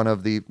Pardo, one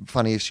of the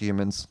funniest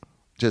humans.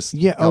 Just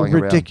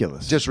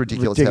ridiculous. Just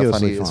ridiculous how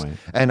funny he is.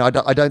 And I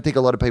don't think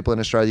a lot of people in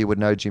Australia would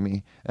know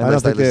Jimmy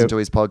unless they listen to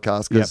his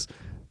podcast, because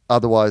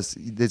otherwise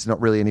there's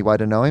not really any way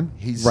to know him.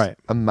 He's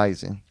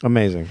amazing.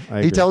 Amazing.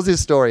 He tells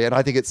his story, and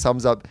I think it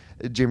sums up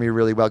Jimmy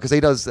really well, because he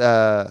does,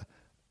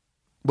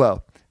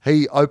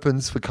 he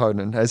opens for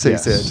Conan, as he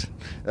said.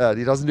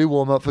 He doesn't do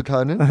warm-up for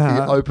Conan. He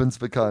opens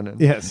for Conan.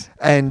 Yes.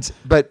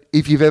 But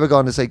if you've ever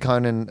gone to see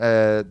Conan,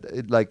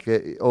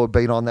 or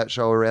been on that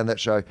show or around that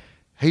show,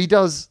 he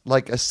does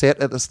like a set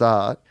at the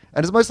start,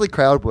 and it's mostly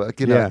crowd work,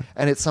 and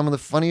it's some of the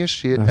funniest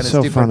shit, and it's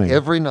so different funny.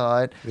 every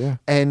night. Yeah.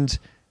 And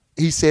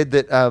he said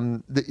that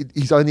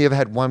he's only ever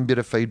had one bit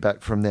of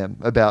feedback from them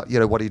about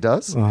what he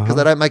does, because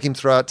they don't make him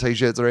throw out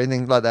t-shirts or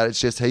anything like that. It's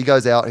just he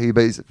goes out, he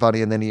be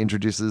funny, and then he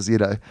introduces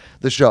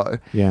the show.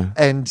 Yeah.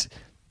 And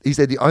he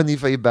said the only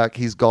feedback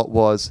he's got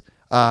was,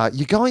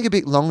 you're going a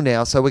bit long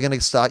now, so we're going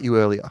to start you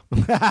earlier.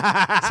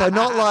 So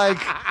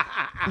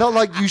not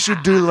like you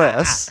should do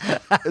less.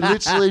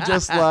 Literally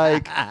just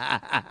like,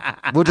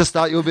 we'll just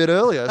start you a bit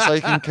earlier so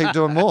you can keep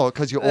doing more,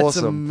 because you're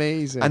awesome. That's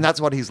amazing. And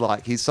that's what he's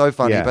like. He's so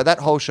funny. Yeah. But that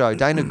whole show,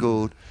 Dana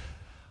Gould,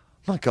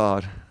 my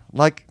God.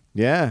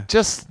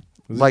 Just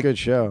it was a good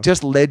show.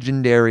 Just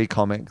legendary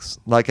comics.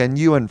 And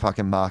you and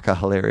fucking Mark are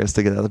hilarious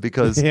together,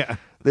 because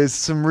there's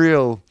some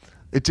real,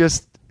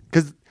 because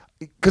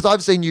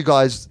I've seen you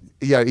guys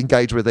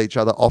engage with each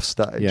other off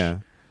stage. Yeah.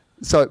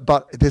 So,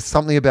 but there's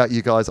something about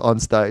you guys on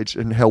stage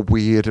and how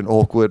weird and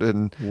awkward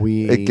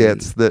it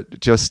gets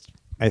that just.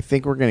 I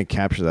think we're going to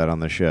capture that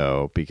on the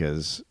show,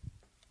 because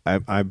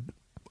I'm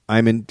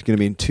going to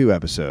be in 2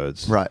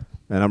 episodes. Right.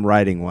 And I'm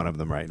writing one of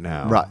them right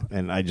now. Right.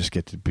 And I just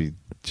get to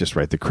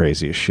write the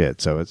craziest shit.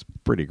 So it's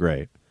pretty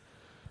great.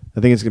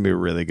 I think it's going to be a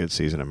really good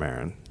season of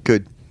Maron.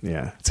 Good.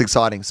 Yeah, it's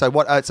exciting. So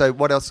what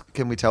else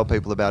can we tell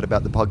people about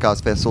the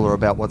podcast festival, or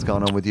about what's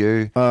going on with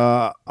you?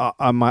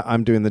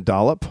 I'm doing the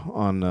Dollop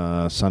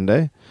on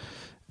Sunday,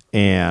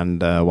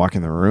 and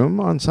Walking the Room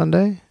on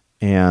Sunday,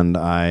 and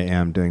I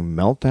am doing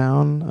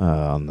Meltdown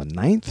on the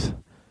 9th.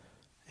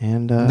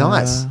 And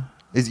nice.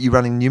 Is you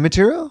running new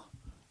material?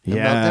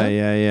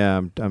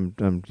 Yeah.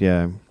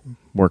 I'm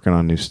working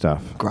on new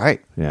stuff. Great.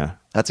 Yeah.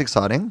 That's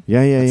exciting.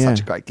 Yeah, yeah, That's yeah. such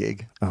a great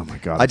gig. Oh my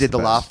God. I it's did the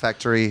best. Laugh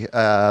Factory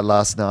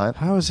last night.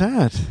 How was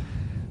that?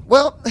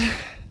 Well,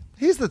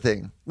 here's the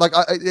thing. Like,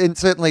 and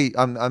certainly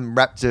I'm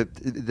rapt to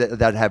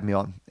that have me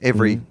on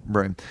every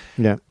room.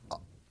 Yeah.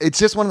 It's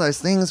just one of those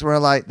things where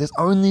like there's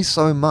only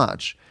so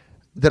much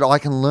that I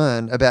can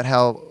learn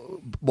about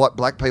what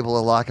black people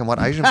are like and what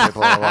Asian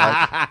people are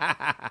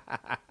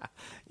like.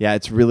 Yeah,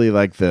 it's really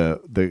like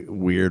the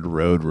weird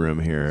road room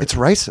here. It's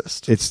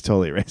racist. It's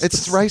totally racist.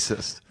 It's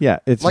racist. Yeah,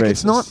 it's like racist.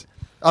 it's not.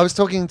 I was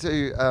talking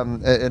to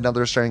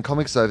another Australian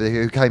comics over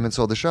here who came and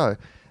saw the show,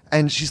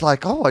 and she's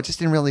like, "Oh, I just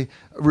didn't really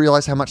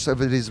realize how much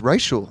of it is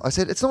racial." I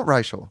said, "It's not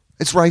racial.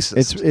 It's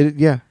racist.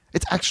 Yeah.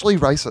 It's actually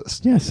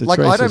racist. Yes, it's like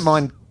I don't racist.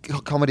 mind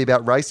comedy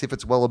about race if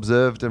it's well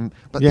observed,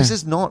 but Yeah. this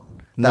is not.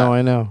 That. No,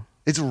 I know.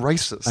 It's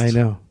racist. I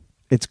know.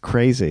 It's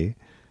crazy.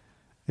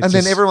 It's And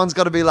then just- everyone's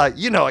got to be like,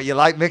 you know, you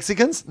like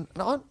Mexicans?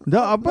 No,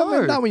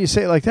 but not when you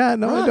say it like that.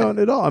 No, I Right. don't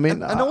at all. I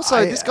mean, and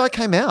also this guy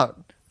came out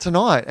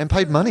tonight and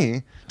paid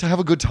money to have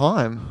a good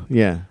time.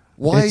 Yeah.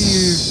 Why it's are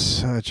you?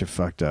 such a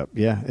fucked up?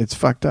 Yeah, it's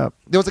fucked up.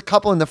 There was a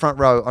couple in the front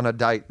row on a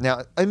date.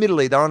 Now,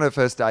 admittedly, they're on her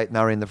first date and they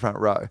were in the front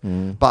row.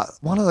 But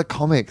one of the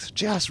comics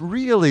just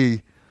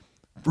really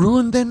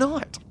ruined their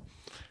night.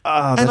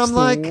 Oh, that's And I'm the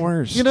like,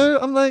 worst. you know,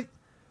 I'm like,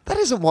 that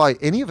isn't why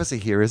any of us are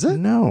here, is it?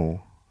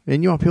 No.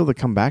 And you want people to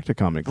come back to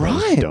comedy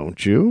clubs, Right.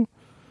 don't you?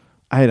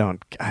 I don't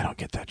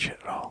get that shit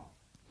at all.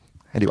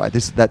 Anyway,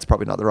 that's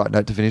probably not the right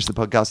note to finish the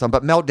podcast on.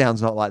 But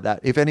Meltdown's not like that.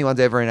 If anyone's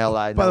ever in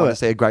LA and By they the want way, to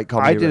see a great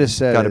comedy, I did a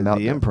set go at to the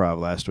Meltdown. Improv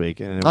last week,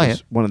 and it Oh, was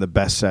yeah. one of the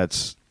best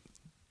sets.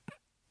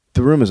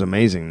 The room is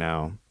amazing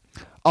now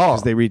Oh,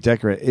 because they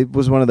redecorate. It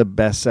was one of the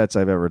best sets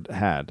I've ever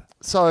had.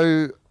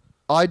 so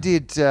I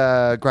did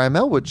Graham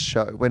Elwood's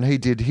show when he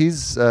did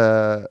his,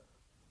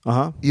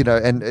 you know,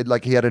 and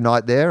like he had a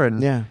night there,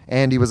 and Yeah.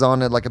 Andy was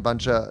on and like a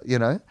bunch of, you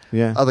know,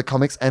 Yeah. other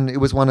comics, and it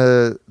was one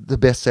of the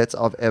best sets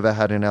I've ever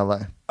had in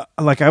LA.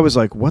 Like I was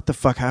like, what the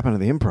fuck happened to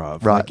the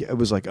Improv? Right. Like, it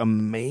was like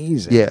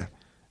amazing. Yeah,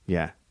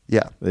 Yeah.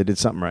 yeah. They did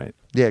something right.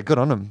 Yeah, good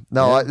on them.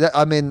 No,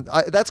 I mean,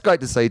 that's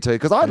great to see too,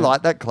 because I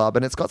like that club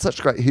and it's got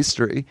such great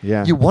history.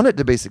 Yeah. You want it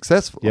to be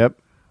successful. Yep.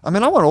 I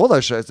mean, I want all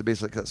those shows to be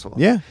successful.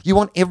 Yeah. You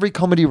want every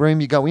comedy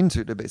room you go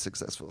into to be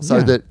successful so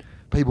Yeah. that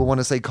people want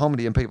to see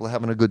comedy and people are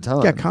having a good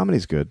time. Yeah,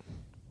 comedy's good.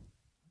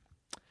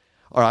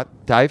 All right,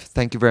 Dave,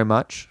 thank you very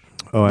much.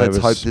 Oh, Let's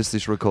hope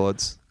this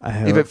records. I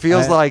hope- If it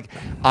feels I- like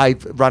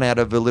I've run out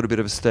of a little bit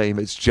of steam,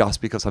 it's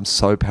just because I'm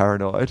so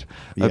paranoid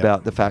Yeah.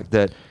 about the fact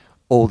that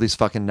all this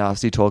fucking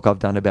nasty talk I've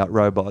done about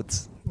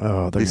robots,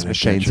 Oh, they're this gonna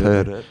machine's get you.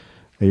 heard it.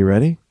 Are you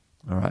ready?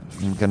 All right,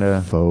 I'm going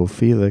to... Faux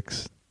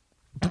Felix.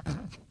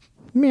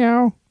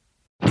 Meow.